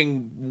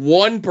booking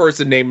one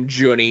person named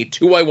Junie.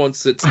 Two I won't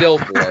sit still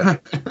for.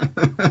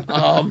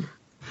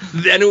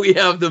 Then we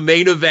have the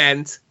main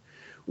event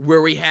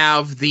where we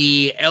have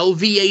the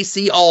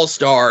LVAC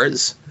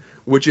All-Stars,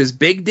 which is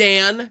Big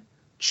Dan,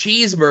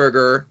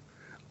 Cheeseburger,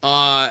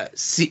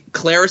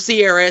 Clara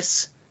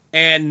Sierras,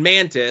 and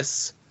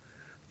Mantis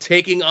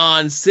taking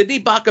on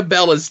Sydney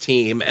Bacabella's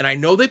team. And I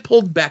know they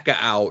pulled Becca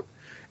out,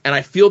 and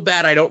I feel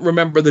bad I don't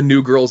remember the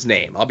new girl's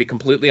name. I'll be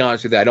completely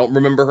honest with you. I don't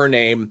remember her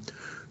name.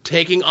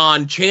 Taking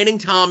on Channing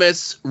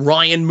Thomas,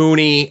 Ryan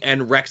Mooney,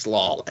 and Rex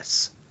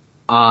Lawless.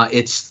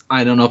 It's,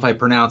 I don't know if I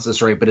pronounce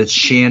this right, but it's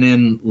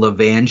Shannon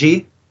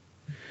Lavangi.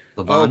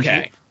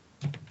 Okay.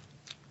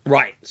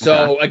 Right.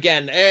 So,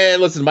 again,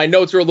 listen, my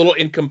notes are a little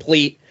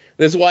incomplete.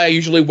 This is why I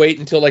usually wait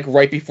until, like,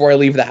 right before I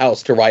leave the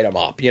house to write them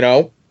up, you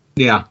know?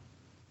 Yeah.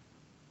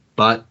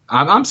 But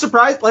I'm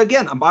surprised.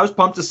 Again, I was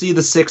pumped to see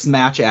the sixth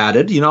match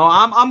added. You know,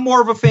 I'm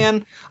more of a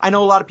fan. I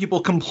know a lot of people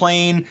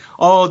complain,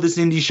 oh, this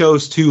indie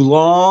show's too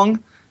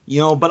long.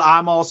 You know, but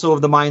I'm also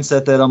of the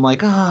mindset that I'm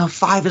like,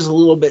 5 is a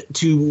little bit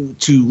too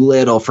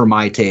little for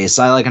my taste.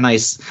 I like a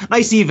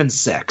nice even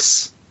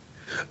 6.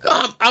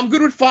 I'm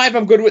good with 5.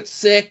 I'm good with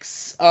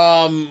 6.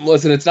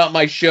 Listen, it's not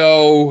my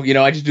show. You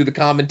know, I just do the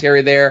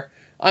commentary there.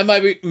 I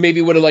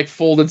maybe would have like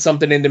folded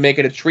something in to make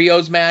it a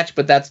trios match,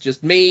 but that's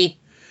just me.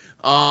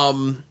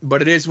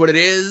 But it is what it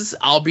is.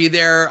 I'll be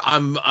there.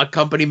 I'm a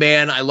company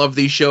man. I love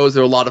these shows.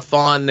 They're a lot of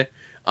fun.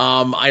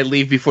 I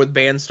leave before the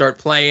bands start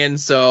playing.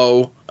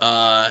 So,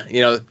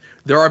 you know,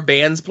 there are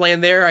bands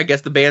playing there. I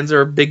guess the bands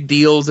are big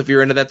deals if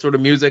you're into that sort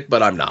of music,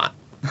 but I'm not.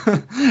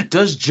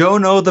 Does Joe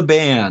know the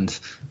band?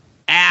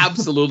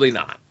 Absolutely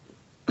not.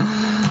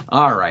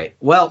 All right.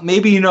 Well,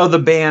 maybe you know the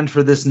band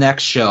for this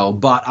next show,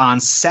 but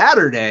on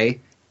Saturday,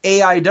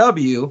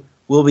 AIW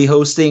will be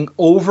hosting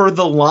Over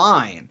the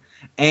Line.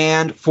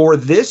 And for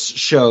this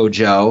show,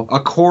 Joe,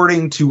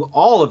 according to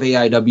all of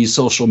AIW's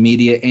social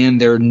media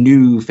and their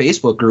new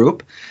Facebook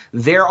group,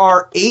 there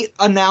are 8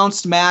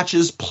 announced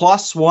matches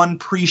plus 1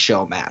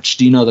 pre-show match.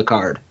 Do you know the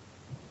card?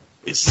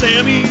 It's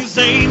Sami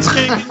Zayn's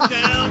taking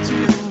down to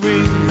the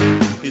ring.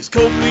 It's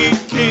Kofi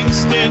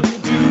Kingston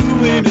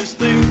doing his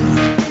thing.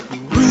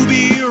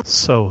 Ruby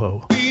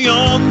Soho.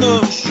 on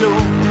the show.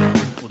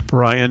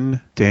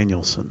 Bryan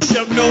Danielson.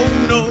 No.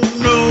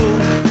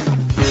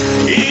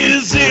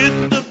 Is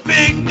it the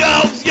big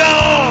dog's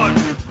yard?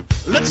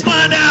 Let's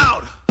find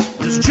out.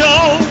 Does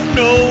Joe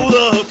know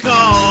the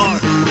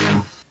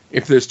card?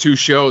 If there's 2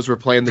 shows, we're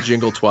playing the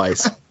jingle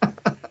twice.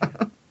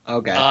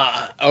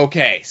 Okay.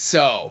 Okay,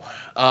 so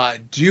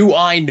do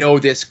I know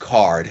this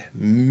card?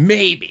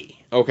 Maybe.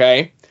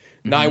 Okay.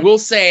 Now, I will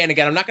say, and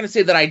again, I'm not going to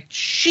say that I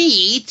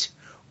cheat,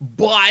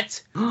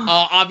 but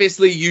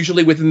obviously,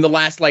 usually within the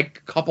last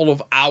like couple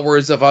of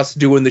hours of us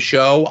doing the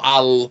show,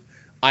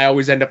 I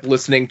always end up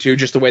listening to,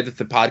 just the way that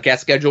the podcast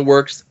schedule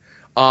works.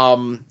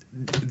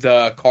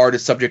 The card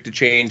is subject to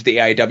change, the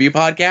AIW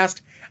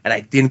podcast, and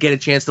I didn't get a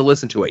chance to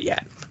listen to it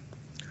yet.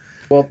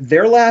 Well,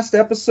 their last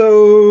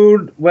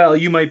episode, well,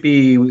 you might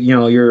be, you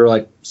know, you're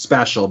like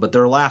special, but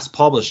their last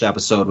published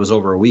episode was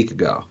over a week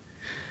ago.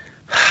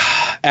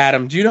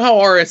 Adam, do you know how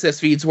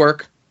RSS feeds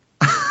work?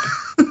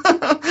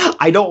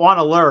 I don't want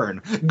to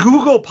learn.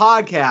 Google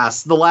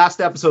Podcasts, the last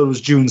episode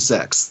was June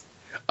 6th.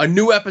 A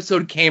new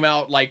episode came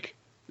out like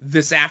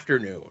this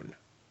afternoon.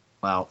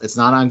 Well, it's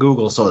not on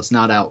Google, so it's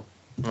not out.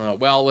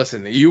 Well,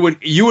 listen, you and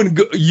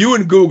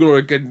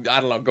Google could,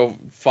 I don't know, go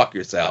fuck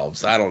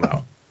yourselves. I don't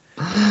know.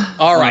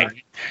 All right.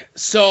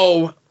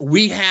 So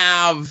we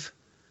have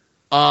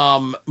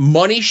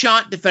Money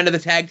Shot defended the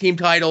tag team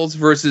titles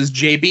versus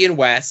JB and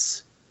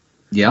Wes.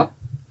 Yep.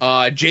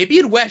 JB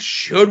and Wes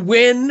should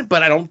win,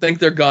 but I don't think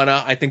they're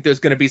gonna. I think there's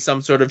gonna be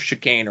some sort of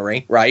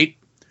chicanery, right?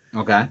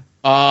 Okay.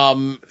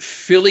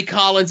 Philly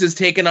Collins is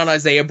taking on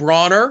Isaiah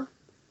Bronner.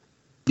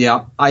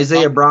 Yeah,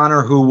 Isaiah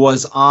Bronner, who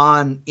was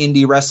on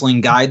Indie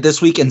Wrestling Guide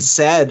this week and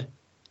said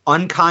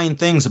unkind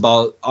things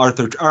about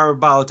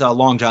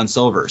Long John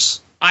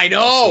Silver's. I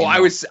know. I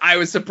was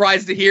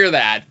surprised to hear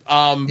that.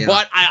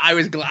 But I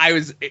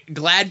was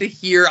glad to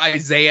hear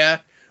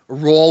Isaiah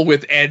roll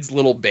with Ed's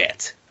little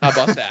bit. How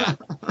about that?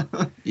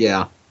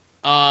 Yeah.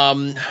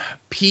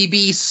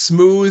 PB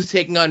Smooth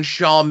taking on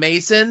Shaw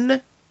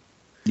Mason.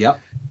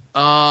 Yep.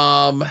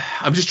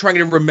 I'm just trying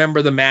to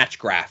remember the match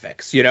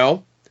graphics, you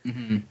know?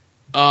 Mm-hmm.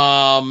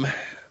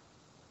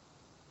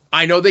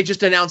 I know they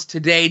just announced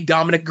today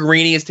Dominic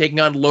Garrini is taking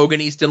on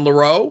Logan Easton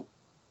Leroux.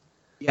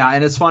 Yeah,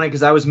 and it's funny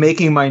because I was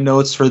making my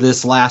notes for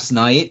this last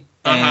night,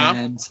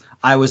 and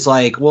I was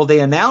like, well, they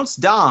announced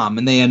Dom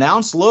and they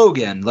announced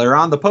Logan. They're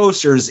on the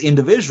posters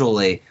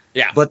individually.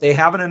 Yeah. But they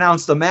haven't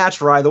announced a match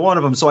for either one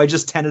of them, so I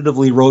just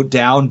tentatively wrote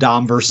down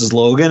Dom versus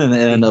Logan, and it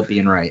ended up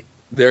being right.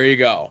 There you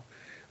go.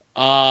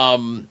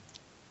 Trying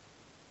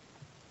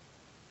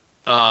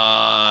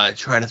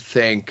to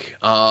think.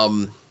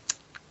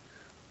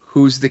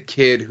 Who's the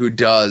kid who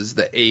does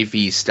the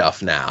AV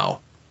stuff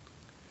now?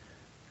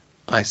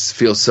 I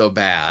feel so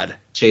bad.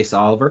 Chase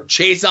Oliver.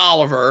 Chase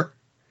Oliver.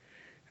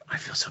 I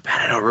feel so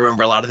bad. I don't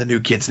remember a lot of the new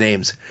kids'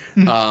 names.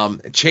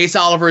 Chase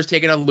Oliver is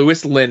taking on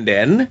Lewis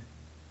Linden.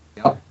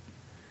 Yep.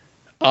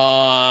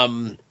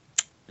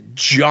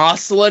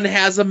 Jocelyn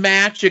has a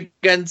match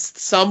against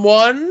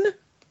someone.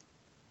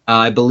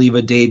 I believe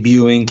a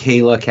debuting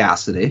Kayla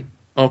Cassidy.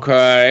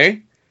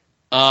 Okay.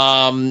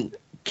 Kaplan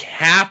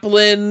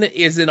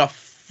is in a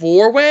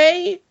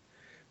 4-way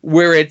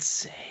where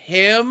it's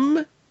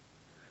him,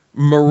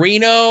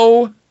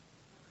 Marino,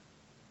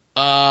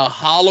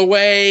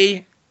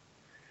 Holloway,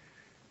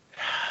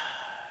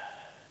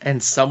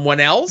 and someone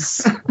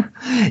else.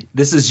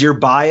 This is your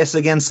bias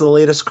against the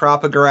latest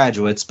crop of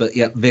graduates, but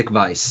yep, Vic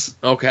Weiss.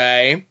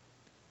 Okay.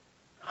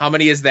 How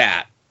many is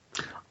that?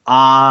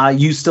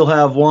 You still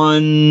have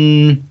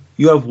one.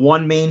 You have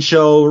one main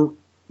show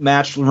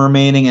match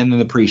remaining, and then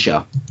the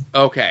pre-show.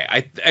 Okay.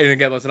 And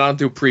again, listen, I don't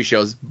do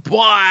pre-shows,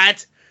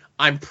 but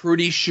I'm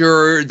pretty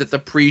sure that the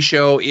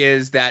pre-show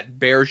is that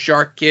Bear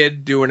Shark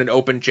kid doing an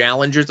open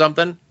challenge or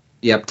something.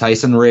 Yep,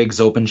 Tyson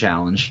Riggs open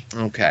challenge.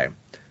 Okay.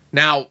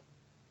 Now,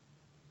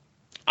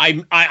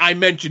 I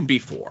mentioned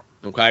before,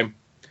 okay,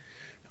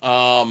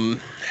 when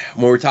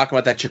we were talking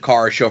about that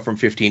Chikara show from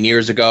 15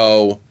 years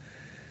ago,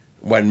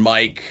 when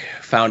Mike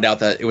found out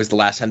that it was the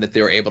last time that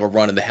they were able to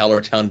run in the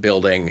Hellertown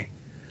building,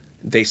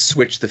 they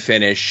switched the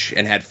finish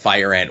and had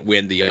Fire Ant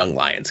win the Young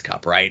Lions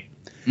Cup, right?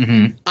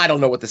 Mm-hmm. I don't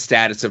know what the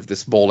status of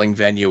this bowling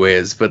venue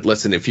is, but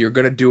listen, if you're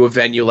going to do a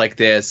venue like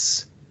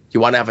this, you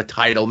want to have a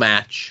title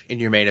match in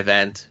your main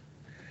event.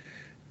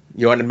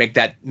 You want to make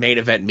that main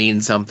event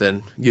mean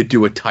something, you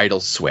do a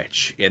title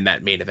switch in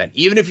that main event.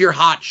 Even if you're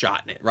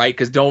hot-shotting it, right?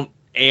 Because don't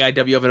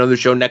AIW have another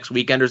show next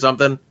weekend or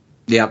something?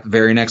 Yep,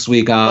 very next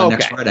week,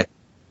 next Friday.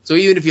 So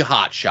even if you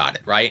hot-shot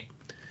it, right?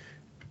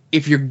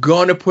 If you're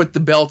going to put the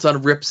belt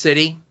on Rip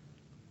City,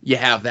 you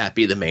have that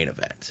be the main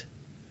event.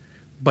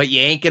 But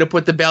you ain't going to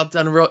put the belt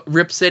on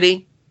Rip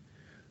City,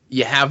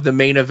 you have the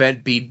main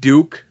event be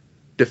Duke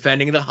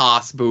defending the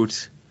Haas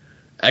boot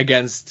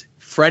against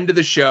friend of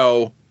the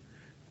show,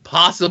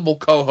 possible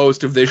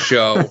co-host of this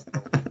show,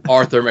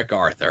 Arthur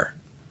MacArthur.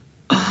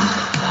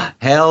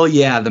 Hell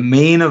yeah, the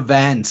main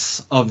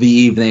event of the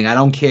evening. I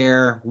don't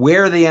care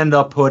where they end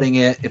up putting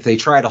it. If they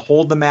try to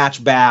hold the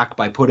match back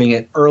by putting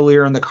it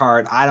earlier in the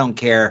card, I don't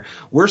care.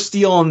 We're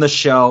stealing the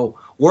show.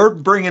 We're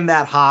bringing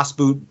that Haas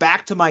boot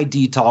back to my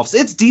Detolfs.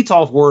 It's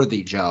Detolf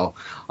worthy, Joe.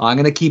 I'm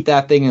going to keep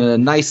that thing in a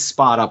nice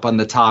spot up on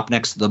the top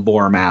next to the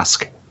boar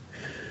mask.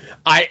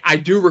 I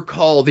do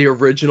recall the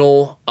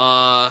original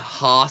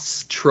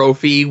Haas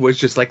trophy was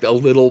just like a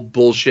little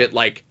bullshit,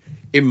 like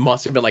it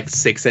must have been like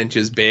 6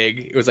 inches big.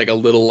 It was like a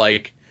little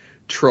like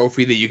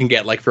trophy that you can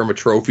get like from a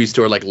trophy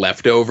store, like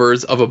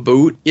leftovers of a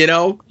boot, you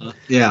know?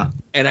 Yeah.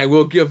 And I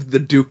will give the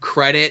Duke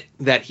credit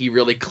that he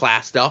really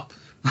classed up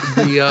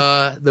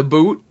the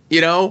boot,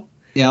 you know?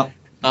 Yeah.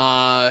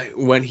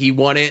 When he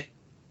won it.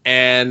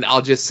 And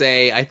I'll just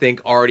say I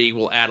think Artie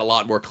will add a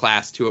lot more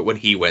class to it when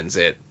he wins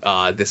it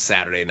this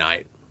Saturday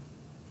night.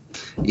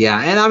 Yeah,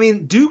 and I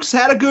mean, Duke's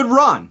had a good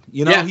run.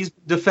 You know, He's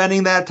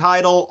defending that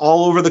title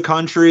all over the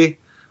country,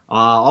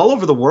 all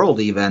over the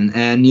world even.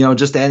 And, you know,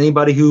 just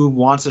anybody who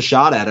wants a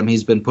shot at him,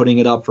 he's been putting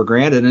it up for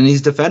granted. And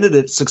he's defended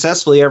it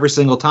successfully every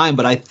single time.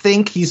 But I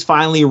think he's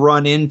finally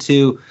run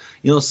into,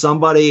 you know,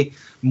 somebody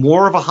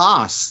more of a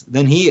Haas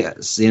than he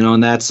is, you know,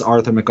 and that's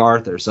Arthur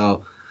MacArthur.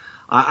 So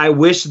I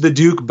wish the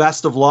Duke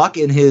best of luck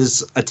in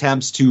his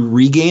attempts to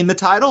regain the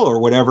title or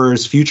whatever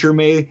his future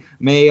may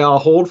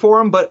hold for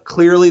him. But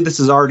clearly, this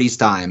is Artie's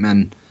time,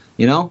 and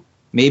you know,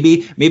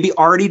 maybe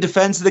Artie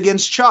defends it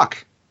against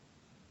Chuck.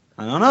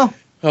 I don't know.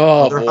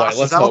 Oh boy,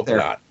 let's hope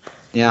not.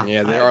 Yeah,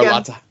 there are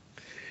lots of.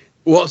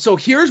 Well, so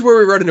here's where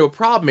we run into a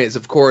problem: is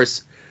of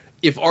course,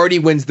 if Artie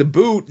wins the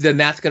boot, then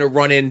that's going to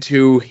run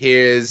into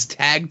his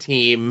tag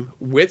team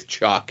with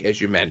Chuck,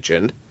 as you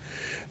mentioned.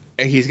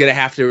 He's going to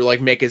have to like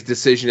make his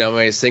decision. Am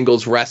I a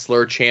singles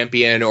wrestler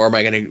champion, or am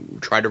I going to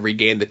try to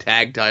regain the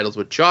tag titles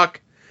with Chuck?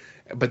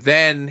 But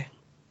then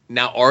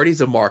now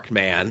Artie's a marked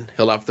man.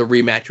 He'll have the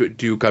rematch with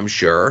Duke, I'm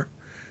sure.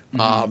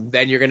 Mm-hmm.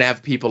 Then you're going to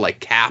have people like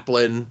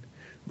Kaplan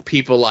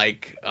people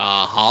like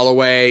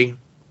Holloway.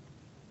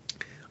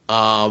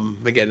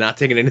 Again, not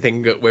taking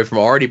anything away from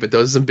Artie, but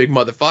those are some big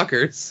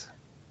motherfuckers.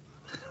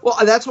 Well,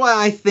 that's why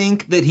I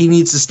think that he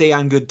needs to stay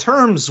on good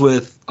terms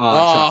with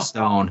Chuck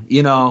Stone.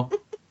 You know,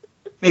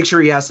 make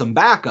sure he has some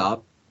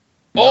backup.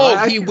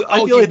 He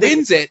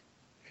wins it.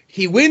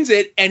 He wins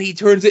it, and he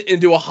turns it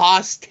into a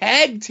Haas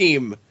tag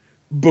team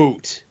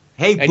boot.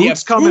 Hey, and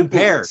boots come in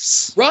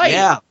pairs. Right.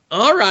 Yeah.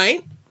 All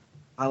right.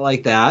 I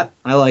like that.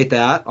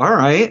 All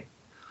right.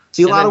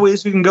 See, a lot of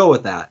ways we can go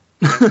with that.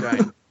 That's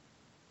right.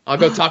 I'll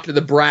go talk to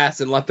the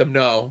brass and let them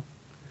know.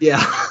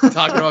 Yeah.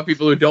 Talking about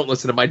people who don't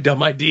listen to my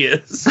dumb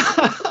ideas.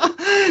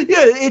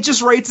 Yeah, it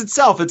just writes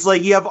itself. It's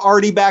like you have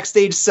Artie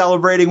backstage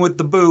celebrating with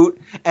the boot,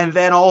 and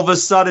then all of a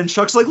sudden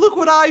Chuck's like, look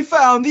what I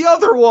found, the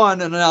other one.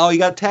 And now you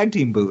got tag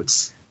team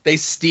boots. They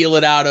steal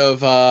it out of,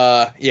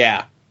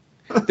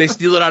 They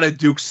steal it out of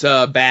Duke's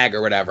bag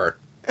or whatever.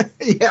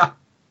 Yeah.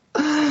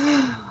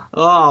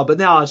 Oh, but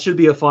now it should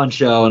be a fun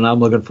show, and I'm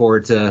looking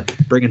forward to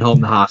bringing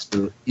home the Haas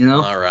boot, you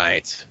know? All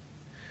right.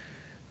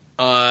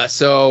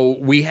 So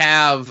we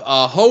have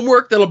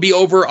homework that'll be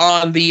over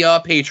on the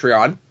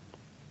Patreon.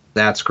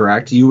 That's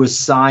correct. You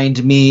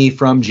assigned me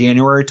from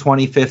January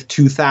 25th,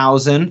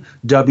 2000,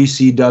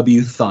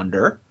 WCW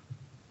Thunder.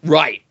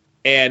 Right.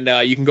 And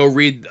you can go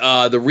read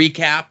the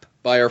recap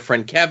by our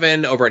friend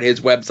Kevin over at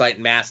his website,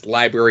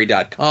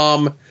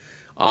 masklibrary.com.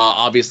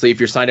 Obviously, if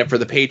you're signed up for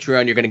the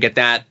Patreon, you're going to get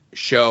that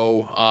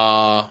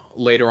show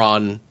later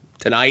on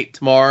tonight,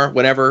 tomorrow,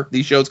 whenever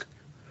these shows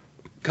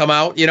come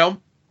out, you know?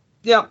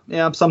 Yeah,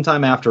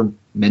 sometime after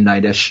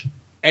midnight-ish.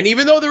 And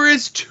even though there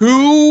is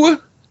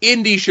 2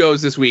 indie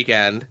shows this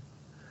weekend,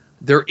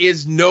 there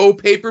is no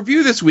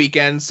pay-per-view this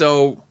weekend,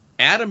 so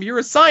Adam, you're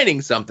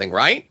assigning something,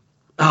 right?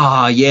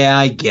 Yeah,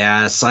 I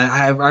guess.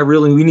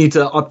 We need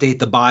to update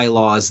the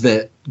bylaws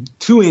that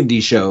 2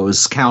 indie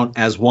shows count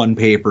as 1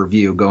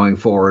 pay-per-view going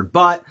forward.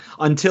 But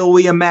until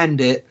we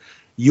amend it,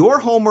 your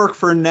homework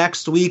for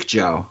next week,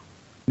 Joe, I'm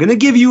going to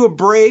give you a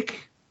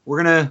break.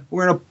 We're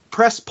gonna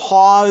press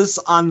pause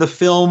on the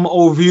film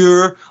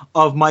overview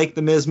of Mike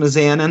the Miz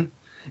Mizanin,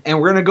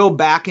 and we're going to go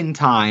back in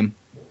time.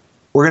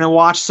 We're going to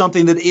watch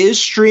something that is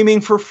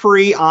streaming for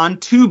free on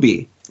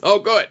Tubi. Oh,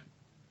 good.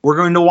 We're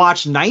going to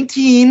watch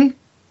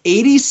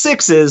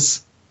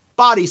 1986's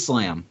Body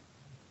Slam.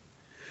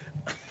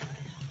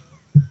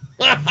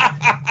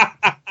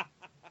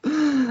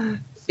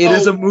 It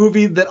is a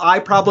movie that I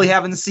probably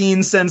haven't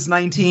seen since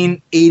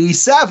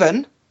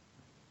 1987,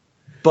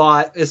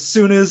 but as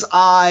soon as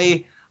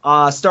I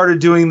started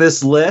doing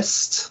this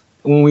list,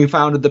 when we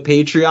founded the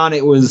Patreon,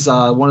 it was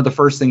one of the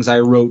first things I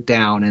wrote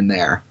down in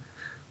there.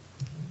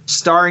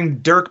 Starring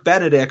Dirk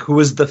Benedict, who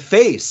was the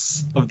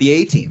face of the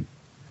A-Team.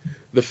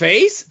 The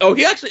face? Oh,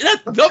 that's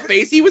the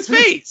face. He was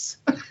face.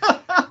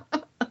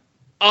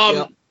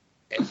 Yep.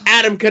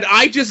 Adam, could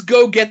I just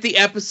go get the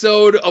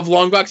episode of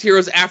Long Box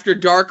Heroes After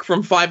Dark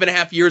from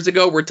 5.5 years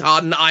ago where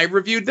Todd and I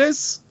reviewed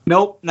this?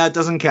 Nope, that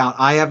doesn't count.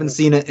 I haven't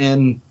seen it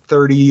in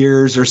 30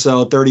 years or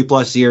so, 30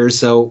 plus years,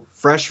 so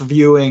fresh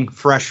viewing,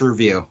 fresh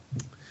review.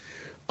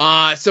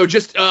 So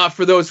just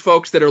for those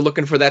folks that are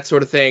looking for that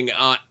sort of thing,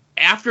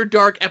 After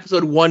Dark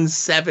episode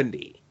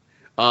 170,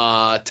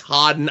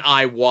 Todd and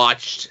I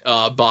watched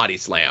Body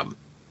Slam.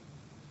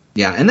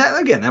 Yeah, and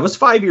that was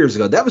 5 years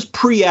ago. That was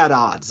pre-At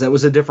Odds. That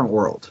was a different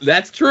world.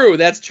 That's true.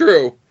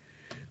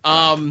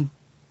 I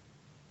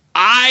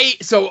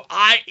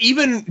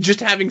even just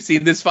having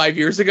seen this 5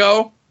 years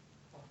ago,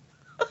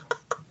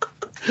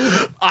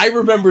 I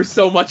remember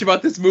so much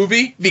about this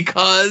movie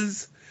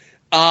because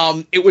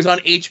it was on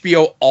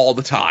HBO all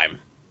the time.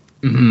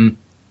 Mm-hmm.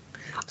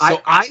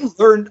 So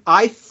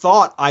I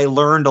thought I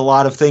learned a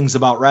lot of things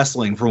about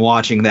wrestling from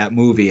watching that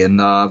movie,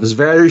 and I was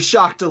very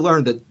shocked to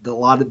learn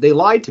that they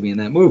lied to me in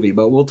that movie.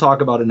 But we'll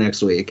talk about it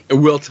next week.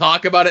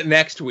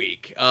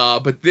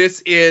 But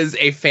this is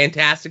a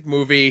fantastic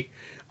movie.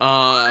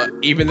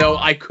 Even though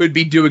I could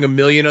be doing a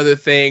million other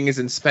things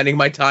and spending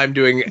my time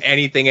doing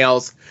anything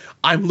else,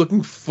 I'm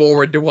looking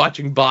forward to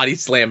watching Body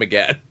Slam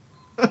again.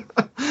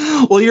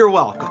 Well, you're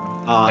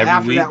welcome.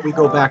 After that, we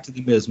go back to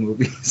the Miz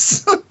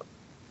movies.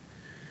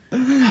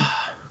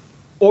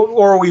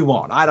 or we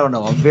won't. I don't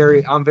know. I'm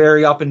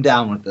very up and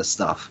down with this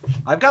stuff.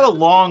 I've got a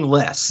long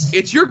list.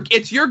 It's your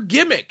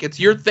gimmick. It's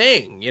your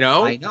thing, you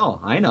know? I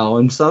know.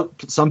 And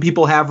some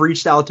people have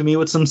reached out to me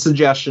with some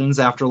suggestions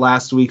after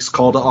last week's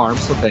call to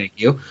arms, so thank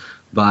you.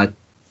 But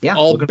yeah.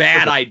 All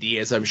bad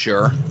ideas, I'm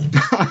sure.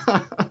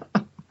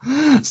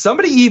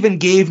 Somebody even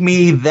gave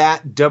me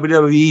that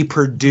WWE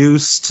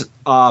produced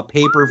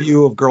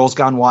pay-per-view of Girls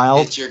Gone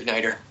Wild. It's your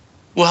igniter.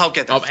 Well, I'll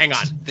get that. Oh, hang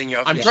on.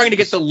 I'm trying to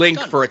get the link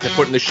for it to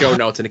put in the show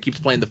notes, and it keeps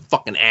playing the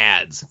fucking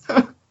ads.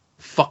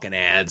 Fucking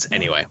ads.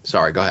 Anyway,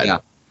 sorry, go ahead. Yeah.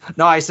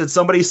 No, I said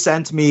somebody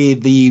sent me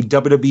the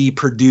WWE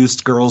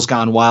produced Girls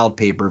Gone Wild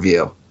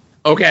pay-per-view.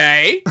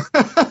 Okay.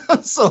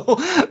 So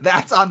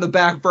that's on the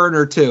back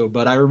burner too,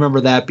 but I remember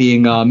that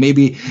being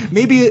maybe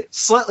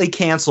slightly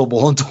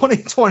cancelable in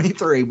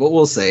 2023, but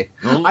we'll see.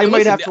 Well, I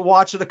might have to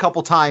watch it a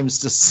couple times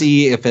to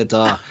see if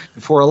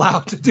we're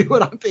allowed to do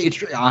it on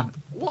Patreon.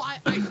 Well,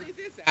 I say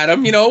this,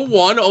 Adam.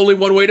 One, only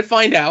one way to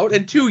find out,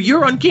 and two,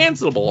 you're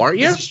uncancelable, aren't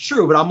you? This is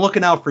true, but I'm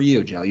looking out for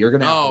you, Joe. You're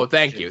gonna. Oh,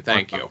 thank you.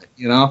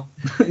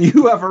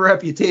 You have a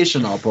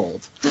reputation I'll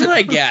uphold.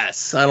 I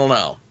guess. I don't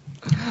know.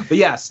 But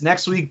yes,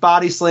 next week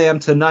Body Slam,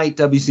 tonight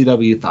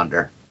WCW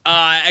Thunder.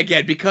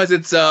 Again, because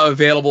it's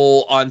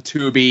available on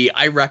Tubi,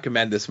 I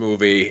recommend this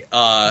movie.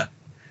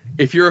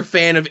 If you're a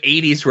fan of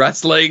 80s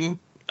wrestling,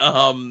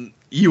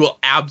 you will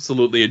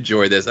absolutely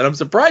enjoy this. And I'm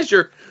surprised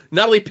you're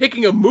not only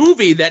picking a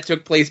movie that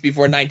took place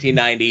before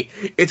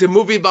 1990, it's a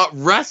movie about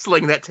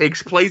wrestling that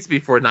takes place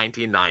before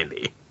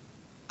 1990.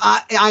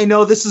 I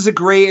know this is a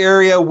gray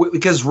area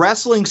because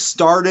wrestling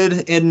started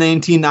in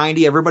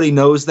 1990. Everybody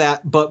knows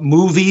that. But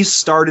movies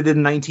started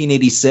in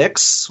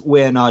 1986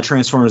 when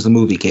Transformers the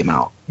movie came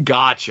out.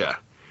 Gotcha.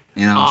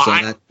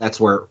 That's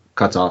where it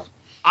cuts off.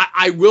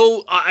 I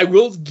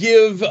will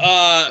give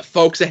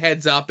folks a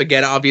heads up.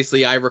 Again,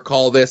 obviously, I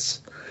recall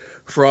this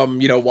from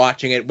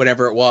watching it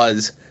whenever it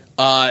was.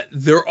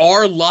 There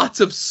are lots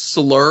of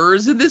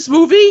slurs in this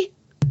movie.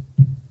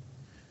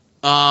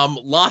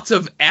 Lots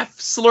of F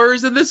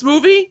slurs in this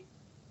movie.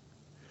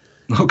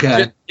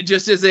 Okay.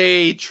 Just as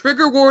a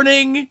trigger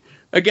warning.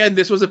 Again,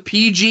 this was a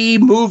PG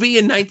movie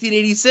in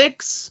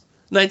 1986,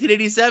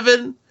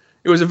 1987.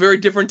 It was a very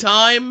different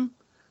time.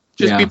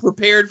 Just be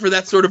prepared for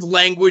that sort of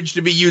language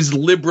to be used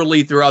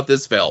liberally throughout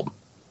this film.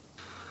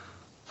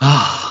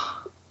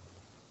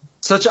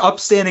 Such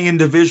upstanding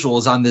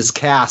individuals on this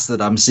cast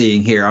that I'm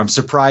seeing here. I'm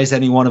surprised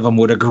any one of them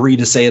would agree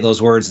to say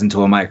those words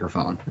into a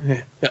microphone.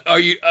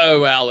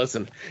 Oh, well,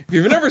 listen. If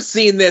you've never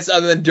seen this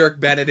other than Dirk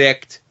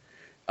Benedict,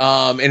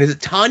 and is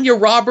it Tanya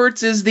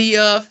Roberts is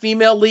the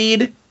female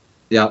lead?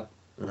 Yeah.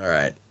 All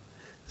right.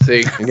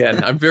 See,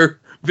 again, I'm very,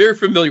 very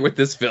familiar with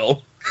this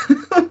film.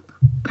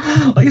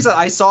 Like I said,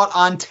 I saw it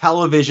on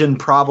television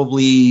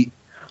probably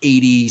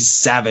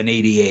 87,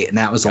 88, and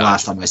that was the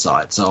last time I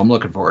saw it. So I'm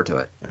looking forward to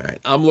it. All right.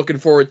 I'm looking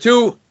forward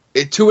to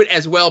it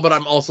as well, but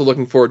I'm also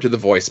looking forward to the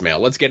voicemail.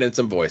 Let's get in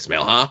some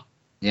voicemail, huh?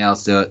 Yeah,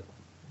 let's do it.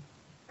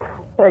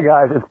 Hey,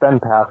 guys, it's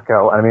Ben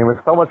Pasco. I mean, with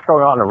so much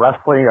going on in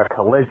wrestling, a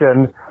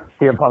collision,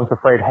 CM Punk's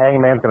afraid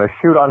Hangman's going to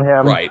shoot on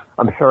him. Right.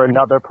 I'm sure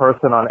another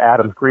person on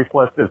Adam's grief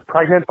list is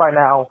pregnant by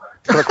now.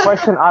 So the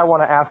question I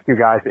want to ask you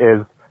guys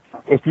is,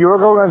 if you were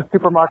going on a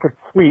supermarket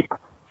sweep,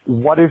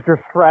 what is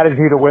your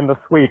strategy to win the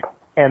sweep?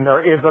 And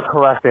there is a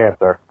correct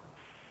answer.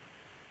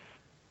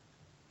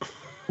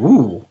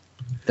 Ooh,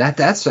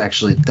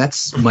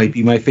 that's might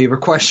be my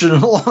favorite question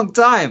in a long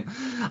time.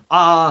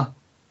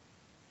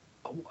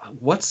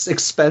 What's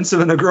expensive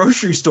in a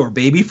grocery store?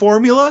 Baby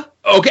formula?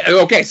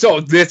 Okay. So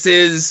this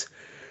is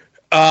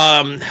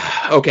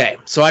okay.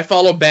 So I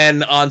follow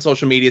Ben on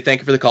social media.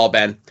 Thank you for the call,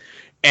 Ben.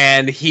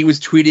 And he was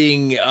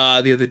tweeting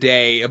the other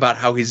day about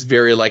how he's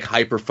very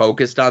hyper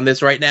focused on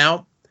this right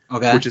now.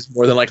 Okay, which is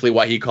more than likely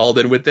why he called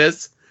in with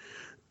this.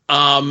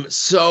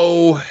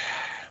 So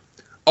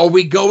are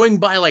we going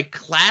by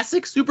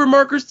classic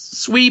supermarket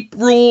sweep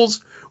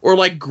rules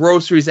or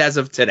groceries as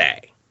of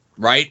today?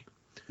 Right?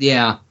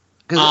 Yeah.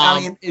 Because I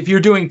mean, if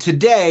you're doing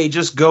today,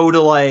 just go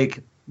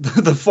to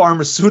the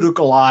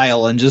pharmaceutical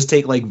aisle and just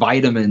take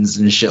vitamins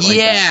and shit like that.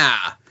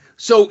 Yeah.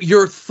 So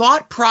your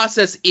thought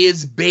process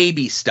is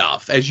baby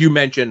stuff, as you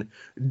mentioned,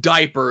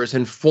 diapers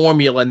and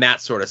formula and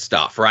that sort of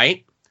stuff,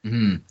 right?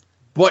 Mm-hmm.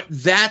 But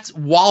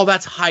while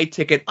that's high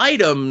ticket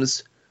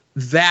items,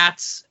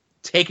 that's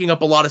taking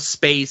up a lot of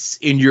space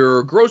in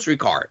your grocery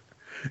cart,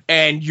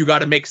 and you got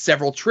to make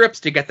several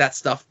trips to get that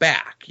stuff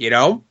back.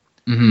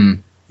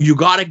 Mm-hmm. You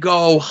got to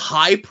go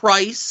high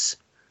price,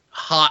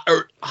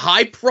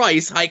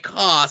 high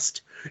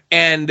cost,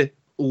 and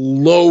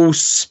low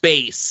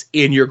space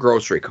in your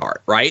grocery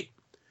cart, right?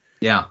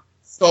 Yeah.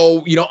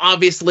 So,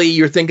 obviously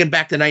you're thinking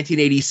back to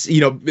 1980s,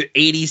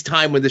 80s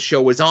time when the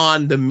show was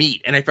on, the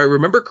meat. And if I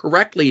remember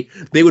correctly,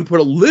 they would put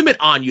a limit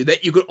on you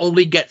that you could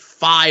only get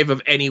 5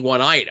 of any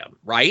one item,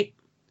 right?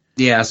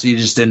 Yeah, so you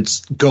just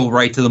didn't go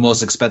right to the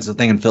most expensive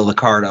thing and fill the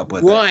cart up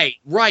with it.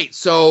 Right.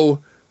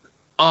 So,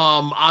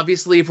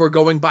 obviously, if we're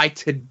going by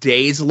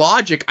today's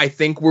logic, I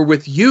think we're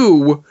with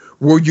you,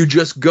 where you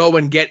just go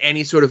and get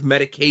any sort of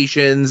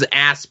medications,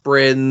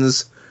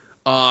 aspirins,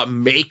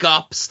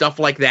 makeup, stuff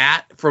like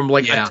that from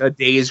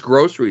today's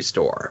grocery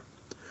store.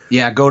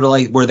 Yeah, go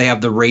to where they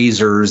have the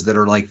razors that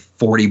are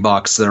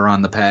 $40 that are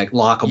on the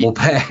lockable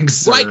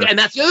pegs. Right, and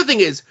that's the other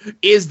thing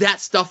is that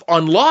stuff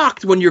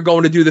unlocked when you're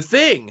going to do the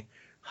thing?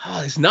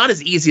 Oh, it's not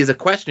as easy as a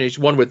question as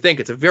one would think.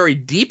 It's a very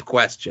deep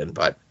question,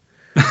 but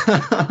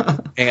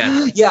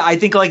yeah, I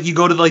think you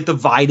go to the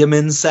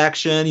vitamin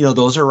section,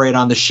 those are right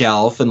on the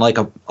shelf, and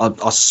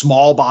a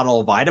small bottle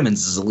of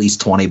vitamins is at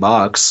least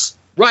 $20.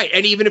 Right,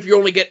 and even if you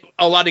only get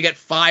allowed to get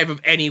 5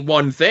 of any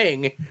one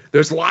thing,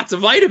 there's lots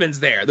of vitamins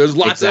there. There's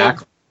lots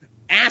of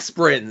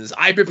aspirins,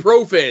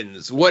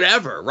 ibuprofens,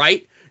 whatever,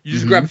 right? You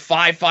just grab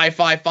 5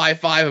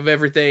 of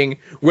everything,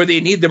 whether you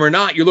need them or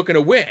not. You're looking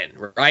to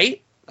win,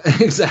 right?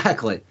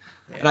 Exactly.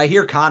 Yeah. And I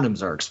hear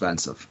condoms are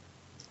expensive.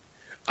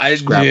 I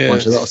just grab a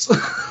bunch of those.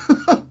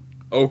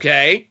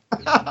 Okay.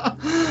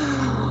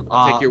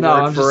 I'll take your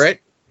word for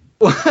it.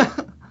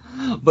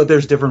 But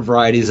there's different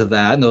varieties of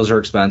that, and those are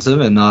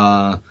expensive. And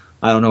I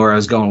don't know where I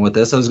was going with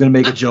this. I was going to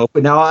make a joke,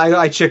 but now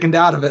I chickened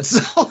out of it.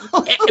 So.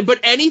 But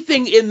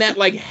anything in that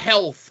like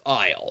health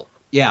aisle,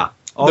 Yeah.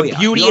 the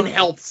beauty and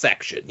health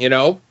section, you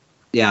know?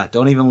 Yeah,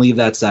 don't even leave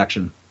that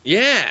section.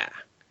 Yeah.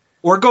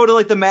 Or go to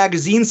like the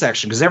magazine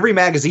section, because every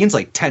magazine's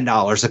like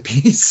 $10 a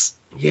piece.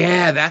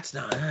 Yeah, that's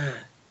not.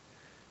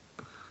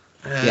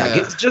 Yeah,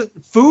 it's just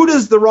food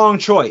is the wrong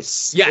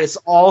choice. Yes. It's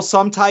all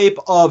some type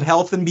of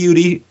health and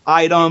beauty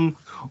item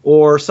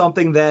or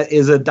something that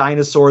is a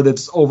dinosaur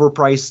that's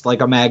overpriced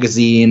like a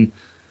magazine.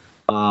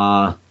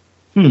 All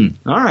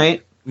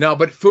right. No,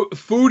 but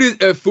food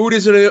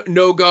is a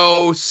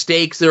no-go.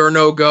 Steaks are a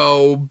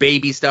no-go.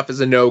 Baby stuff is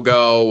a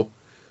no-go.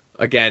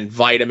 Again,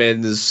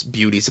 vitamins,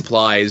 beauty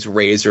supplies,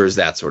 razors,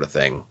 that sort of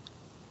thing.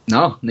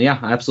 No, yeah,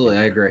 absolutely.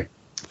 I agree.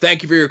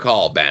 Thank you for your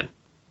call, Ben.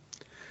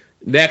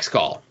 Next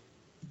call.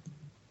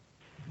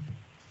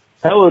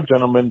 Hello,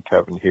 gentlemen.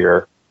 Kevin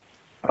here.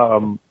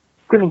 Going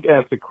to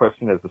ask a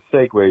question as a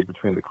segue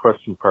between the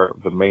question part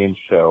of the main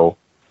show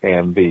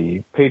and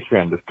the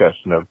Patreon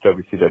discussion of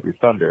WCW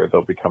Thunder.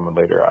 They'll be coming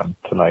later on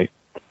tonight.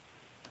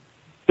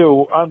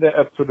 So on that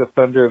episode of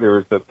Thunder, there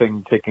was a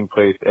thing taking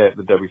place at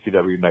the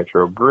WCW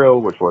Nitro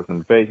Grill, which was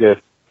in Vegas.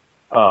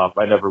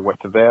 I never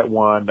went to that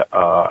one.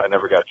 I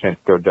never got a chance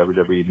to go to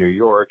WWE New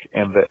York.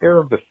 And the era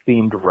of the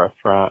themed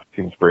restaurant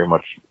seems very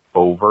much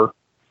over.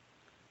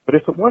 But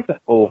if it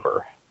wasn't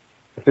over,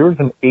 if there was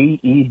an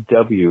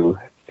AEW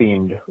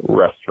themed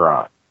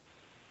restaurant,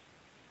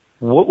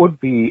 what would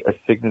be a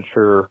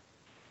signature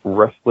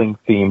wrestling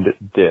themed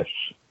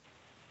dish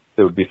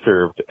that would be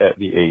served at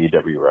the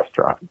AEW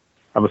restaurant?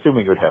 I'm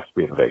assuming it would have to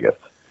be in Vegas.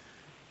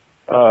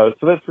 So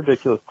that's a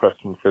ridiculous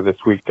question for this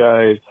week,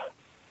 guys.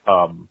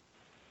 Have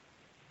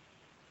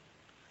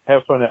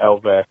fun at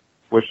LVAC.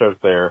 Wish I was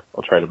there.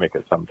 I'll try to make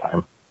it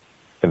sometime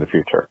in the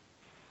future.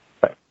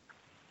 Thanks.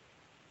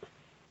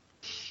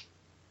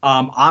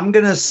 I'm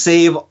going to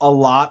save a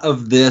lot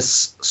of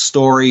this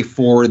story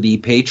for the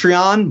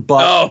Patreon,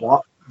 but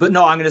no,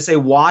 I'm going to say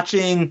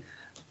watching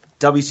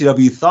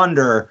WCW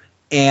Thunder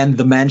and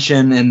the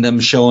mention and them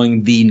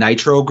showing the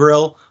Nitro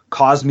Grill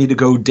caused me to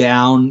go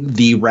down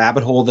the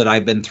rabbit hole that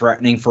I've been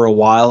threatening for a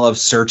while of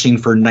searching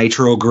for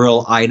Nitro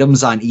Grill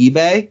items on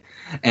eBay.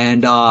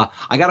 And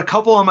I got a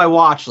couple on my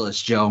watch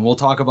list, Joe, and we'll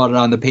talk about it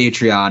on the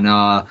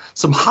Patreon.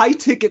 Some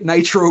high-ticket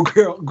Nitro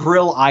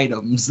Grill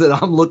items that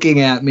I'm looking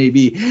at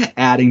maybe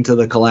adding to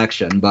the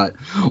collection, but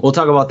we'll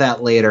talk about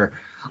that later.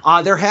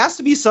 There has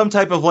to be some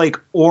type of, like,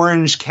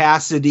 Orange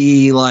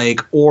Cassidy,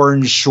 like,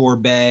 orange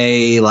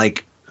sorbet,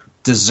 like,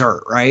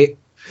 dessert, right?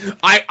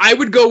 I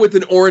would go with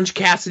an Orange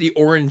Cassidy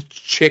orange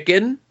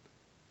chicken.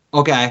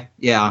 Okay,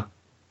 yeah.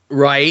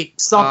 Right?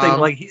 Something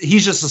like,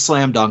 he's just a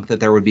slam dunk that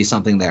there would be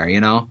something there, you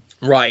know?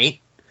 Right.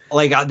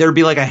 Like, there'd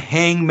be like a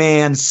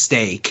hangman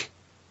steak,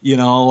 you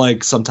know,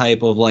 like some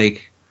type of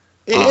like.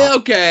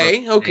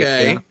 Okay.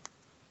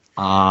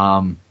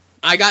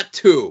 I got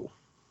two.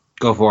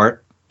 Go for it.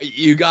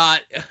 You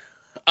got,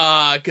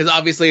 because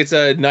obviously it's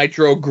a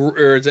Nitro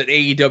or it's an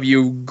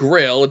AEW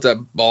grill. It's a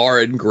bar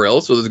and grill,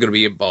 so there's going to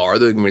be a bar.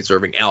 They're going to be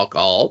serving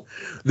alcohol.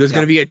 There's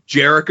going to be a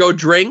Jericho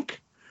drink.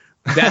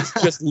 That's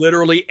just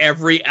literally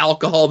every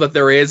alcohol that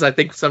there is. I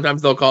think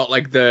sometimes they'll call it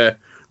like the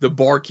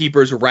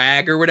barkeeper's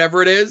rag or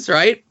whatever it is,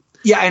 right?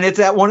 Yeah, and it's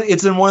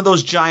in one of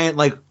those giant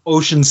like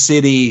Ocean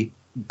City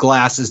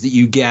glasses that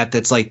you get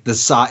that's like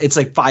it's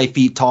like 5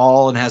 feet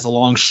tall and has a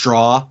long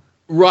straw.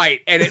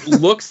 Right, and it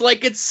looks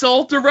like it's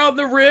salt around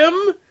the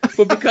rim,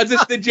 but because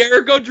it's the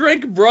Jericho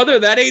drink, brother,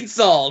 that ain't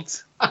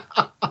salt.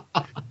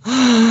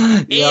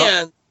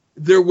 And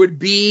there would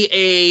be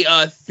a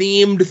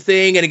themed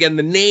thing, and again,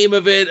 the name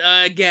of it,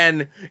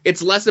 again,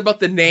 it's less about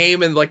the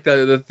name and like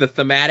the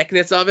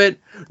thematicness of it.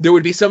 There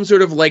would be some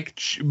sort of like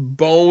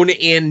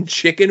bone-in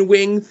chicken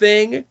wing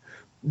thing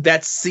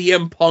that's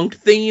CM Punk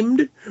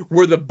themed,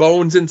 where the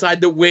bones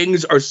inside the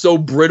wings are so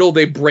brittle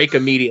they break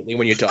immediately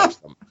when you touch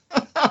them.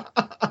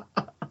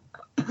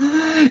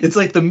 It's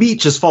like the meat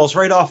just falls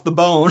right off the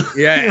bone.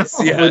 Yes,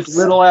 with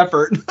little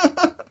effort.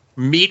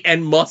 Meat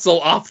and muscle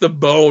off the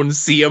bone,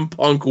 CM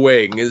Punk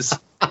wings.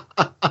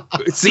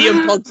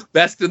 CM Punk's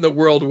best in the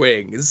world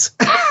wings.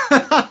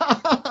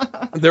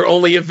 They're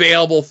only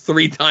available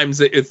 3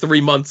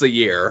 months a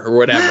year or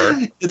whatever.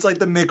 It's like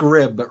the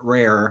McRib, but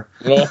rare.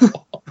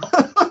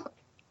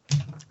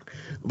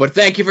 But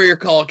thank you for your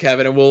call,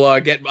 Kevin, and we'll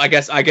get. I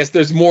guess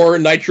there's more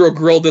Nitro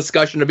Grill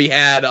discussion to be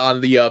had on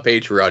the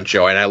Patreon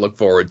show, and I look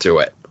forward to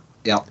it.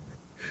 Yep.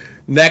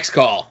 Next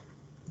call.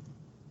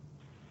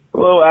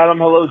 Hello, Adam.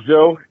 Hello,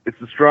 Joe. It's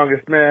the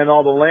strongest man in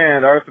all the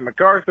land, Arthur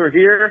MacArthur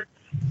here.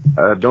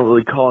 Don't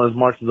really call as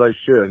much as I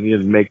should. I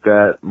need to make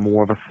that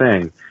more of a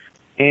thing.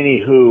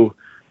 Anywho,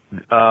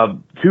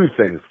 2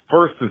 things.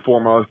 First and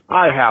foremost,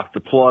 I have to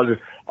plug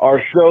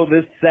our show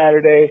this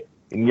Saturday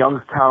in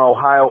Youngstown,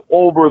 Ohio,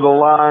 Over the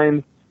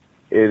Line.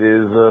 It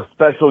is a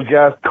special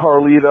guest,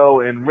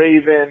 Carlito and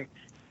Raven.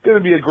 It's going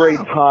to be a great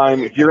time.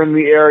 If you're in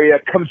the area,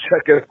 come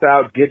check us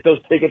out. Get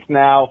those tickets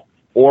now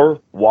or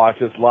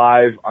watch us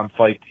live on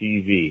Fight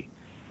TV.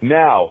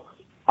 Now,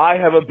 I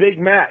have a big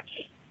match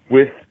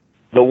with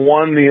the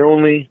one, the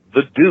only,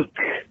 the Duke,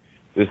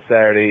 this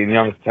Saturday in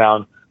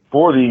Youngstown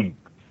for the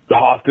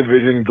Hoss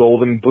Division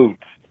Golden Boot.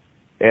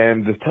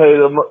 And to tell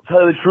you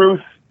the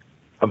truth,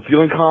 I'm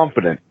feeling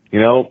confident.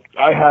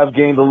 I have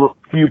gained a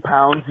few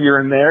pounds here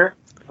and there.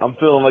 I'm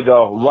feeling like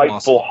a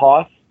rightful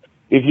Hoss.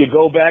 If you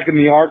go back in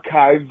the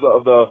archives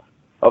of the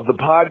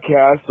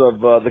podcast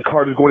of The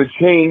Card Is Going to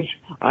Change,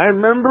 I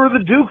remember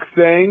the Duke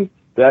saying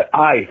that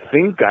I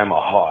think I'm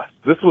a Hoss.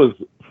 This was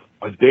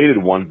a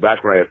dated one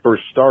back when I had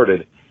first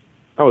started.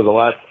 I was a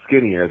lot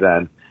skinnier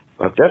then.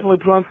 I've definitely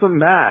put on some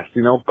mass,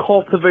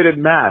 cultivated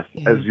mass,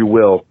 as you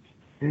will.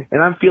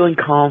 And I'm feeling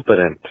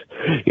confident.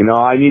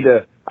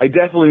 I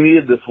definitely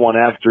needed this one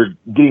after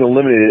getting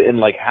eliminated in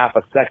like half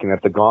a second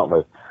at the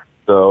gauntlet.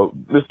 So,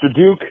 Mr.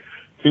 Duke,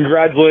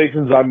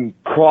 congratulations on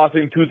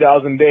crossing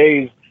 2,000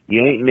 days.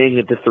 You ain't making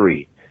it to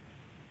 3.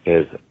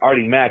 Is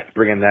Artie Max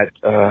bringing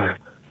that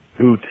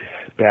boot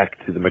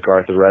back to the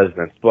MacArthur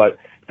residence. But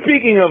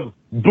speaking of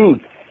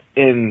boots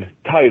in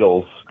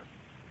titles,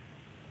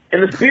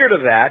 in the spirit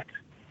of that,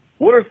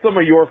 what are some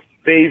of your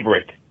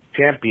favorite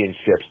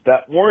championships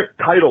that weren't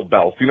title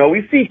belts?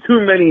 We see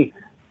too many,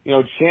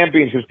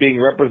 championships being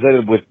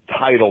represented with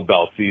title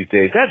belts these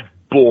days. That's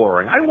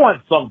boring. I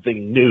want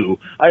something new.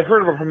 I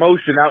heard of a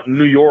promotion out in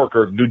New York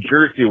or New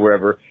Jersey or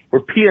wherever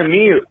where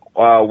PME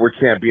were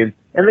champions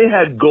and they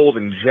had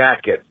golden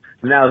jackets.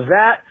 Now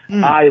that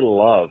I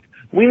love.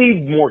 We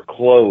need more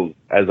clothes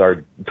as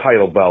our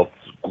title belts,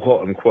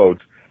 quote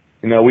unquote.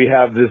 We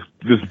have this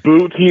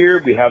boot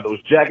here. We have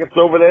those jackets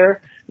over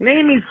there.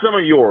 Name me some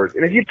of yours.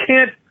 And if you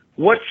can't,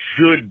 what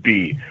should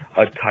be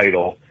a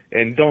title?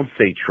 And don't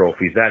say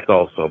trophies. That's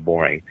also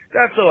boring.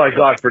 That's all I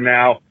got for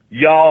now.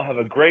 Y'all have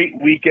a great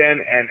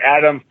weekend. And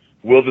Adam,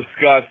 we'll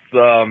discuss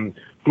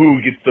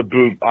who gets the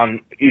boot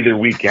on either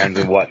weekend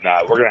and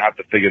whatnot. We're going to have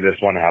to figure this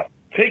one out.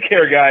 Take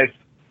care, guys.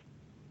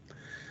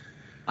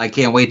 I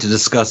can't wait to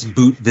discuss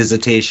boot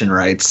visitation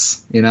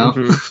rights,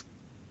 Mm-hmm.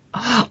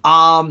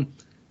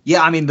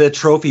 Yeah, I mean, the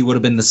trophy would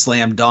have been the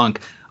slam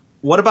dunk.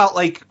 What about,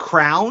 like,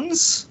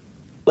 crowns?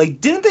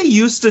 Like, didn't they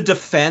used to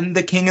defend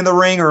the King of the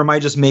Ring, or am I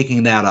just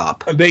making that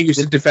up? They used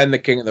to defend the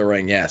King of the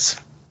Ring, yes.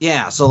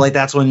 Yeah, so, like,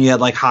 that's when you had,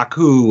 like,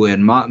 Haku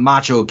and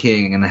Macho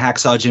King and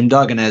Hacksaw Jim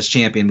Duggan as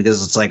champion,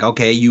 because it's like,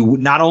 okay, you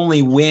not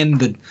only win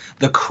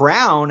the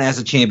crown as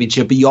a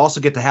championship, but you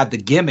also get to have the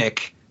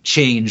gimmick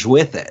change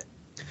with it.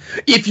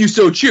 If you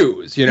so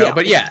choose, Yeah,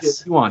 but yes.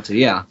 If you want to,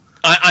 yeah.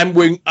 I'm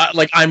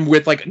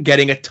with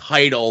getting a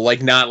title,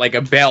 like not like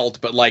a belt,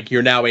 but like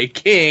you're now a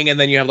king, and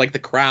then you have like the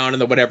crown and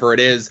the whatever it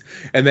is,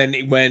 and then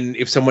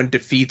if someone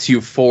defeats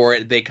you for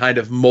it, they kind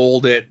of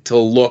mold it to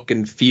look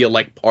and feel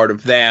like part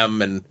of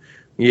them, and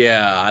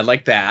yeah, I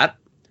like that.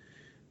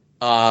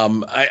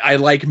 I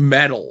like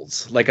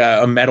medals, like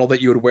a medal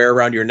that you would wear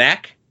around your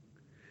neck.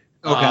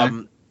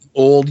 Okay.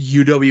 Old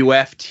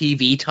UWF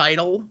TV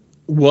title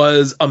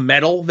was a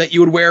medal that you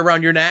would wear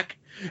around your neck.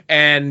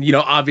 And,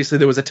 obviously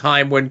there was a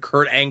time when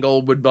Kurt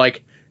Angle would,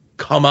 like,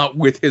 come out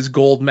with his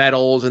gold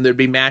medals, and there'd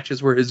be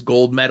matches where his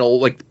gold medal,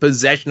 like, the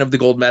possession of the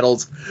gold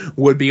medals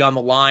would be on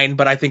the line.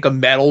 But I think a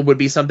medal would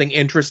be something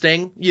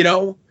interesting,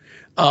 to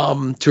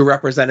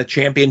represent a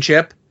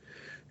championship.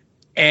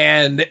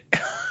 And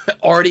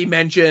already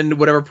mentioned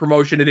whatever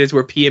promotion it is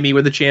where PME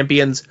were the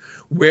champions,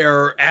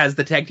 where as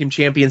the tag team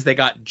champions, they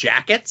got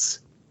jackets.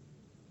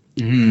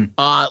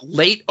 Mm-hmm.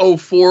 Late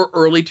 2004,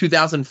 early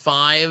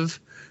 2005,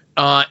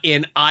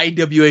 in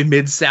IWA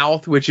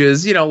Mid-South, which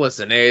is,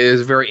 listen, it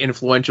is a very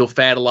influential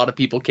fad. A lot of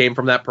people came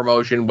from that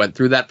promotion, went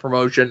through that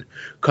promotion,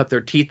 cut their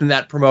teeth in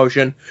that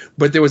promotion.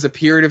 But there was a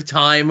period of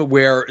time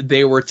where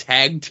they were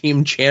tag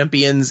team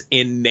champions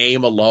in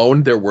name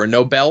alone. There were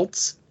no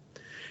belts.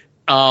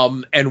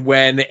 And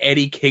when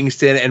Eddie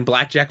Kingston and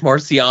Blackjack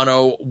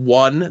Marciano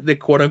won the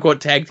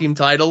quote-unquote tag team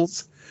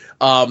titles,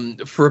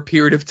 for a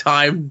period of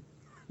time,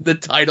 the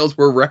titles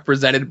were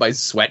represented by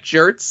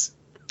sweatshirts.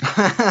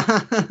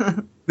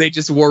 They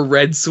just wore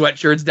red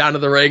sweatshirts down to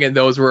the ring, and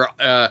those were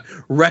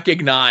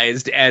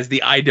recognized as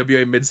the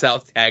IWA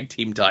Mid-South tag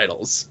team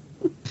titles.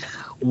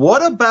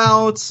 What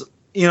about,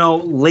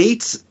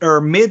 late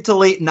or mid to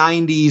late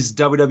 90s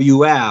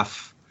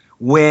WWF,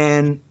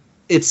 when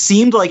it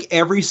seemed like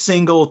every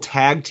single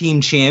tag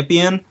team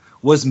champion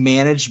was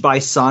managed by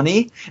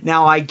Sunny?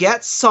 Now, I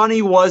get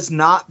Sunny was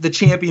not the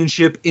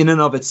championship in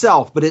and of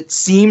itself, but it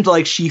seemed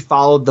like she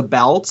followed the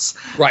belts.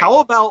 Right. How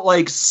about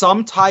like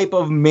some type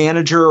of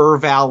manager or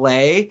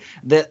valet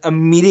that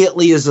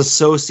immediately is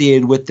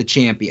associated with the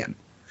champion?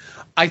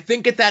 I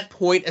think at that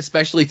point,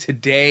 especially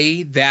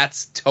today,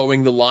 that's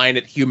towing the line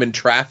at human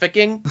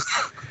trafficking.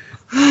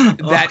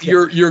 That okay.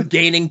 you're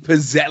gaining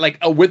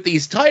with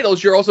these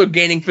titles, you're also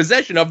gaining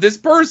possession of this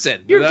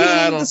person. You're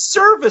getting the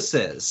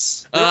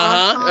services.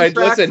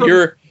 Listen,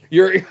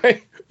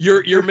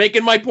 You're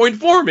making my point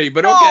for me,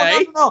 but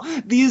okay. No.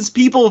 These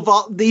people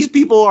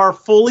are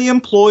fully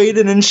employed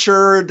and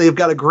insured. They've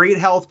got a great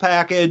health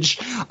package,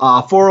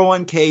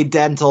 401k,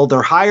 dental.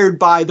 They're hired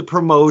by the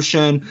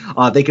promotion.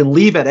 They can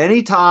leave at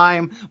any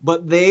time,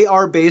 but they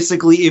are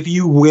basically, if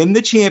you win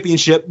the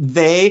championship,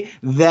 they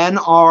then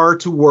are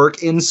to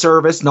work in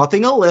service.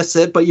 Nothing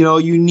illicit, but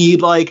you need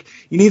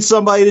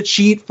somebody to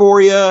cheat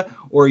for you,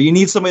 or you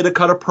need somebody to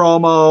cut a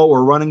promo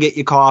or run and get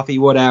you coffee,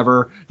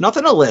 whatever.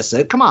 Nothing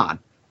illicit. Come on.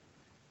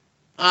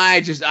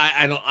 I'm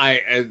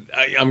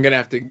gonna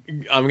have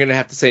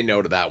to say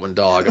no to that one,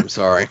 dog. I'm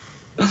sorry.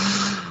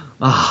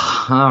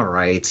 All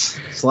right.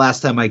 It's the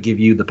last time I give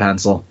you the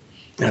pencil.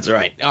 That's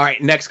right. All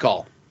right, next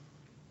call.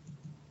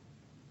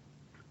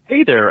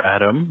 Hey there,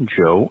 Adam,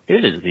 Joe.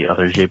 It is the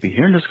other JP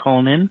here, just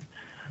calling in.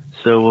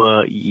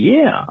 So, this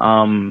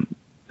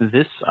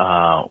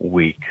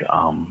week,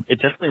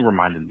 it definitely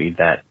reminded me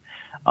that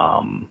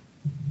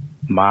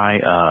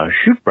my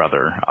shoot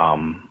brother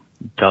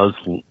does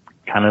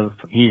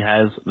he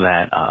has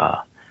that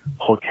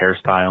Hulk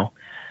hairstyle.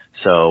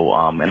 So,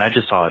 and I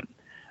just saw it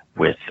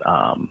with,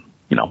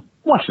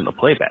 watching the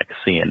playback,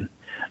 seeing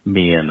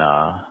me and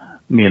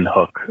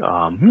Hook,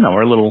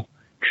 our little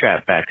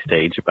chat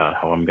backstage about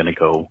how I'm going to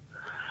go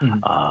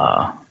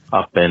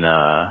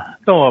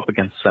go up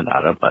against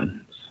Sonata, but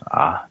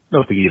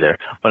no biggie there.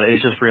 But I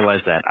just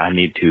realized that I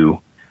need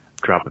to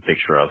drop a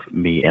picture of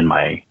me and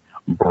my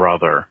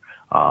brother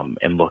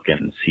and look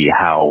and see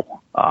how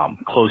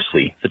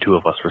closely the two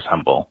of us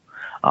resemble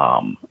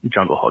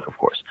Jungle Hook, of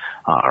course,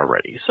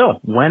 already. So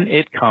when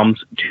it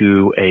comes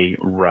to a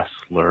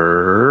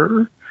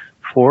wrestler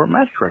for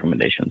match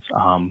recommendations,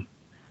 I'm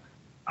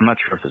not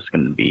sure if it's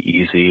going to be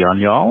easy on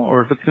y'all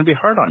or if it's going to be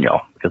hard on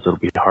y'all, because it'll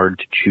be hard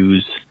to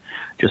choose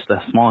just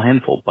a small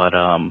handful. But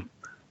I'm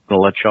going to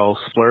let y'all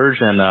splurge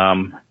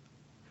and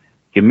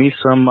give me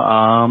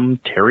some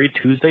Terry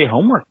Tuesday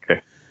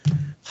homework.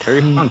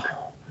 Terry Funk.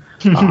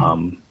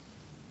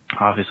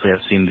 Obviously,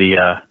 I've seen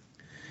the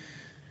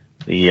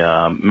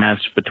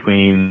match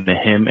between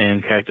him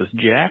and Cactus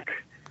Jack.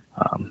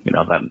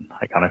 That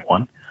iconic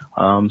one.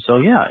 So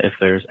yeah, if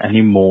there's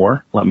any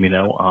more, let me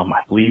know.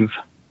 I believe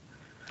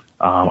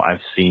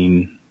I've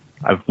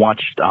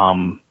watched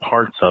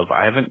parts of.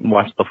 I haven't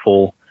watched the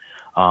full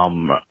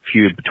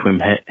feud between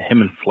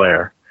him and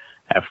Flair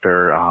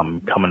after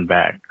coming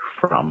back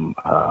from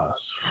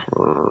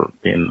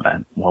being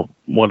at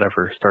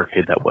whatever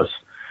Starrcade that was.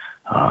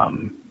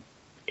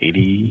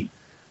 85?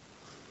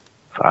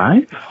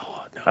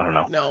 I don't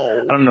know.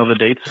 No. I don't know the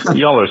dates.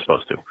 Y'all are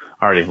supposed to.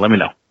 Alrighty, let me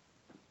know.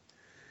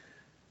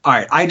 All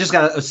right, I just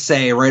got to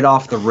say right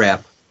off the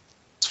rip.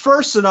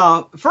 First of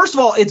all,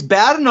 it's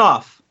bad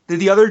enough that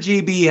the other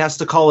GB has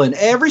to call in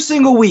every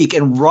single week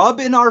and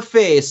rub in our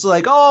face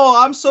like, oh,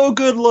 I'm so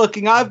good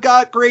looking. I've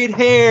got great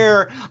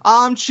hair.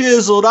 I'm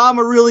chiseled. I'm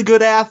a really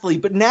good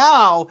athlete. But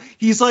now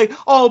he's like,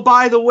 oh,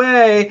 by the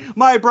way,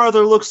 my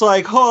brother looks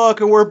like Hook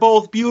and we're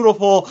both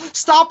beautiful.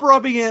 Stop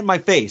rubbing it in my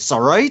face,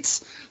 all right?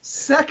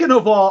 Second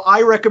of all,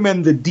 I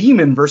recommend The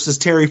Demon versus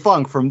Terry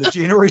Funk from the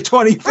January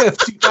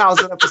 25th,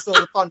 2000 episode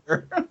of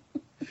Thunder.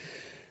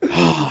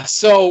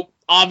 So,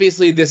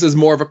 obviously, this is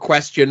more of a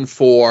question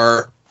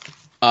for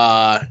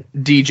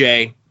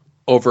DJ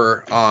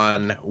over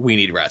on We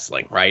Need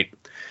Wrestling, right?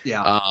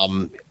 Yeah.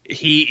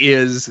 He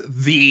is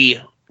the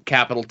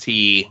capital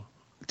T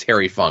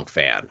Terry Funk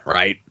fan,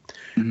 right?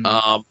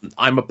 Mm-hmm.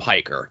 I'm a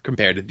piker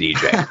compared to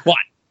DJ. But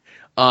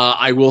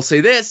I will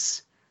say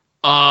this.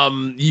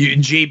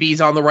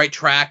 JB's on the right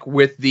track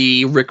with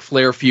the Ric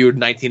Flair feud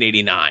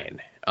 1989.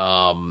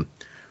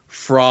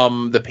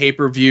 From the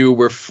pay-per-view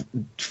where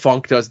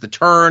Funk does the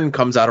turn,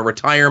 comes out of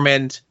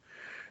retirement,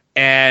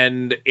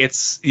 and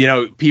it's,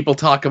 people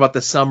talk about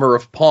the summer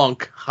of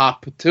Punk,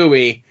 Hop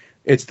Tui.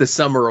 It's the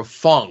summer of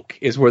Funk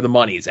is where the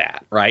money's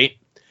at, right?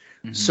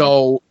 Mm-hmm.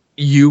 So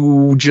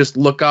you just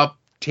look up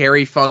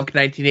Terry Funk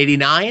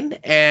 1989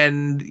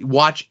 and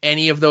watch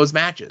any of those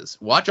matches.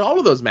 Watch all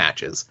of those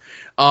matches.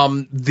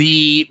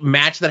 The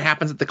match that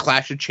happens at the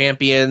Clash of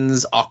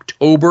Champions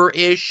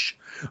October-ish,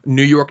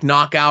 New York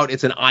Knockout,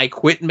 it's an I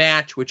Quit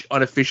match, which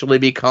unofficially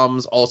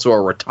becomes also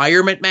a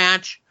retirement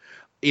match,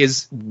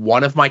 is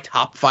one of my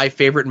top 5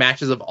 favorite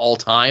matches of all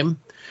time.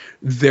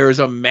 There's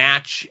a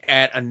match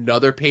at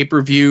another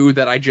pay-per-view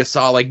that I just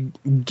saw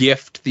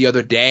gift the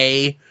other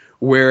day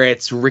where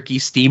it's Ricky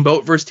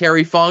Steamboat versus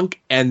Terry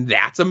Funk, and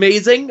that's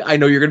amazing. I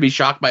know you're going to be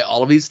shocked by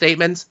all of these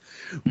statements,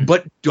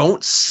 but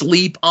don't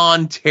sleep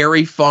on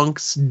Terry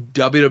Funk's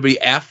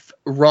WWF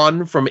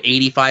run from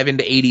 85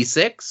 into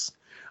 86.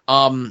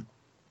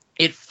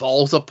 It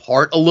falls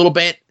apart a little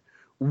bit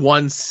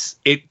once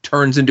it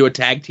turns into a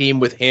tag team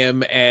with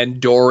him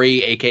and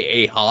Dory,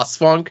 a.k.a. Haas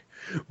Funk,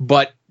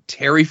 but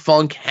Terry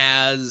Funk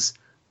has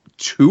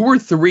 2 or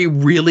 3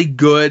 really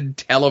good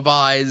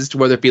televised,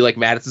 whether it be like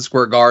Madison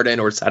Square Garden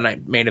or Sunday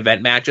Night Main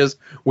Event matches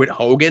with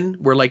Hogan,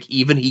 where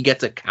even he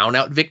gets a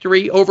count-out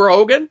victory over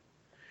Hogan.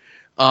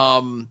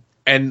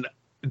 And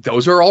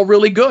those are all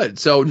really good.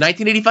 So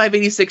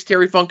 1985-86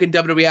 Terry Funk in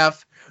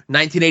WWF,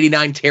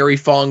 1989 Terry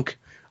Funk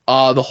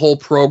the whole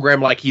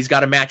program. Like, he's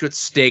got a match with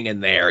Sting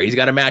in there. He's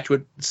got a match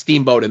with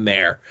Steamboat in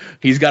there.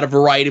 He's got a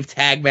variety of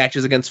tag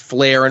matches against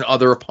Flair and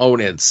other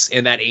opponents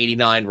in that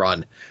 89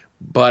 run.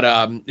 But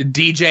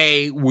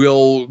DJ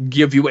will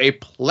give you a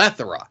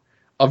plethora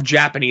of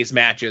Japanese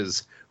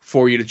matches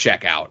for you to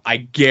check out. I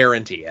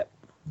guarantee it.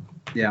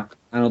 Yeah,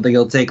 I don't think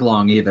it'll take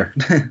long either.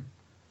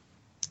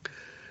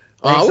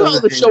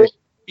 The show.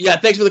 Yeah,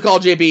 thanks for the call,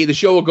 JB. The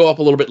show will go up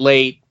a little bit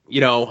late,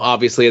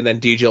 obviously, and then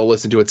DJ will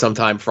listen to it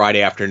sometime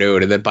Friday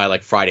afternoon, and then by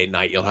like Friday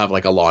night, you'll have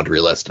like a laundry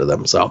list of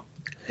them. So,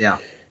 yeah.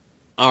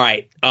 All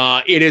right,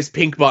 it is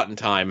pink button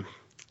time.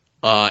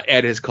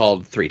 Ed has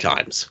called 3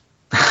 times,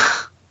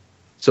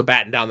 so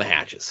batten down the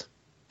hatches.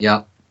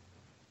 Yeah.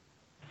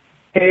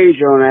 Hey,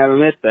 Joe and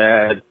Adam, it's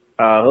Ed.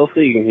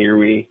 Hopefully you can hear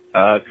me.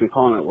 I'm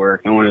calling at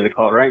work. I wanted to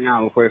call right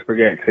now before I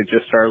forget because I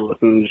just started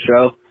listening to the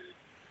show.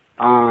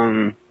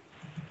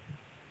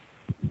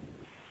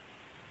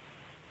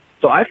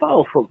 So I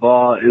follow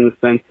football in the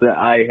sense that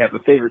I have a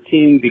favorite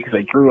team because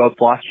I grew up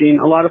watching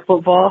a lot of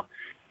football.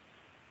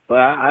 But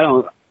I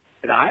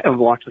haven't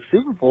watched the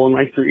Super Bowl in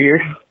like 3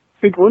 years.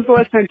 Like, when's the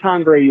last time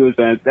Tom Brady was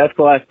in? That's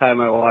the last time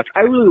I watched.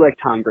 I really like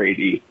Tom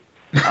Brady.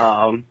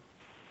 Yeah,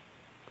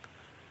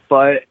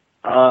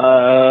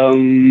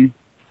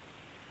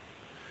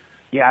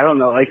 I don't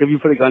know. Like, if you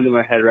put a gun to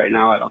my head right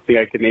now, I don't think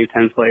I could name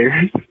 10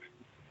 players.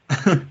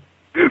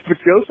 But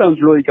Joe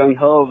sounds really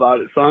gung-ho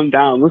about it, so I'm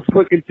down. Let's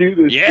fucking do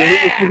this. Yeah!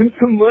 Let's win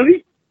some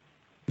money.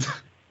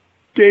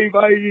 Okay,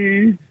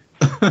 bye.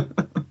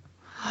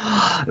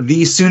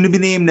 The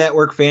soon-to-be-named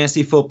Network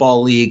Fantasy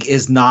Football League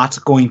is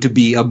not going to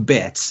be a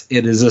bit.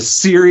 It is a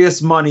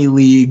serious money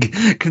league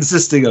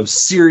consisting of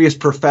serious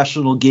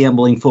professional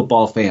gambling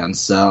football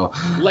fans. So,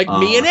 like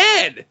me and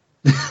Ed.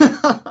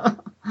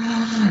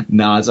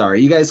 No, it's all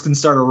right. You guys can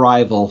start a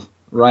rival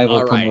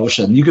All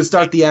promotion. Right. You can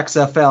start the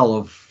XFL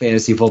of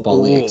fantasy football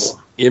leagues.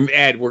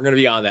 Ed, we're going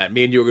to be on that.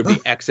 Me and you are going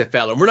to be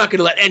XFL, and we're not going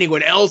to let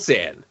anyone else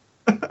in.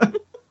 All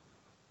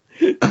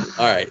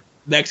right,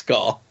 next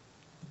call.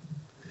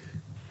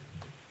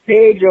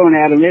 Hey, Joe and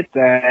Adam, it's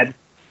Ed.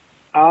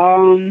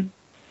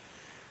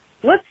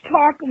 Let's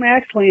talk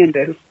Max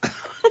Landis.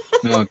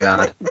 Oh,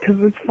 God. Because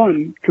it's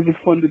fun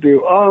to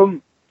do.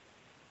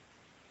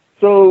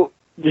 So,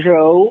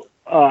 Joe,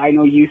 I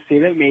know you've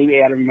seen it, maybe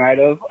Adam might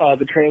have,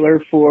 the trailer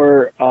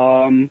for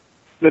the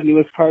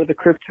newest part of the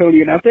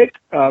Kryptonian Epic,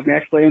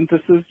 Max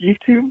Landis'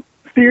 YouTube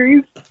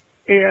series.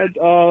 And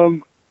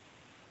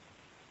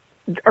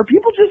are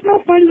people just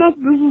not finding out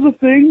this is a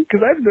thing?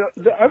 Because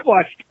I've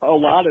watched a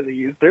lot of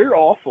these. They're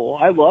awful.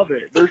 I love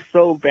it. They're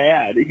so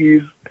bad.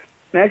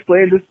 Max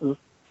Landis is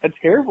a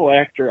terrible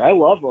actor. I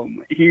love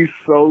him. He's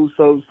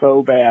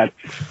so bad.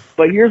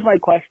 But here's my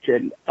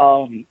question.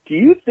 Do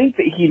you think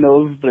that he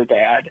knows they're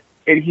bad?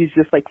 And he's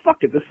just like,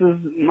 fuck it, this is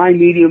my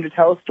medium to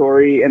tell a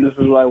story, and this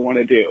is what I want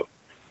to do?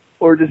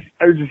 Or does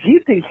he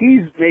think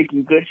he's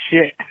making good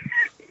shit?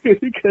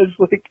 Because,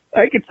 like,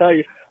 I can tell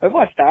you, I've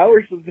watched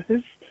hours of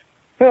this.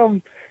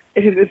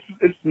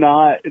 It's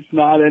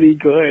not any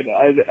good.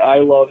 I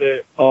love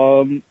it.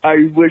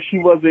 I wish he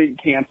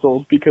wasn't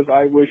canceled because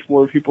I wish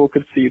more people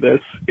could see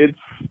this. It's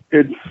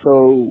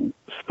so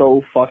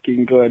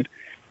fucking good.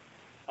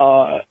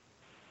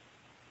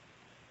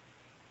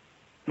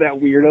 That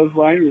weirdos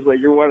line was like,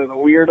 you're one of the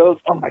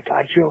weirdos. Oh my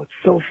God, Joe, it's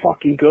so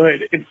fucking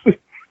good.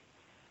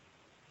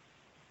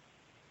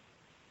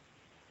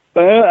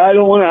 I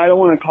don't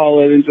want to call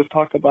it and just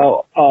talk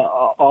about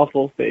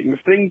awful things.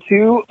 Thing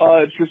 2,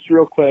 just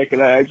real quick,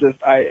 and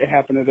it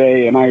happened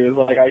today, and I was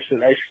like, I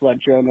should let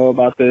Joe know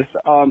about this.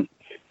 I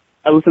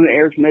listened to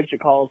Eric Midget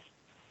calls,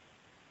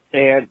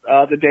 and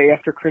the day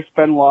after Chris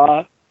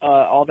Benoit,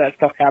 all that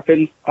stuff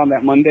happens on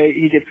that Monday,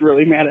 he gets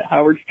really mad at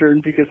Howard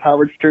Stern because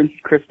Howard Stern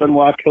said Chris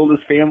Benoit killed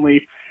his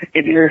family,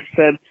 and Eric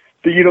said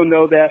that you don't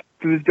know that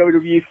because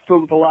WWE is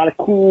filled with a lot of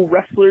cool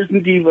wrestlers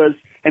and divas,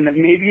 and that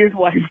maybe his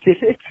wife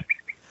did it.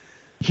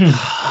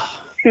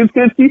 And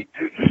then he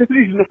says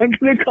he's not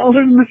going to call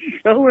him the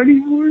show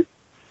anymore.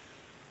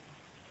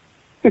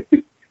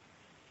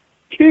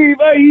 Okay,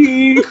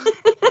 bye.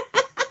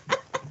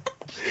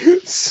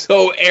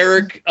 So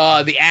Eric,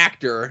 the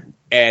actor,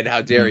 Ed,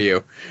 how dare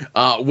you,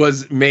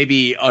 was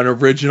maybe an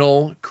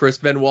original Chris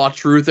Benoit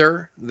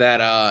truther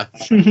that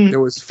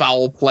there was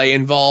foul play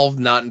involved,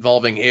 not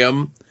involving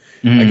him.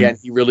 Again,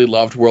 he really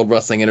loved World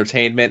Wrestling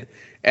Entertainment.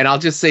 And I'll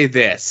just say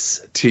this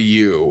to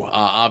you.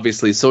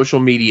 Obviously, social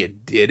media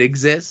did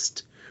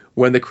exist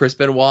when the Chris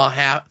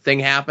Benoit thing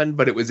happened,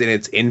 but it was in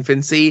its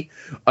infancy.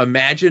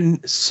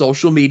 Imagine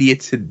social media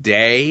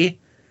today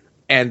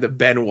and the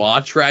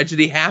Benoit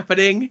tragedy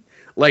happening.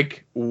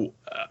 Like,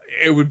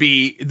 it would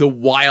be the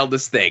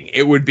wildest thing.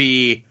 It would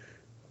be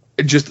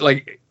just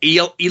like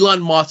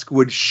Elon Musk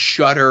would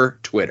shutter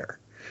Twitter.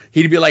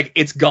 He'd be like,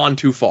 it's gone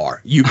too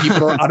far. You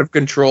people are out of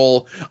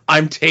control.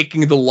 I'm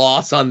taking the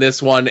loss on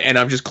this one, and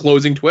I'm just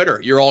closing Twitter.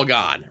 You're all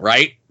gone,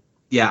 right?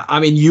 Yeah, I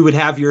mean, you would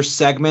have your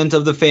segment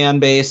of the fan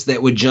base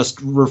that would just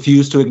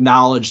refuse to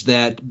acknowledge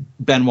that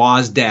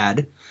Benoit's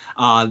dead.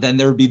 Then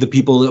there would be the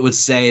people that would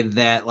say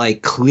that,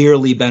 like,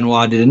 clearly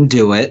Benoit didn't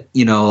do it,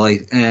 you know,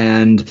 like,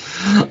 and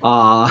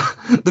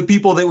the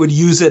people that would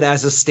use it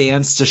as a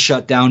stance to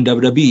shut down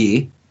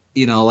WWE,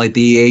 you know, like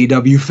the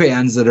AEW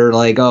fans that are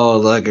like, oh,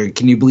 look,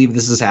 can you believe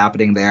this is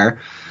happening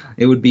there?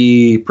 It would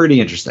be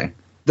pretty interesting.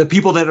 The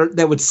people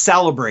that would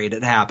celebrate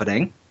it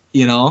happening,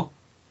 you know.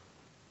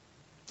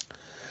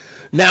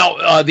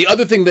 Now, the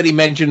other thing that he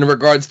mentioned in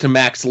regards to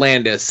Max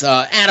Landis,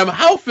 Adam,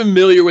 how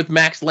familiar with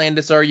Max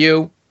Landis are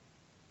you?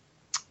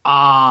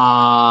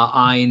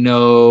 I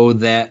know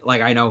that,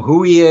 like, I know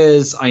who he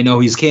is. I know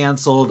he's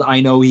canceled.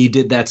 I know he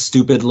did that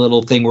stupid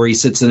little thing where he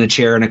sits in a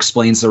chair and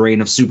explains the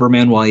reign of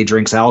Superman while he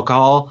drinks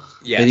alcohol.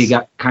 Yes. That he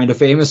got kind of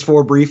famous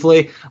for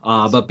briefly.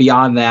 But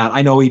beyond that,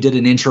 I know he did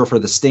an intro for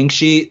the Stink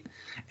Sheet,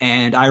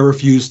 and I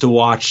refuse to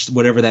watch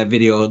whatever that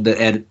video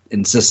that Ed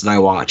insisted I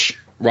watch.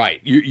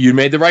 Right. You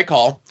made the right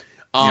call.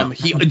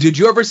 Did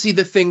you ever see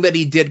the thing that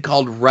he did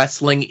called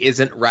Wrestling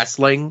Isn't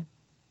Wrestling?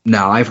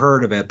 No, I've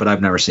heard of it, but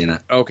I've never seen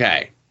it.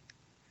 Okay.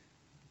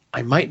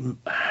 I might, no,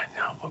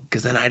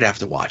 because then I'd have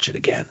to watch it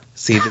again.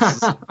 See,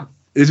 this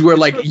is where,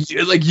 like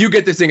you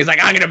get this thing. It's like,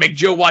 I'm going to make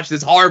Joe watch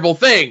this horrible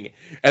thing.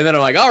 And then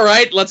I'm like, all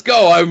right, let's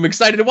go. I'm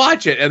excited to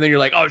watch it. And then you're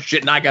like, oh,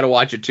 shit, now I got to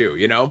watch it too,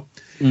 you know?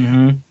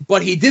 Mm-hmm.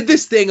 But he did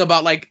this thing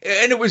about, like,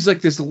 and it was like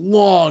this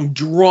long,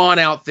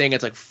 drawn-out thing.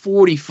 It's like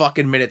 40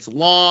 fucking minutes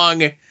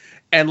long.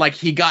 And, like,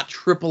 he got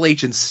Triple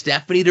H and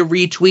Stephanie to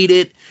retweet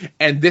it.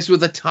 And this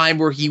was a time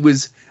where he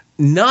was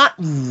not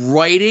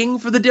writing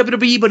for the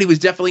WWE, but he was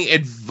definitely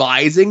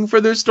advising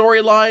for their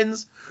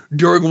storylines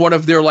during one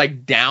of their,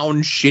 like,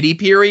 down shitty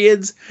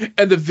periods.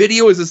 And the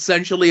video is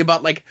essentially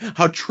about, like,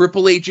 how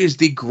Triple H is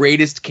the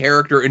greatest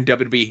character in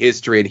WWE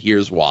history, and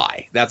here's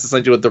why. That's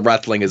essentially what the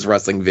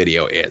wrestling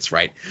video is,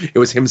 right? It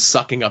was him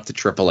sucking up to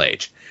Triple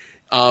H.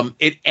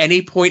 At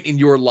any point in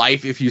your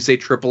life, if you say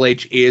Triple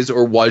H is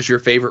or was your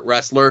favorite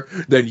wrestler,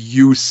 then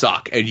you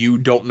suck and you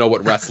don't know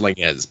what wrestling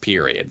is,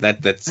 period.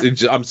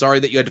 I'm sorry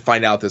that you had to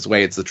find out this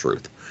way. It's the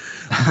truth.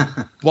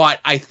 But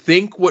I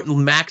think what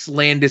Max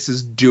Landis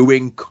is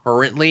doing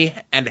currently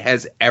and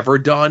has ever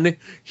done,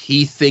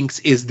 he thinks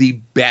is the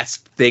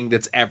best thing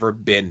that's ever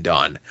been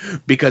done.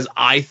 Because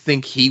I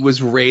think he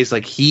was raised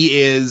like he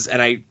is,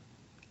 and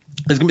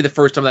this is going to be the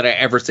first time that I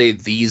ever say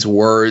these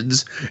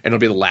words, and it'll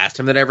be the last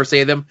time that I ever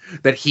say them,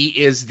 that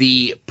he is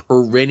the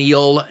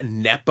perennial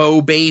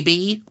Nepo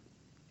baby,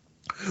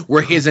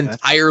 where his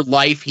entire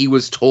life he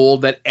was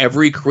told that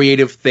every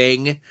creative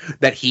thing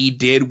that he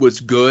did was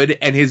good,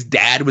 and his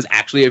dad was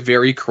actually a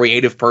very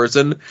creative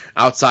person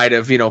outside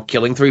of, you know,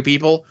 killing 3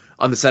 people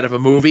on the set of a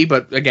movie.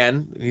 But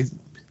again,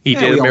 he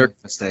did American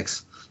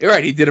mistakes. You're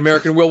right. He did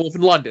American Werewolf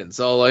in London.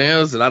 So, like,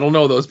 listen, I don't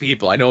know those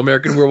people. I know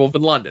American Werewolf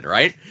in London,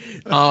 right?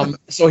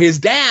 So his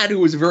dad, who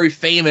was a very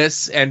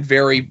famous and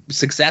very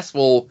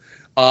successful,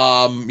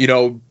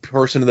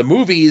 person in the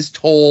movies,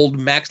 told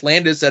Max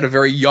Landis at a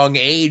very young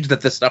age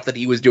that the stuff that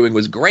he was doing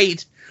was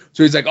great.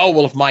 So he's like, oh,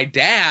 well, if my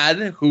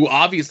dad, who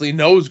obviously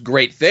knows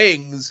great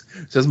things,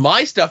 says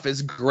my stuff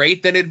is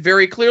great, then it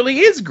very clearly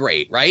is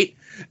great, right?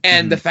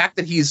 And the fact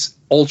that he's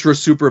ultra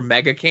super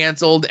mega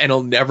canceled and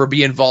he'll never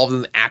be involved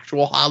in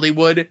actual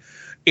Hollywood,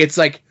 it's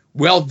like,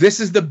 well, this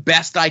is the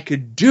best I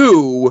could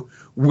do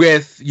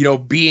with, you know,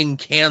 being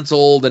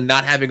canceled and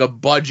not having a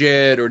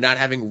budget or not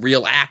having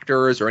real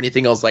actors or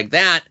anything else like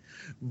that.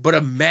 But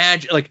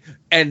imagine, like,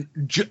 and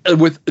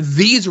with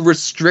these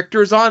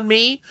restrictors on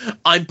me,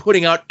 I'm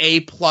putting out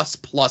A++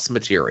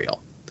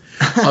 material.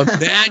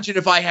 Imagine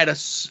if I had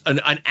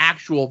an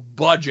actual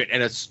budget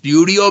and a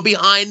studio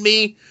behind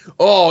me.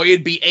 Oh,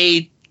 it'd be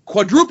A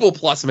quadruple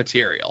plus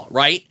material,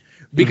 right?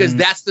 Because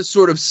that's the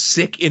sort of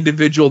sick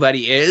individual that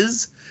he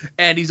is.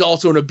 And he's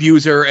also an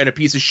abuser and a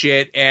piece of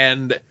shit.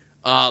 And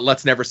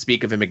let's never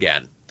speak of him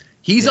again.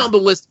 He's on the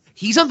list.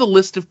 He's on the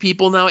list of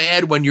people now,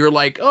 Ed, when you're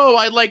like, oh,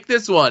 I like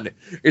this one.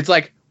 It's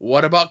like,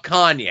 what about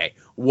Kanye?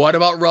 What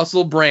about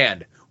Russell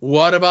Brand?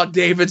 What about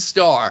David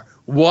Starr?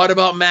 What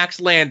about Max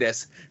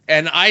Landis?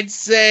 And I'd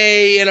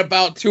say in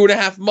about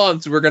 2.5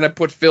 months, we're going to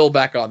put Phil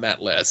back on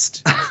that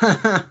list.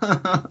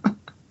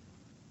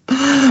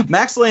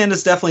 Max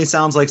Landis definitely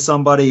sounds like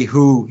somebody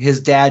who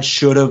his dad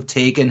should have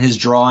taken his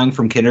drawing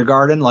from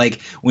kindergarten.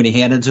 Like when he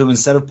handed it to him,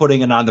 instead of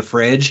putting it on the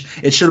fridge,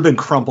 it should have been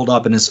crumpled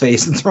up in his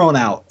face and thrown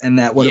out. And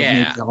that would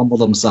have maybe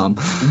humbled him some.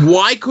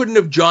 Why couldn't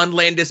have John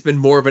Landis been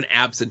more of an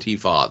absentee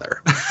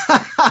father?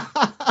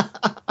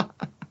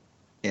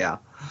 Yeah.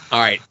 All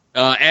right.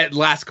 Ed,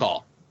 last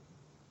call.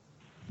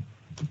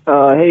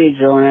 Hey,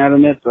 Joe and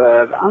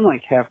Adam, I'm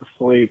like half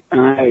asleep,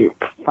 and I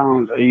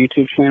found a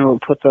YouTube channel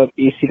that puts up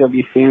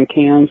ECW fan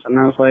cams, and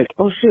I was like,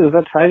 oh shit, is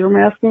that Tiger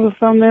Mask in the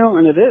thumbnail?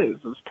 And it is.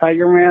 It's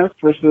Tiger Mask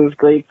versus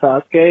Great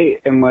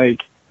Sasuke, and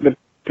like the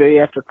day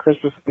after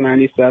Christmas of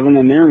 '97,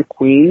 and they're in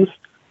Queens,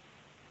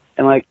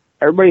 and like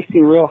everybody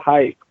seemed real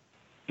hype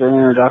during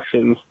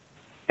introductions,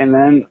 and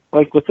then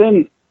like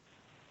within,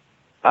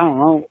 I don't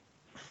know,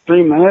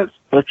 3 minutes,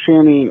 they're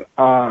chanting,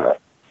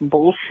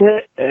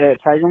 bullshit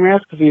at Tiger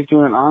Mask because he's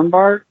doing an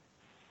armbar,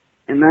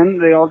 and then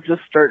they all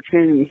just start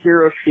chanting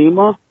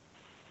Hiroshima.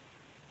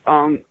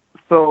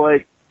 So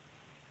like,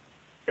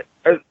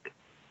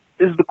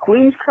 is the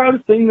Queens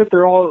crowd thing that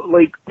they're all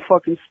like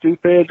fucking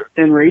stupid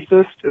and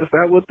racist? Is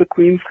that what the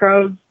Queens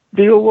crowd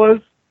deal was?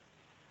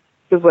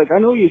 Because like I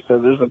know you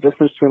said there's a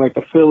difference between like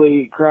the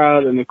Philly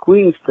crowd and the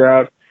Queens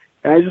crowd,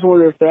 and I just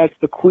wonder if that's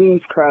the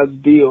Queens crowd's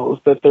deal, is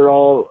that they're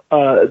all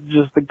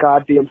just the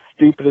goddamn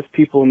stupidest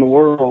people in the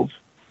world.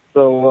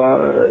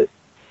 So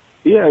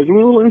yeah, give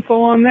me a little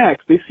info on that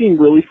because they seem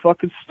really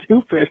fucking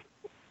stupid.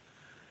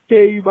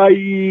 Okay,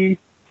 bye.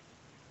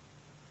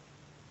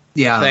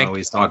 Yeah, I know what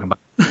he's talking about.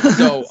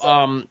 So,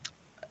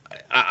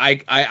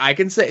 I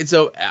can say,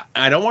 so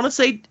I don't want to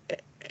say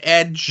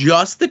Ed,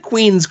 just the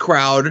Queens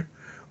crowd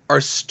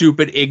are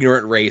stupid,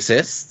 ignorant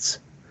racists.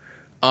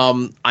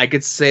 I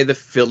could say the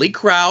Philly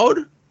crowd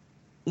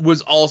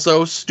was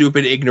also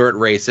stupid, ignorant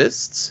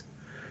racists.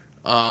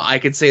 I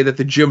could say that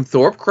the Jim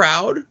Thorpe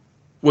crowd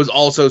was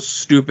also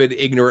stupid,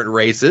 ignorant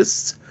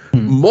racists.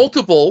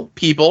 Multiple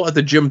people at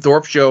the Jim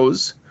Thorpe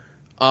shows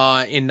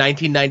in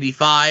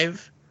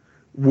 1995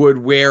 would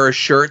wear a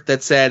shirt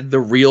that said "The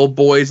Real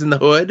Boys in the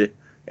Hood"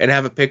 and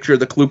have a picture of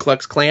the Ku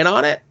Klux Klan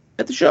on it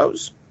at the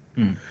shows.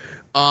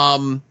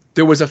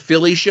 There was a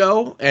Philly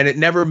show, and it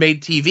never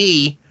made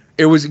TV.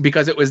 It was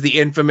because it was the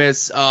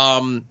infamous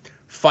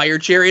fire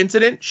chair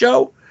incident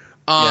show,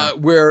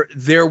 where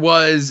there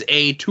was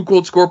a Too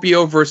Cold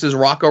Scorpio versus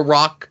Rocco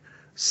Rock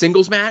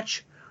singles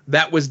match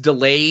that was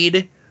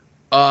delayed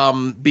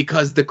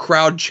because the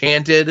crowd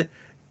chanted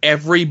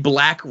every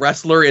black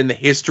wrestler in the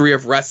history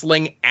of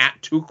wrestling at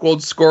Too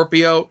Cold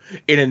Scorpio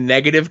in a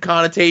negative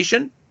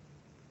connotation.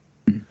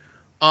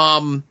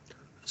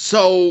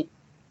 So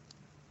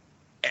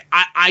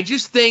I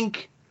just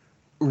think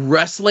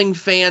wrestling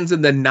fans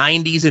in the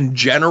 90s in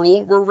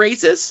general were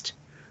racist.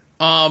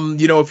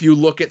 You know, if you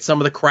look at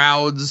some of the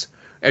crowds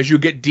as you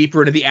get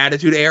deeper into the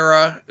Attitude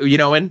Era, you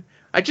know, and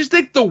I just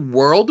think the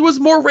world was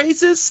more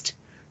racist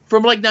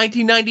from like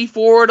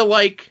 1994 to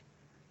like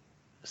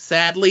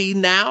sadly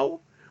now.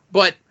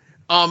 But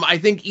I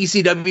think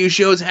ECW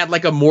shows had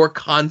like a more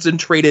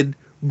concentrated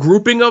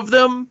grouping of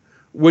them.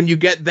 When you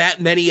get that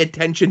many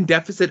attention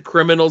deficit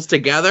criminals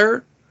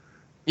together,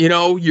 you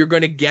know, you're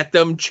going to get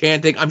them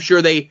chanting. I'm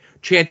sure they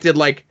chanted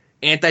like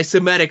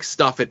anti-Semitic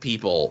stuff at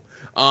people.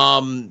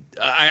 I'm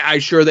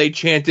sure they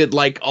chanted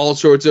like all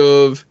sorts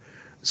of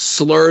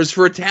slurs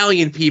for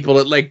Italian people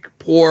at like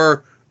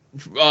poor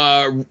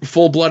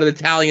full-blooded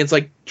Italians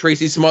like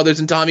Tracy Smothers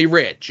and Tommy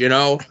Rich, you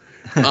know?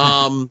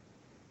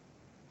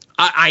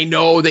 I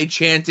know they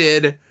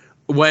chanted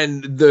when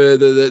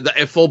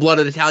the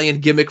full-blooded Italian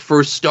gimmick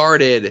first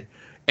started,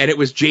 and it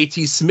was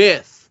JT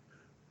Smith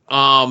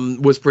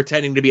was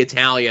pretending to be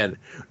Italian.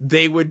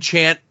 They would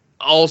chant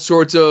all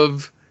sorts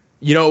of,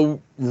 you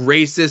know,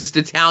 racist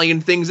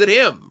Italian things at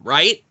him,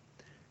 right?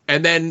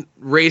 And then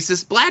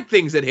racist black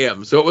things at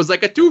him. So it was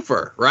like a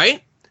twofer,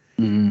 right?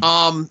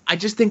 I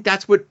just think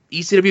that's what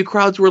ECW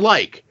crowds were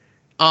like.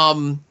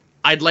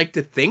 I'd like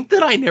to think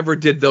that I never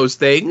did those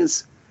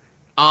things.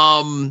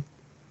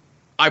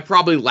 I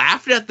probably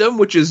laughed at them,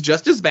 which is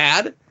just as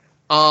bad.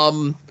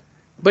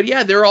 But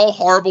yeah, they're all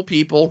horrible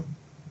people.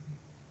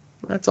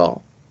 That's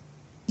all.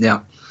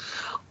 Yeah.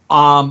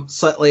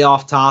 Slightly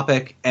off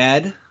topic,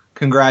 Ed,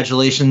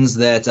 congratulations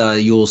that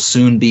you'll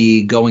soon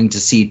be going to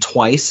see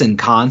Twice in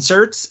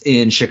concerts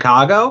in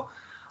Chicago.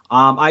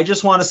 I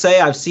just want to say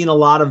I've seen a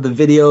lot of the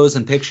videos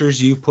and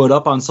pictures you've put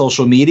up on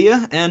social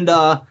media, and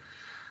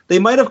they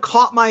might have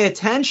caught my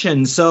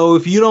attention. So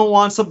if you don't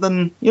want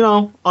something, you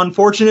know,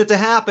 unfortunate to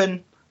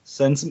happen,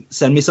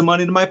 send me some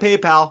money to my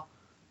PayPal.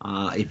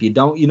 If you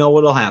don't, you know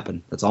what'll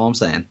happen. That's all I'm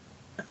saying.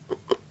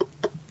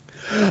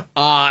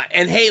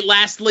 And hey,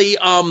 lastly,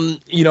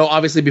 you know,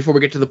 obviously before we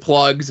get to the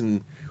plugs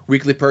and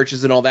weekly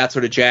purchase and all that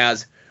sort of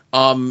jazz,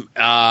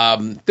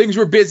 things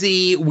were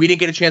busy. We didn't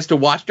get a chance to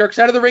watch Dark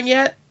Side of the Ring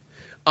yet.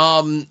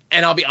 And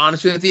I'll be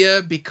honest with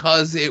you,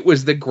 because it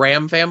was the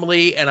Graham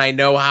family and I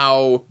know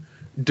how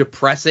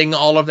depressing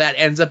all of that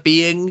ends up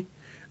being.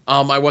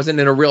 I wasn't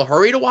in a real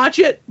hurry to watch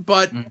it,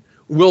 but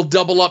we'll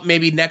double up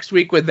maybe next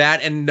week with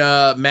that and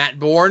Matt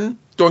Bourne,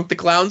 Doink the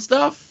Clown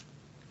stuff.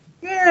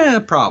 Yeah,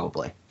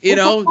 probably. You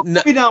know,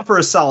 we'll be down for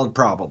a solid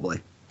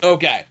probably.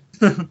 Okay.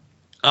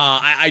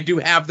 I do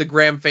have the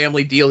Graham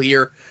family deal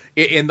here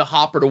in the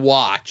hopper to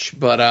watch,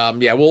 but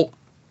yeah,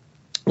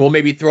 we'll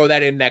maybe throw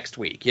that in next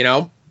week, you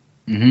know?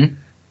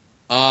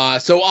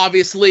 So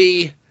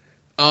obviously,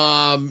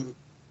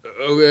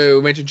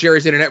 we mentioned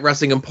Jerry's Internet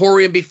Wrestling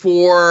Emporium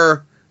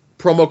before.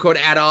 Promo code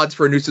AddOdds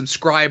for a new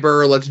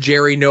subscriber lets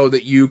Jerry know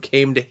that you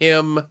came to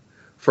him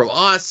from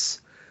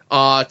us.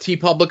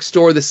 TeePublic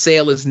Store, the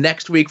sale is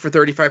next week for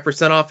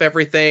 35% off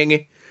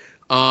everything.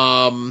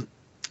 Our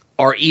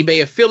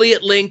eBay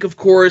affiliate link, of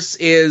course,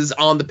 is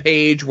on the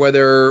page,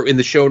 whether in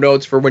the show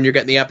notes for when you're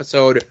getting the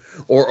episode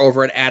or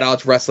over at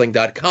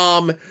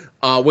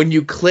AddOddsWrestling.com. When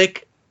you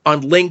click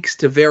on links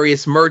to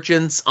various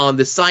merchants on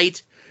the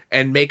site,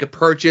 and make a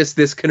purchase.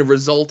 This can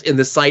result in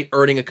the site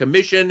earning a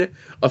commission.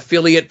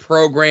 Affiliate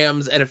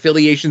programs and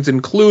affiliations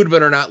include,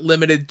 but are not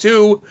limited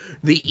to,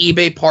 the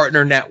eBay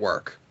Partner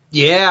Network.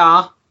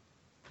 Yeah.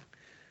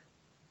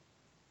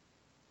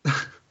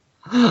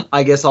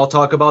 I guess I'll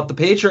talk about the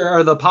Patreon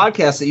or the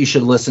podcasts that you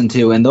should listen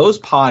to, and those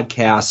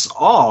podcasts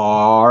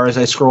are, as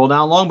I scroll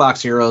down,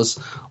 Longbox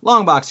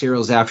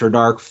Heroes After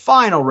Dark,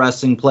 Final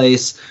Wrestling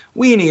Place,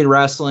 We Need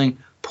Wrestling,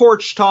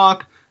 Porch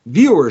Talk,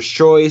 Viewer's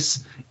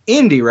Choice,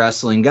 Indie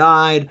Wrestling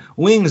Guide,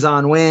 Wings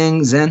on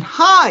Wings, and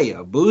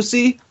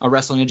Hayabusa, a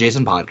wrestling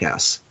adjacent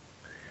podcast.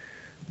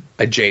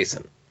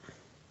 Adjacent.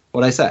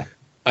 What'd I say?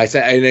 I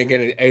said, and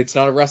again, it's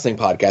not a wrestling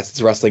podcast;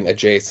 it's wrestling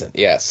adjacent.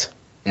 Yes.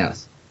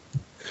 Yes.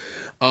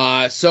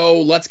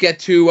 So let's get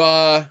to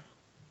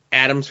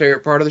Adam's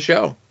favorite part of the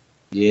show.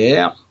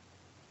 Yeah.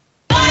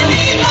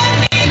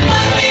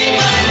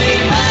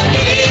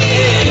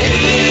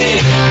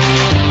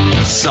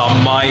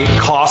 Some might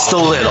cost a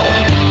little.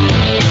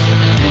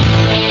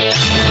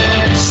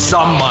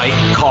 Some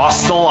might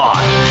cost a lot.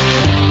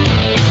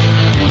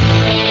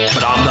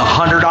 But I'm the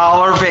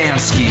 $100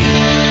 Vansky.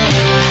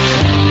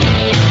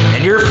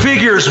 And your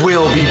figures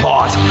will be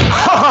bought.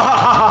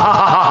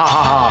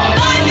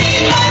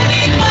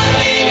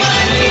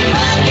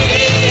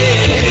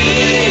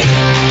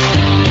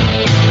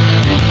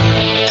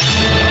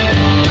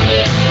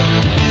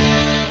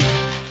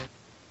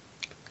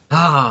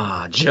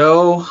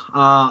 Joe,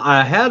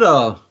 I had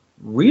a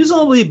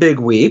reasonably big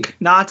week.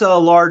 Not a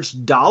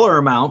large dollar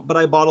amount, but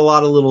I bought a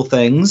lot of little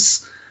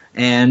things.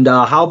 And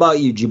how about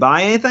you? Did you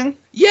buy anything?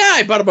 Yeah,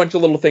 I bought a bunch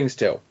of little things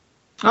too.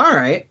 All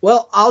right.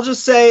 Well, I'll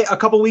just say a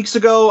couple weeks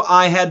ago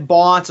I had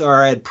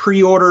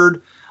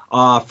pre-ordered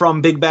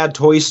from Big Bad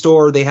Toy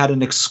Store. They had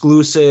an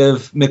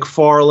exclusive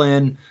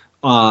McFarlane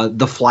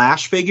The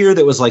Flash figure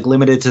that was like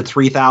limited to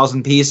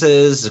 3,000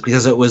 pieces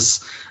because it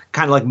was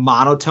kind of like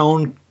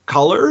monotone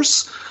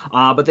colors,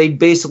 but they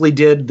basically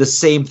did the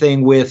same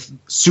thing with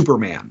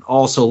Superman,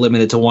 also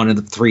limited to 1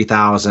 in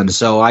 3,000.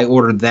 So I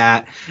ordered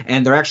that,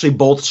 and they're actually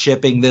both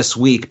shipping this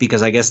week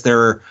because I guess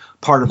they're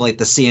part of like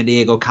the San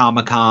Diego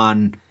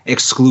Comic-Con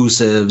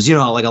exclusives. You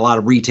know, like a lot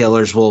of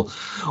retailers will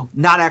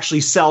not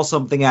actually sell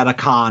something at a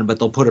con, but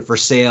they'll put it for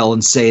sale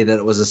and say that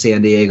it was a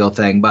San Diego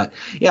thing. But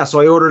yeah, so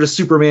I ordered a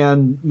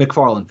Superman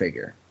McFarlane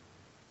figure.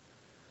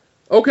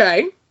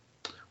 Okay.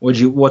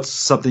 What's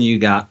something you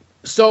got?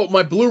 So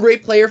my Blu-ray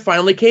player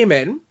finally came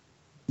in.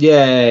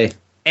 Yay.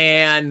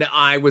 And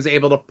I was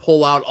able to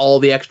pull out all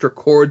the extra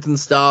cords and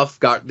stuff.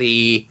 Got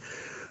the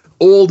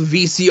old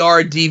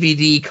VCR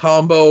DVD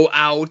combo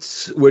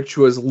out, which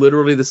was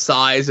literally the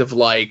size of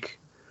like...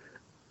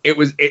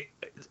 It's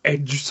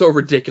just so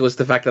ridiculous,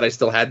 the fact that I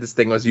still had this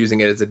thing. I was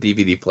using it as a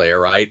DVD player,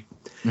 right?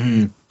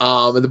 Mm-hmm.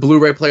 And the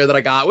Blu-ray player that I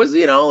got was,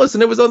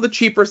 listen, it was on the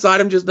cheaper side.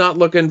 I'm just not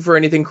looking for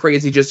anything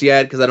crazy just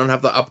yet because I don't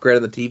have the upgrade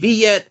on the TV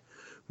yet.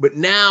 But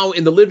now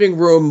in the living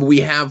room, we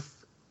have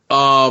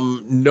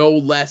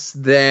no less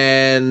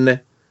than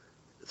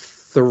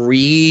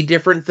 4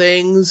 different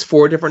things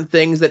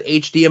that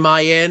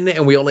HDMI in,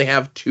 and we only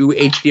have 2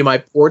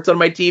 HDMI ports on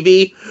my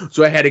TV.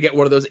 So I had to get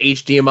one of those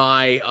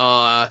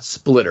HDMI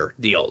splitter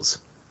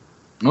deals.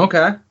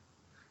 Okay.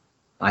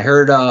 I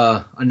heard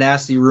a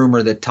nasty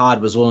rumor that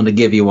Todd was willing to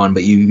give you one,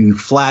 but you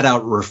flat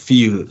out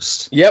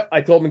refused. Yep,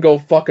 I told him to go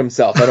fuck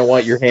himself. I don't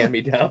want your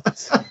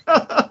hand-me-downs.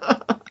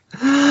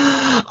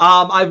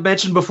 I've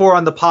mentioned before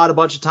on the pod a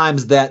bunch of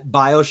times that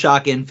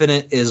BioShock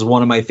Infinite is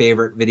one of my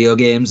favorite video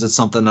games. It's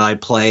something that I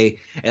play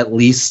at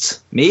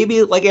least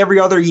maybe like every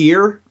other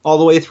year all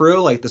the way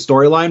through, like the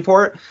storyline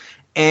for it.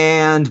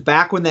 And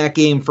back when that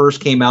game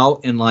first came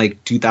out in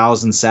like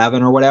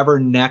 2007 or whatever,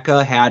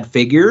 NECA had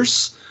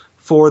figures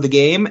for the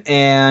game,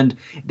 and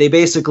they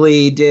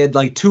basically did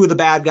like 2 of the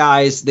bad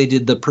guys. They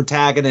did the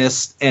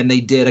protagonist, and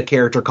they did a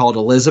character called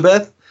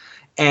Elizabeth.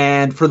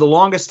 And for the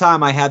longest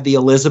time, I had the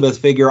Elizabeth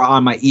figure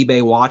on my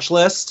eBay watch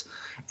list,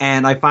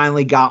 and I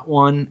finally got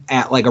one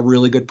at like a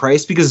really good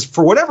price because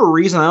for whatever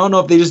reason, I don't know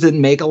if they just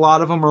didn't make a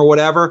lot of them or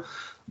whatever.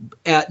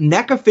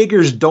 NECA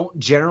figures don't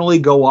generally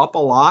go up a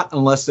lot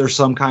unless there's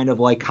some kind of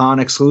like con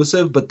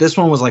exclusive, but this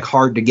one was like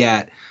hard to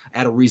get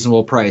at a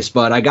reasonable price.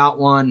 But I got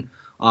one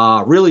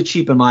really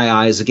cheap in my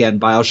eyes, again,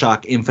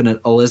 BioShock Infinite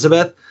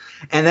Elizabeth.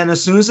 And then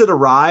as soon as it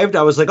arrived,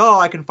 I was like, oh,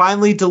 I can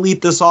finally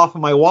delete this off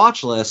of my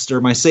watch list or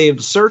my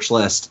saved search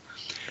list.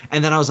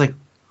 And then I was like,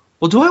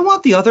 well, do I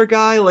want the other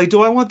guy? Like,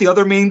 do I want the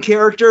other main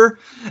character?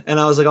 And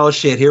I was like, oh,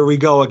 shit, here we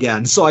go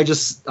again. So I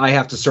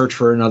have to search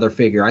for another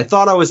figure. I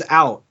thought I was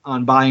out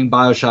on buying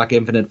BioShock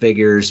Infinite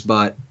figures,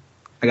 but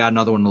I got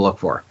another one to look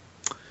for.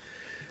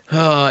 Do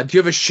you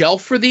have a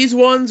shelf for these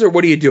ones, or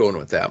what are you doing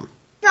with them?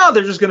 No,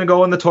 they're just going to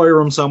go in the toy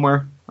room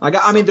somewhere.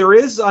 There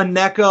is a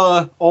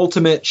NECA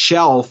Ultimate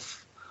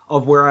shelf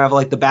of where I have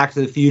like the Back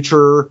to the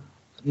Future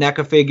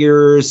NECA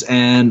figures,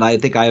 and I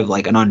think I have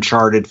like an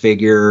Uncharted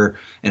figure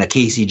and a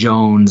Casey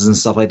Jones and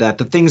stuff like that.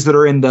 The things that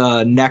are in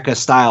the NECA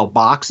style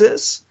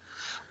boxes.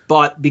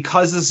 But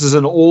because this is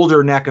an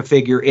older NECA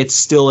figure, it's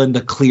still in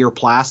the clear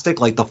plastic,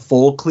 like the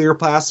full clear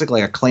plastic,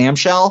 like a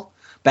clamshell.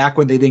 back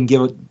when they didn't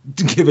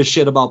give a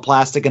shit about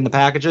plastic in the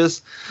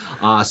packages.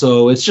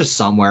 So it's just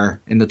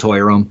somewhere in the toy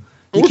room.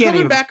 We're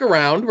coming back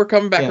around. We're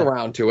coming back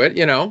around to it,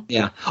 you know?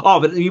 Yeah. Oh,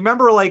 but you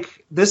remember,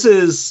 like, this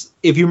is,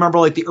 if you remember,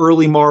 like, the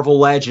early Marvel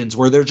Legends,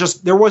 where there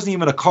wasn't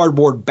even a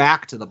cardboard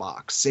back to the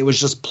box. It was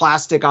just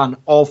plastic on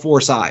all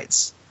four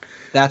sides.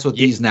 That's what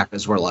these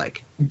NECAs were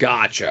like.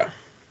 Gotcha.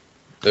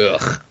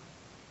 Ugh.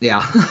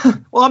 Yeah.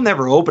 Well, I'm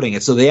never opening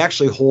it, so they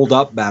actually hold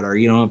up better.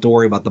 You don't have to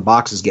worry about the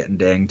boxes getting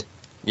dinged.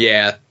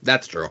 Yeah,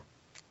 that's true.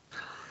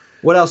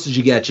 What else did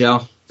you get,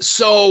 Joe?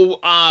 So,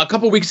 a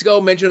couple weeks ago,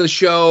 mentioned on the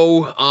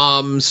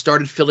show,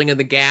 started filling in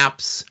the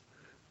gaps,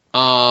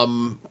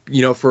 for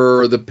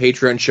the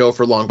Patreon show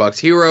for Longbox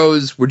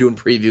Heroes. We're doing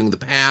Previewing the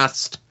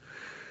Past.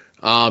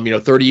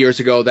 30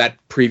 years ago, that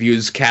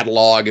previews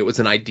catalog, it was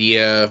an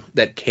idea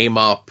that came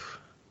up,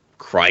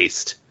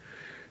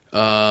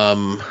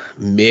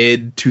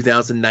 mid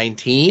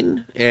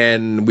 2019,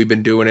 and we've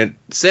been doing it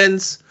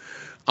since.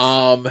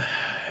 I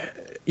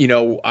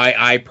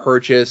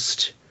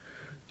purchased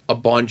a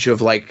bunch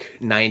of like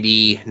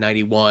 90,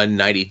 91,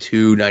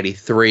 92,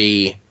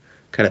 93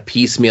 kind of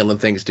piecemealing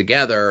things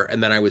together.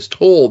 And then I was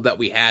told that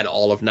we had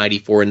all of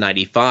 94 and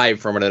 95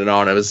 from an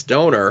anonymous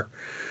donor.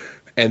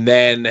 And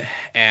then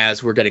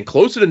as we're getting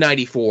closer to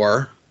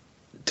 94,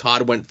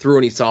 Todd went through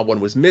and he saw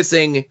one was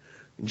missing.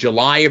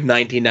 July of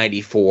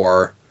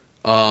 1994,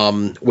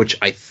 July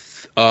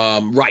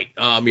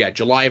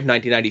of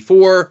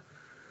 1994.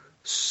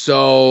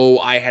 So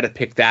I had to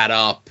pick that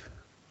up.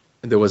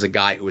 There was a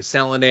guy who was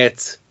selling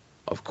it.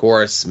 Of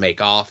course, make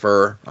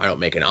offer. I don't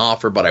make an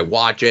offer, but I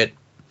watch it.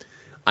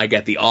 I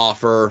get the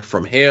offer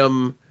from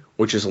him,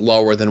 which is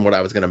lower than what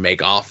I was going to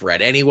make offer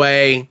at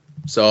anyway.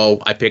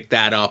 So I picked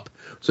that up.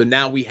 So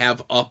now we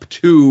have up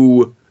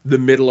to the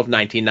middle of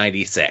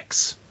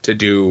 1996 to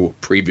do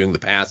Previewing the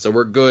Past. So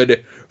we're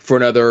good for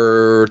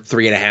another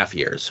 3.5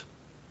 years.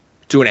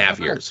 2.5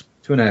 years.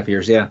 2.5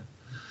 years, yeah.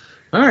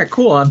 All right,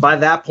 cool. And by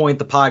that point,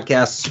 the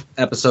podcast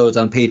episodes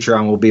on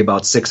Patreon will be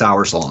about 6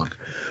 hours long.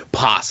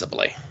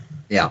 Possibly.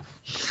 Yeah.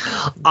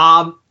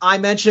 I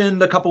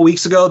mentioned a couple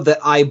weeks ago that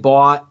I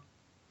bought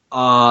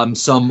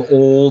some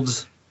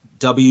old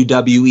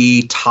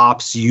WWE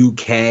Topps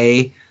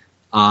UK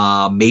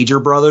Major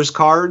Brothers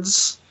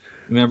cards.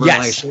 Remember,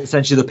 yes. I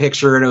sent you the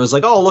picture, and it was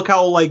like, oh, look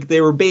how like they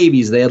were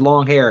babies. They had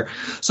long hair.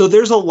 So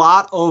there's a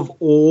lot of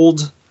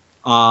old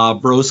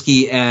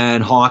Broski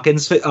and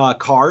Hawkins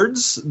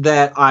cards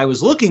that I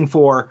was looking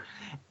for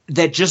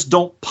that just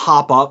don't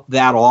pop up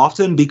that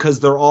often because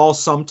they're all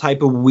some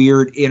type of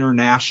weird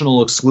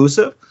international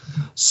exclusive.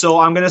 So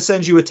I'm going to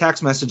send you a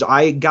text message.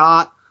 I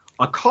got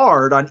a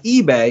card on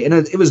eBay, and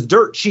it was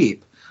dirt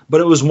cheap, but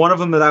it was one of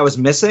them that I was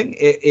missing.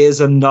 It is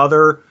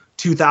another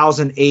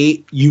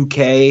 2008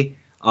 UK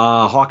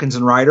Hawkins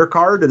and Ryder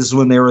card. This is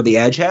when they were the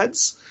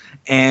Edgeheads.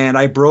 And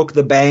I broke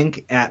the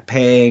bank at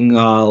paying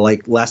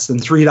like less than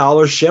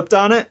 $3 shipped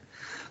on it.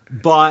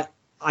 But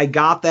I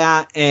got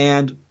that,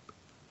 and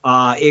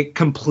it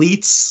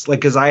completes, like,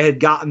 because I had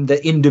gotten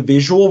the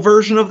individual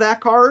version of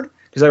that card.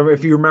 Because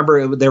if you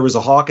remember, there was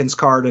a Hawkins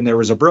card and there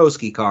was a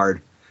Broski card.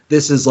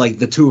 This is like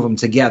the two of them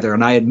together.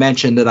 And I had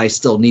mentioned that I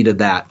still needed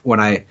that when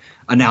I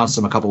announced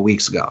them a couple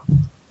weeks ago.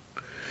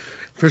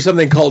 For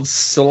something called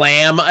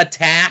Slam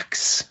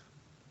Attacks?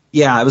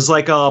 Yeah, it was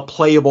like a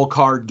playable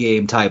card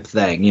game type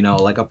thing,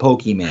 like a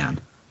Pokemon.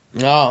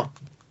 Oh.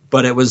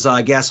 But it was,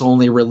 I guess,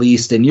 only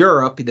released in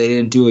Europe. They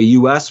didn't do a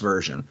U.S.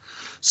 version.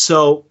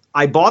 So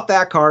I bought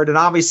that card, and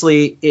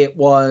obviously it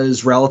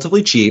was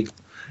relatively cheap.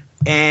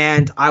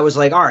 And I was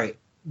like, all right,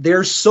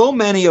 there's so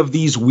many of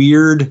these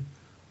weird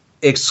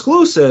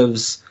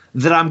exclusives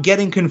that I'm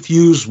getting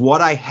confused what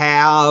I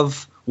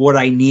have, what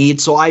I need.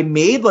 So I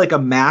made like a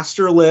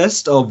master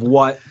list of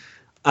what,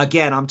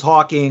 again, I'm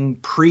talking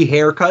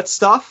pre-haircut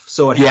stuff.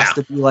 So it has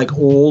to be like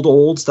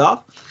old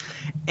stuff.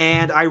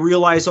 And I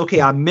realized,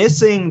 okay, I'm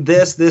missing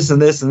this,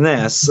 and this, and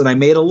this. And I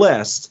made a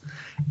list.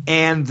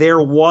 And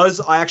there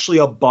was actually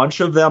a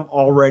bunch of them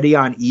already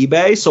on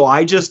eBay. So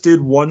I just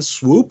did one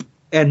swoop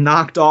and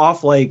knocked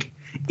off like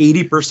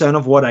 80%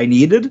 of what I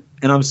needed.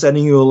 And I'm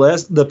sending you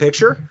the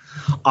picture.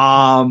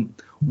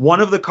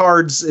 One of the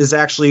cards is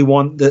actually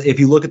one that, if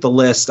you look at the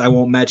list, I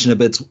won't mention it,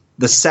 but it's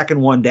the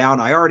second one down.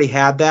 I already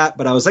had that,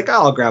 but I was like, oh,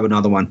 I'll grab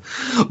another one.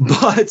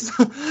 But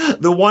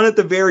the one at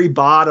the very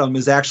bottom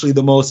is actually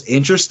the most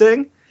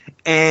interesting.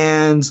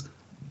 And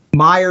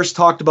Myers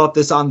talked about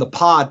this on the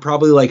pod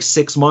probably like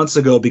 6 months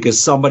ago because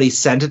somebody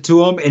sent it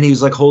to him, and he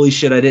was like, holy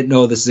shit, I didn't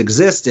know this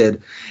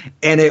existed.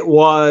 And it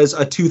was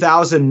a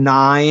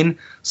 2009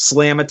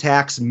 Slam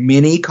Attacks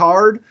mini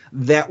card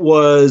that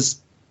was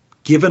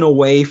given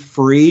away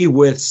free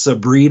with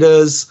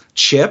Sabrita's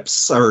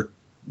chips or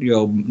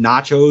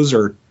nachos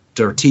or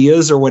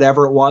tortillas or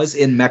whatever it was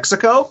in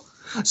Mexico.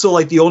 So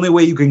like the only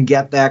way you can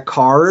get that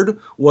card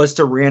was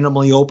to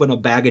randomly open a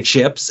bag of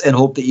chips and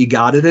hope that you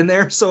got it in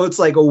there. So it's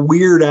like a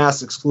weird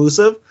ass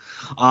exclusive.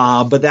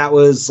 But that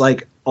was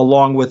like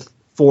along with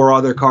 4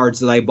 other cards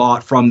that I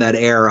bought from that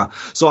era.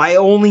 So I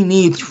only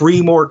need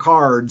 3 more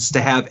cards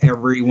to have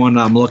everyone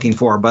I'm looking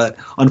for. But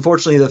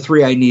unfortunately, the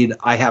 3 I need,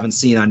 I haven't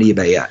seen on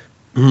eBay yet.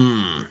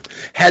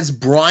 Has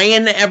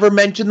Brian ever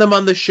mentioned them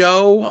on the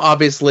show?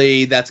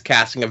 Obviously, that's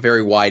casting a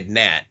very wide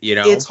net, you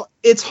know?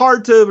 It's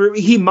hard to...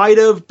 He might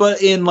have,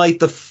 but in like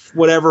the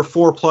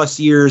 4+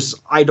 years,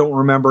 I don't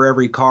remember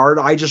every card.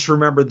 I just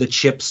remember the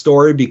chip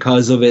story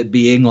because of it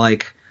being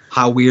like,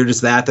 how weird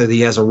is that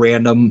he has a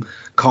random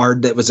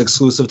card that was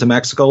exclusive to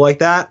Mexico like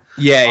that?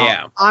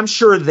 Yeah. I'm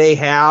sure they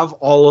have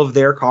all of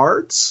their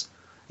cards,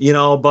 you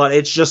know, but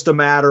it's just a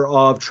matter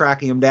of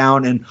tracking them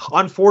down. And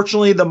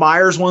unfortunately, the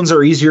Myers ones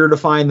are easier to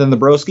find than the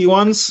Broski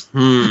ones,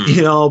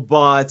 you know,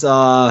 but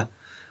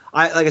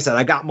like I said,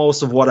 I got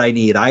most of what I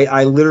need.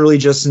 I literally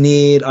just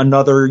need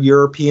another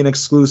European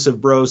exclusive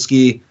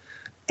Broski,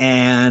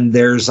 and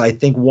there's, I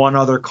think, one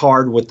other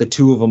card with the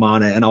 2 of them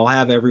on it, and I'll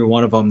have every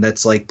one of them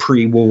that's like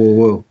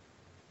pre-woo-woo-woo.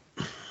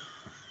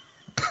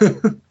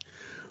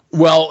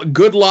 Well,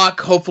 good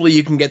luck. Hopefully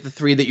you can get the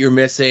 3 that you're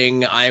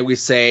missing. I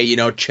always say, you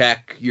know,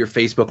 check your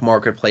Facebook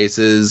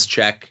marketplaces,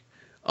 check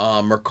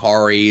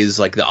Mercari's,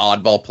 like the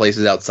oddball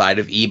places outside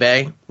of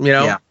eBay, you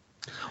know? Yeah.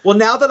 Well,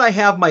 now that I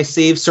have my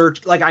save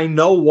search, like I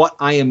know what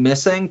I am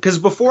missing, because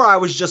before I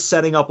was just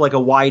setting up like a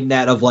wide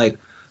net of like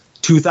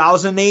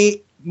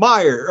 2008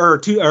 Meyer or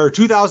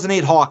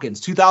 2008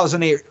 Hawkins,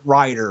 2008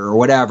 Ryder or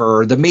whatever,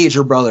 or the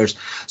Major Brothers.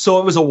 So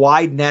it was a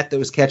wide net that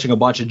was catching a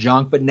bunch of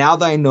junk. But now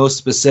that I know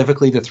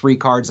specifically the 3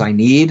 cards I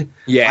need,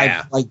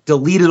 I've like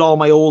deleted all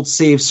my old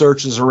save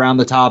searches around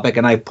the topic,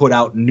 and I put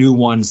out new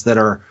ones that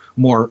are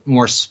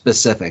more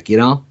specific. You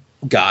know?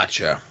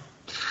 Gotcha.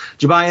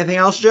 Did you buy anything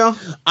else, Joe?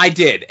 I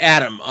did.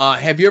 Adam,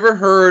 have you ever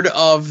heard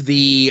of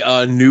the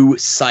new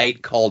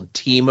site called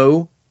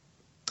Temu?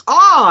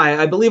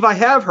 I believe I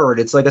have heard.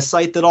 It's like a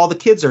site that all the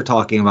kids are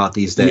talking about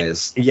these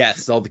days.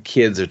 Yes, all the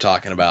kids are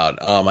talking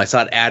about. I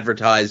saw it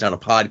advertised on a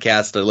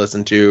podcast I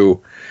listened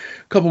to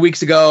a couple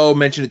weeks ago,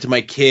 mentioned it to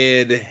my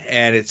kid,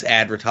 and it's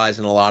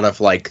advertising a lot of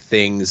like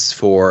things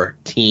for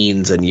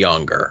teens and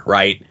younger,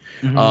 right?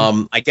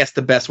 Mm-hmm. I guess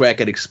the best way I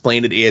could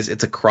explain it is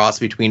it's a cross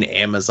between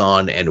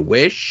Amazon and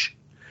Wish.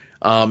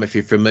 If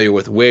you're familiar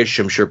with Wish,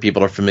 I'm sure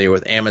people are familiar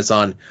with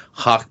Amazon.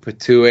 Hak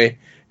Patui.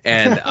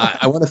 And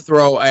I want to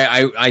throw,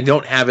 I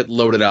don't have it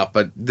loaded up,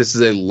 but this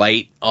is a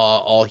light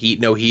all heat,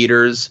 no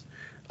heaters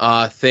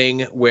thing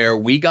where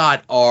we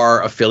got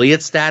our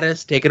affiliate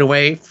status taken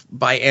away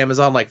by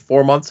Amazon like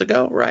 4 months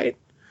ago, right?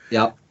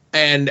 Yep.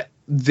 And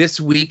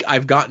this week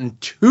I've gotten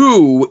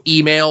 2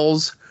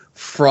 emails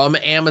from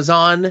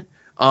Amazon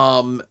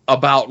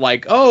about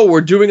like, oh,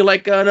 we're doing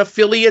like an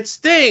affiliates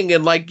thing,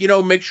 and like, you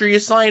know, make sure you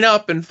sign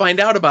up and find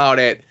out about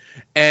it.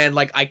 And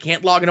like, I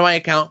can't log into my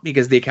account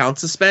because the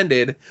account's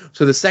suspended.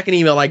 So the second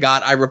email I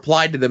got, I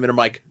replied to them and I'm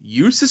like,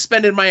 you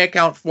suspended my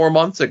account 4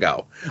 months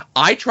ago.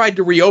 I tried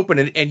to reopen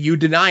it and you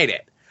denied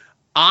it.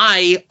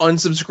 I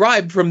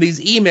unsubscribed from these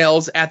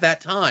emails at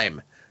that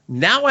time.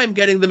 Now I'm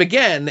getting them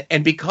again.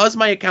 And because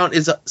my account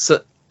is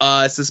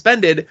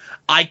suspended,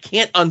 I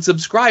can't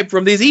unsubscribe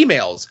from these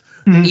emails.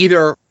 Mm-hmm.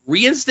 Either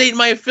reinstate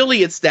my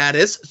affiliate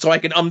status so I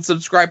can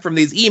unsubscribe from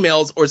these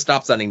emails or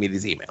stop sending me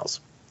these emails.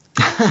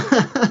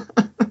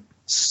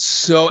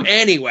 So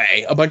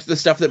anyway, a bunch of the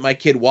stuff that my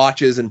kid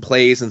watches and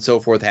plays and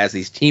so forth has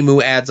these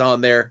Temu ads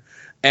on there.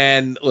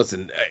 And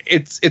listen,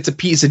 it's a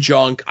piece of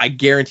junk. I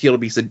guarantee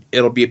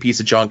it'll be a piece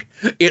of junk.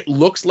 It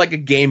looks like a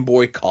Game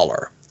Boy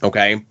Color,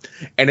 okay?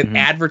 And it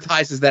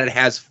advertises that it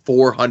has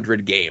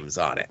 400 games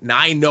on it. Now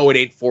I know it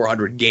ain't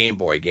 400 Game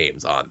Boy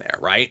games on there,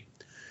 right?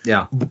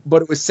 Yeah.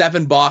 But it was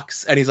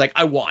 $7, and he's like,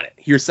 I want it.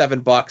 Here's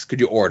 $7. Could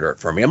you order it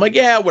for me? I'm like,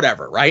 yeah,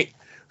 whatever, right?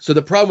 So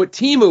the problem with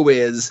Temu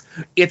is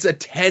it's a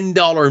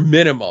 $10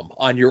 minimum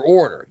on your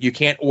order. You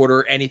can't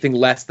order anything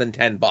less than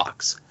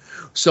 $10.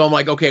 So I'm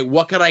like, okay,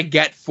 what could I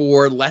get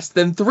for less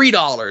than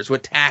 $3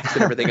 with tax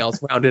and everything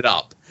else rounded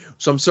up?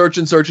 So I'm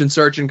searching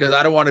because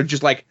I don't want to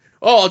just like,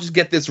 oh, I'll just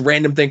get this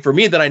random thing for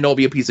me that I know will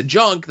be a piece of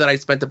junk that I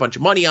spent a bunch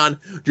of money on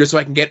just so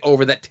I can get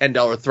over that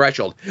 $10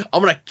 threshold.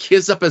 I'm going to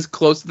kiss up as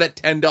close to that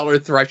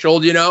 $10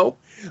 threshold, you know?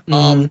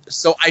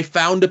 So I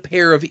found a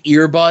pair of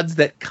earbuds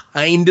that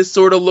kind of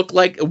sort of look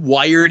like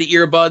wired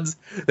earbuds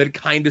that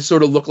kind of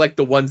sort of look like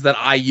the ones that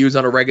I use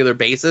on a regular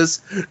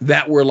basis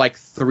that were like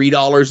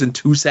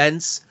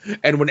 $3.02.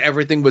 And when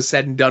everything was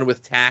said and done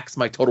with tax,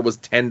 my total was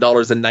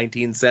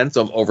 $10.19.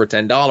 So I'm over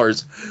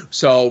 $10.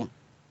 So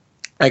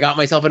I got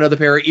myself another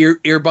pair of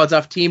earbuds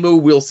off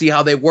Temu. We'll see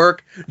how they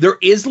work. There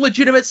is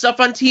legitimate stuff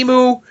on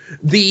Temu.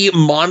 The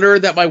monitor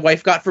that my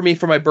wife got for me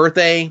for my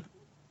birthday,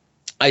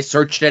 I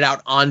searched it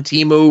out on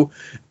Temu,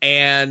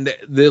 and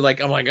they're like,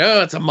 I'm like,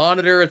 oh, it's a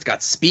monitor. It's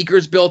got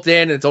speakers built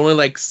in. It's only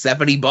like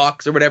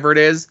 $70 or whatever it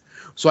is.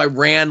 So I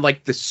ran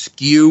like the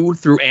SKU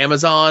through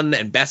Amazon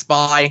and Best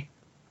Buy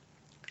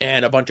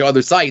and a bunch of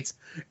other sites,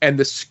 and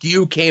the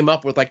SKU came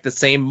up with like the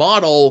same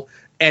model,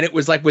 and it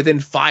was like within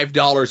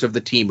 $5 of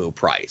the Temu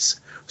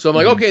price. So I'm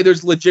like, okay,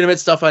 there's legitimate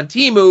stuff on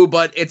Temu,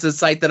 but it's a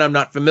site that I'm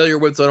not familiar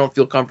with, so I don't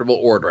feel comfortable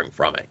ordering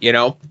from it, you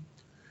know?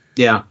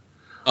 Yeah.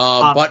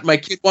 But my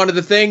kid wanted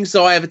the thing,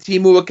 so I have a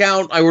Temu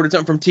account. I ordered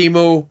something from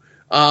Temu.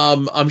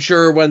 I'm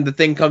sure when the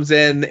thing comes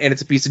in and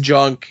it's a piece of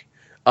junk,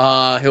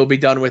 he'll be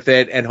done with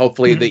it, and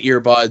hopefully the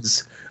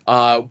earbuds,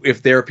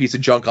 if they're a piece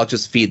of junk, I'll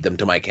just feed them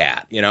to my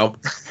cat, you know?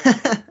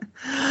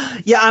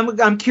 Yeah,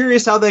 I'm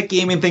curious how that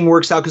gaming thing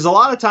works out, because a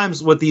lot of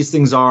times what these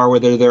things are,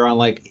 whether they're on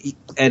like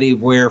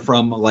anywhere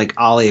from like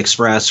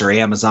AliExpress or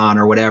Amazon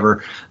or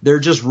whatever, they're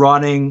just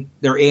running,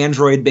 they're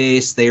Android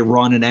based, they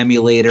run an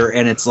emulator,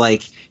 and it's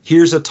like,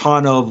 here's a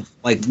ton of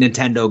like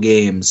Nintendo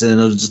games, and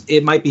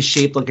it might be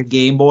shaped like a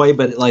Game Boy,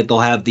 but like they'll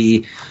have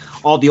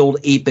all the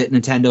old 8-bit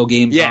Nintendo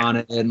games on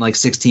it, and like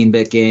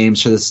 16-bit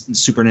games for the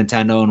Super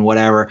Nintendo and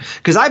whatever.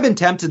 Because I've been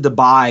tempted to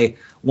buy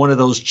one of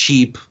those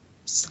cheap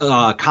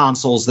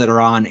consoles that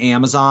are on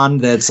Amazon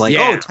that's like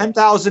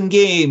 10,000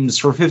 games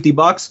for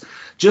 $50,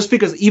 just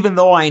because even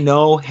though I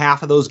know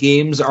half of those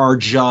games are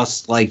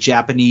just like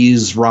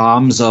Japanese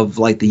ROMs of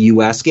like the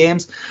US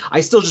games,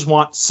 I still just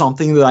want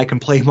something that I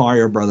can play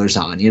Mario Brothers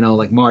on, you know,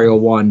 like Mario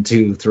 1,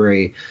 2,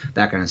 3,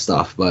 that kind of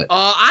stuff. But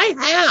I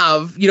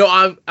have, you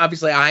know,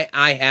 obviously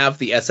I have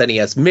the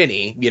SNES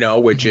Mini, you know,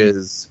 which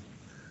is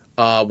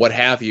what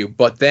have you,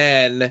 but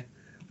then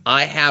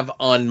I have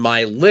on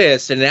my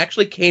list, and it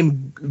actually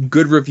came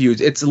good reviews.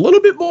 It's a little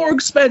bit more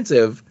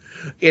expensive.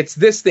 It's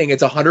this thing.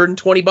 It's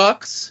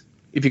 $120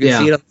 if you can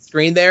see it on the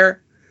screen there.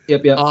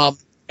 Yep.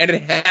 And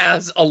it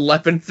has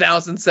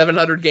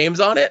 11,700 games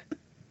on it.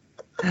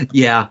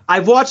 Yeah,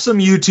 I've watched some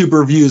YouTube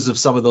reviews of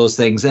some of those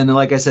things, and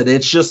like I said,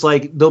 it's just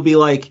like they'll be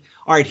like,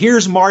 "All right,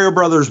 here's Mario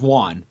Brothers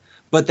 1,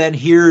 but then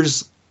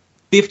here's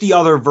 50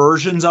 other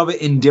versions of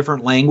it in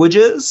different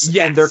languages."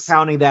 Yes. And they're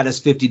counting that as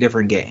 50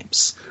 different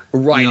games.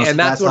 Right, you know, and so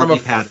that's what how I'm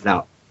they've had it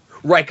out.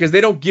 Right, because they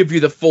don't give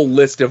you the full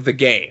list of the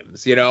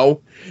games, you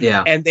know?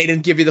 Yeah. And they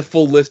didn't give you the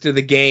full list of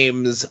the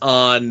games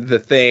on the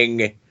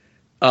thing,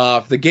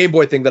 the Game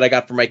Boy thing that I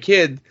got for my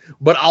kid,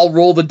 but I'll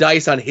roll the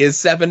dice on his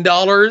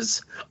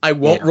 $7. I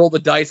won't roll the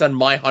dice on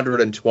my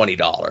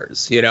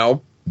 $120, you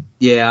know?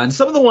 Yeah, and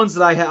some of the ones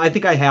that I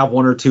think I have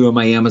one or two on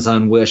my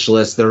Amazon wish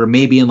list that are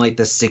maybe in like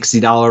the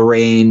 $60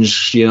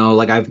 range, you know,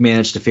 like I've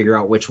managed to figure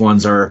out which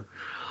ones are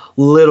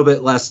a little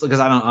bit less,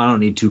 because I don't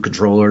need two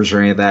controllers or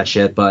any of that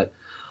shit, but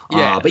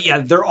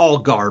they're all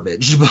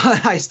garbage,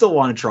 but I still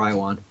want to try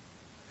one.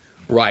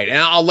 Right, and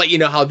I'll let you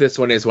know how this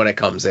one is when it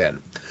comes in.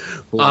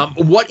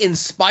 What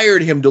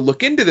inspired him to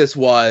look into this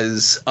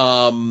was,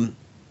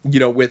 you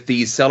know, with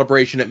the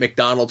celebration at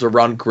McDonald's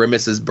around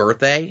Grimace's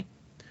birthday.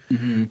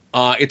 Mm-hmm.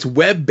 It's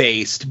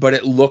web-based, but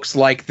it looks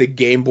like the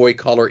Game Boy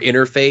Color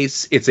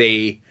interface. It's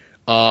a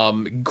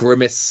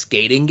Grimace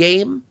skating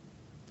game.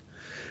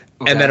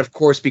 Okay. And then, of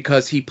course,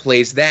 because he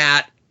plays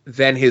that,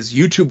 then his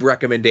YouTube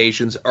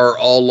recommendations are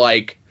all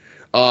like,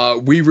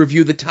 we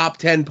review the top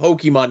 10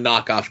 Pokemon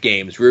knockoff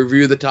games. We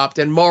review the top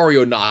 10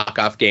 Mario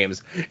knockoff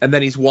games. And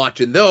then he's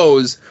watching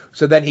those.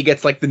 So then he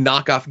gets like the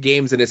knockoff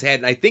games in his head.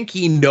 And I think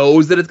he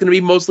knows that it's going to be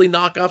mostly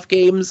knockoff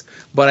games,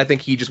 but I think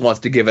he just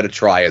wants to give it a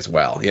try as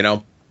well, you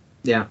know?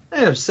 Yeah,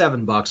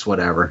 $7,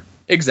 whatever.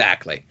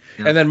 Exactly.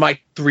 Yeah. And then my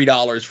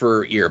 $3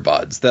 for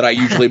earbuds that I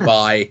usually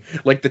buy,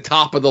 like the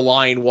top of the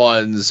line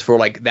ones for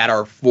like that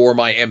are for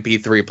my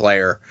MP3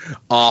 player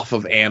off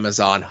of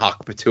Amazon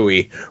Hak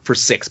Patui for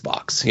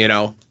 $6, you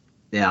know?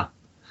 Yeah.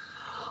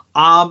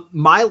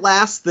 My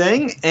last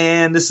thing,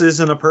 and this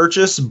isn't a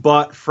purchase,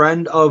 but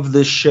friend of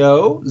the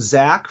show,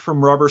 Zach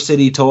from Rubber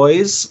City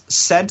Toys,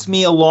 sent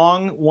me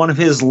along one of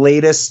his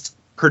latest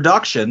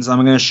productions.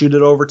 I'm going to shoot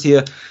it over to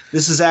you.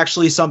 This is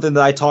actually something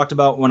that I talked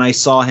about when I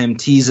saw him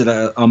tease it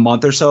a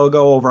month or so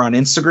ago over on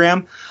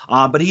Instagram.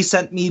 But he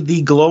sent me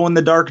the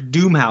glow-in-the-dark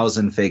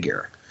Doomhausen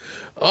figure.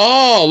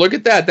 Oh, look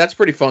at that. That's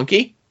pretty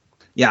funky.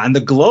 Yeah, and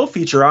the glow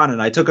feature on it,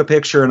 I took a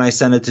picture and I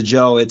sent it to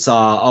Joe. It's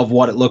of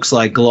what it looks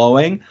like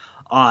glowing.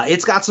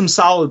 It's got some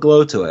solid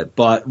glow to it,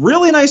 but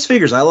really nice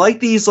figures. I like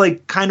these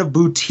like kind of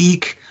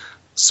boutique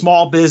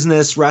small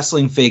business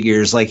wrestling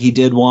figures. Like he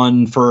did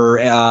one for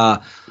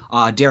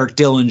Derek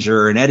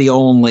Dillinger and Eddie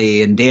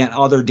Only and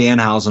other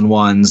Danhausen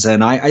ones.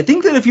 And I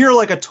think that if you're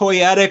like a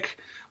toyetic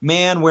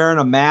man wearing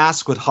a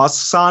mask with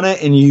husks on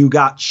it and you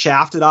got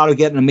shafted out of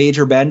getting a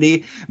major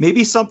bendy,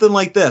 maybe something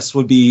like this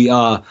would be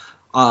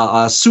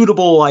a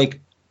suitable, like,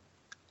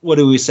 what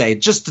do we say,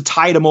 just to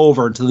tide them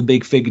over until the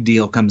big fig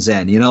deal comes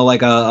in, you know,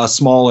 like a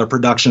smaller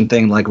production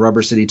thing like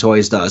Rubber City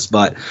Toys does.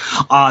 But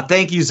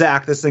thank you,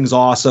 Zach. This thing's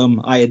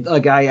awesome.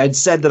 I'd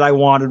said that I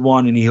wanted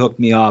one and he hooked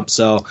me up,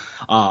 so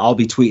I'll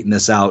be tweeting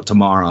this out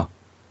tomorrow.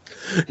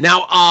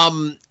 Now,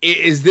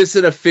 is this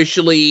an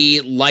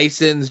officially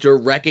licensed or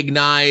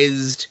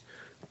recognized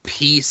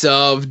piece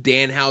of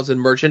Danhausen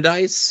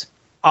merchandise?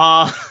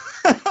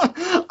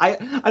 I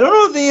don't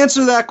know the answer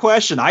to that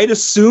question. I'd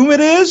assume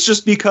it is,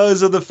 just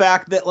because of the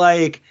fact that,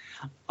 like,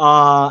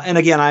 and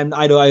again,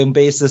 I don't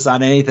base this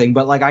on anything,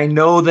 but like I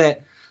know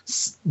that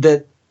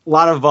a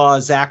lot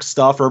of Zach's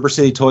stuff, Rubber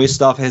City Toys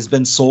stuff, has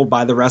been sold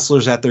by the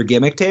wrestlers at their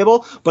gimmick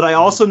table. But I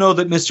also know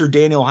that Mr.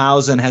 Daniel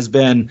Hausen has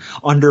been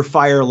under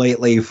fire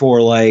lately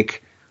for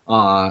like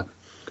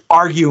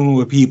arguing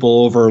with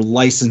people over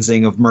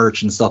licensing of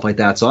merch and stuff like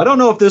that. So I don't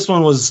know if this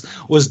one was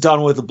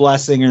done with a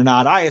blessing or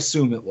not. I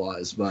assume it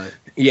was, but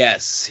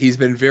yes, he's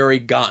been very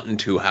gotten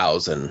to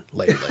Hausen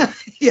lately.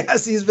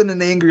 Yes, he's been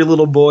an angry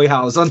little boy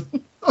Hausen.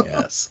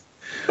 Yes.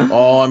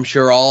 Oh, I'm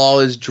sure all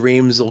his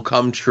dreams will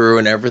come true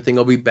and everything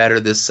will be better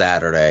this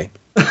Saturday.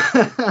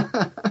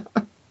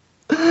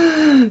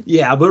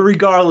 Yeah, but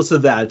regardless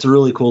of that, it's a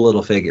really cool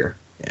little figure.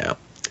 Yeah.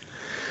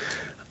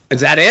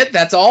 Is that it?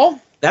 That's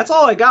all? That's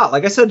all I got.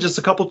 Like I said, just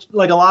a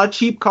lot of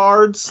cheap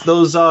cards.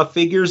 Those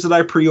figures that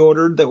I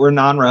pre-ordered that were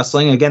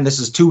non-wrestling. Again, this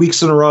is 2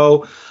 weeks in a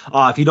row.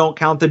 If you don't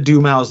count the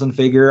Doomhausen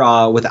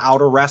figure,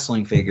 without a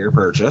wrestling figure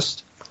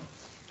purchased.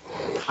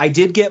 I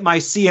did get my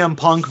CM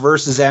Punk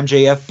versus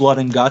MJF Blood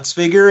and Guts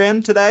figure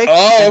in today.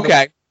 Oh,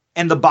 okay.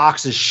 And the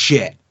box is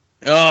shit.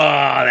 Oh,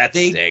 that's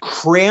They sick.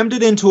 crammed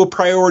it into a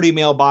priority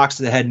mail box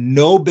that had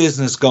no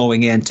business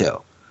going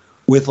into.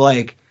 With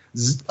like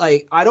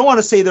I don't want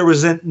to say there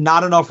was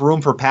not enough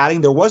room for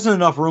padding. There wasn't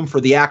enough room for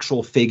the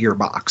actual figure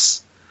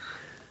box.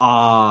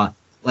 I'm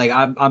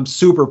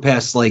super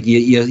pissed. Like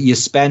you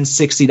spend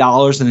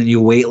 $60 and then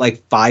you wait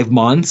like 5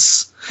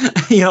 months,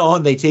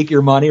 and they take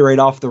your money right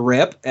off the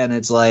rip, and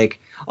it's like,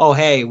 oh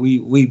hey,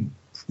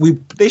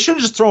 they should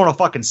have just thrown a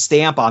fucking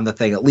stamp on the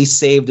thing, at least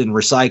saved in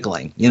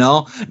recycling,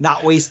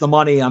 not waste the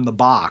money on the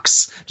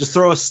box. Just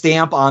throw a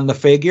stamp on the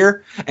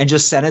figure and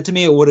just send it to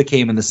me. It would have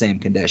came in the same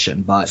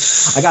condition, but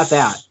I got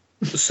that.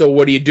 So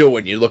what are you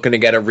doing? You looking to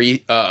get a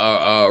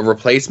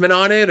replacement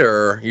on it,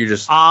 or you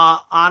just?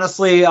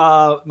 Honestly,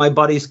 my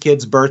buddy's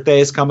kid's birthday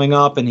is coming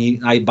up,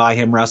 and I buy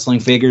him wrestling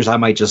figures. I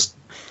might just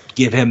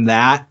give him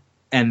that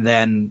and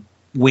then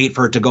wait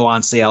for it to go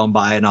on sale and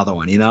buy another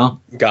one.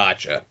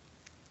 Gotcha.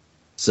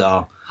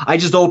 So I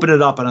just opened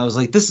it up and I was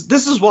like, this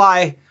is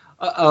why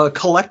a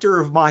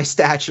collector of my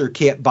stature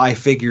can't buy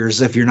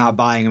figures if you're not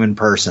buying them in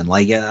person.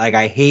 Like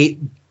I hate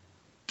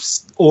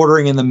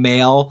ordering in the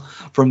mail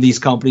from these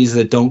companies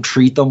that don't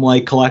treat them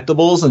like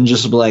collectibles and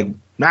just be like,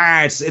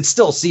 nah, it's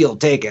still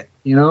sealed. Take it.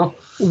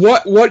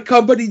 What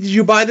company did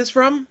you buy this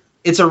from?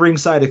 It's a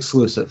Ringside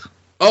exclusive.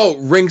 Oh,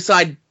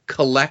 Ringside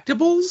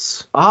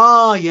Collectibles?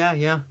 Oh,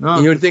 yeah. No,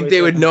 you would think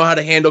they would know how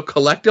to handle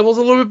collectibles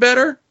a little bit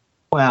better?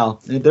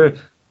 Well,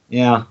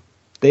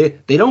 they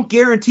don't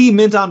guarantee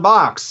mint on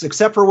box,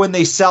 except for when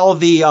they sell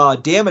the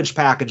damage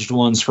packaged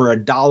ones for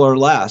 $1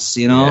 less,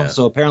 Yeah.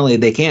 So apparently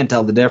they can't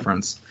tell the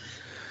difference.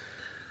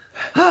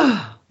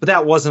 But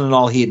that wasn't an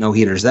all heat, no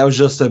heaters. That was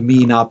just a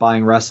me not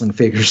buying wrestling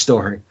figure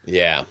story.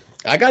 Yeah.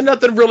 I got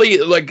nothing really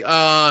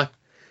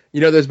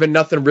there's been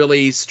nothing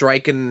really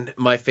striking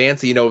my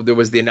fancy. There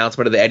was the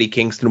announcement of the Eddie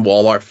Kingston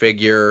Walmart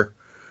figure.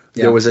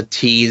 Yeah. There was a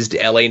teased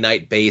LA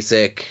Knight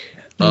basic,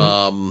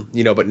 but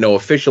no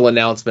official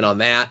announcement on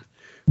that.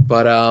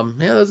 But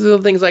those are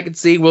the things I could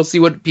see. We'll see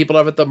what people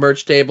have at the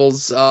merch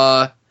tables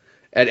at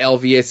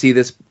LVAC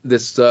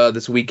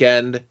this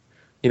weekend.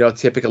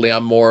 Typically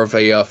I'm more of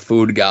a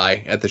food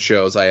guy at the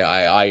shows.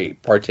 I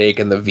partake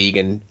in the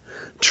vegan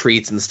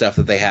treats and stuff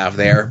that they have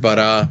there.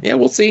 But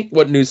we'll see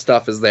what new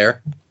stuff is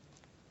there.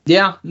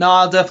 Yeah, no,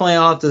 I'll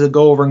have to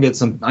go over and get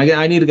some.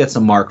 I need to get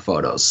some Mark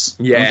photos.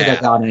 Yeah. I don't think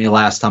I got any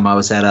last time I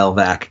was at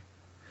LVAC.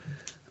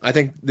 I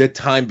think the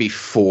time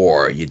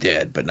before you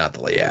did, but not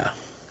the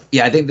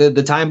Yeah, I think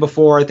the time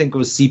before, I think it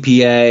was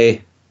CPA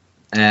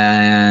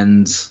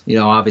and,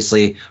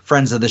 obviously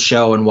friends of the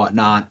show and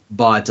whatnot.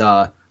 But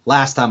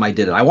last time I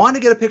did it, I wanted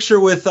to get a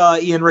picture with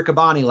Ian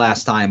Riccaboni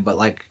last time, but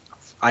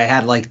I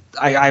had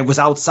I was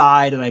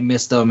outside and I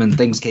missed him and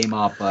things came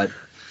up. But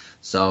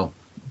so.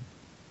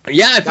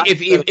 Yeah,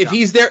 if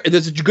he's there,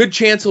 there's a good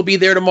chance he'll be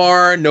there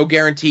tomorrow. No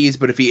guarantees,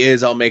 but if he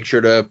is, I'll make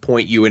sure to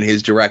point you in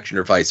his direction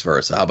or vice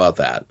versa. How about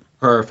that?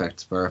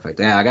 Perfect.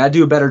 Yeah, I got to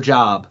do a better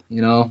job,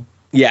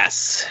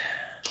 Yes.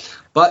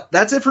 But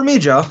that's it for me,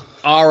 Joe.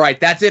 All right,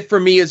 that's it for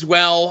me as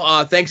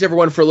well. Thanks,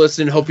 everyone, for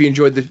listening. Hope you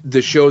enjoyed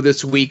the show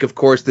this week. Of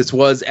course, this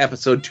was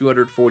episode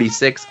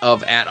 246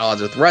 of At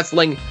Odds with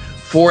Wrestling.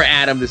 For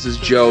Adam, this is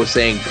Joe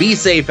saying be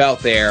safe out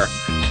there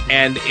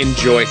and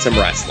enjoy some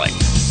wrestling.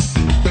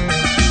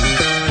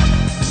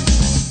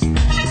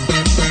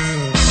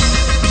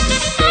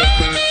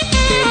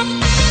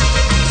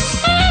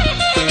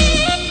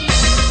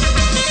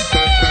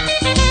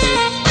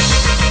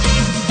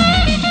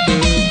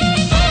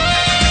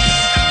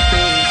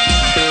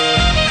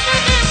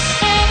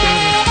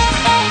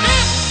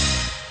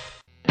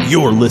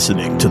 You're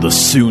listening to the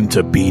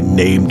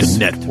soon-to-be-named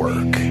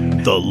network,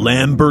 the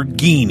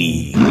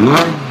Lamborghini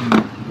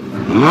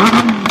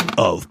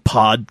of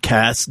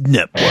podcast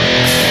networks.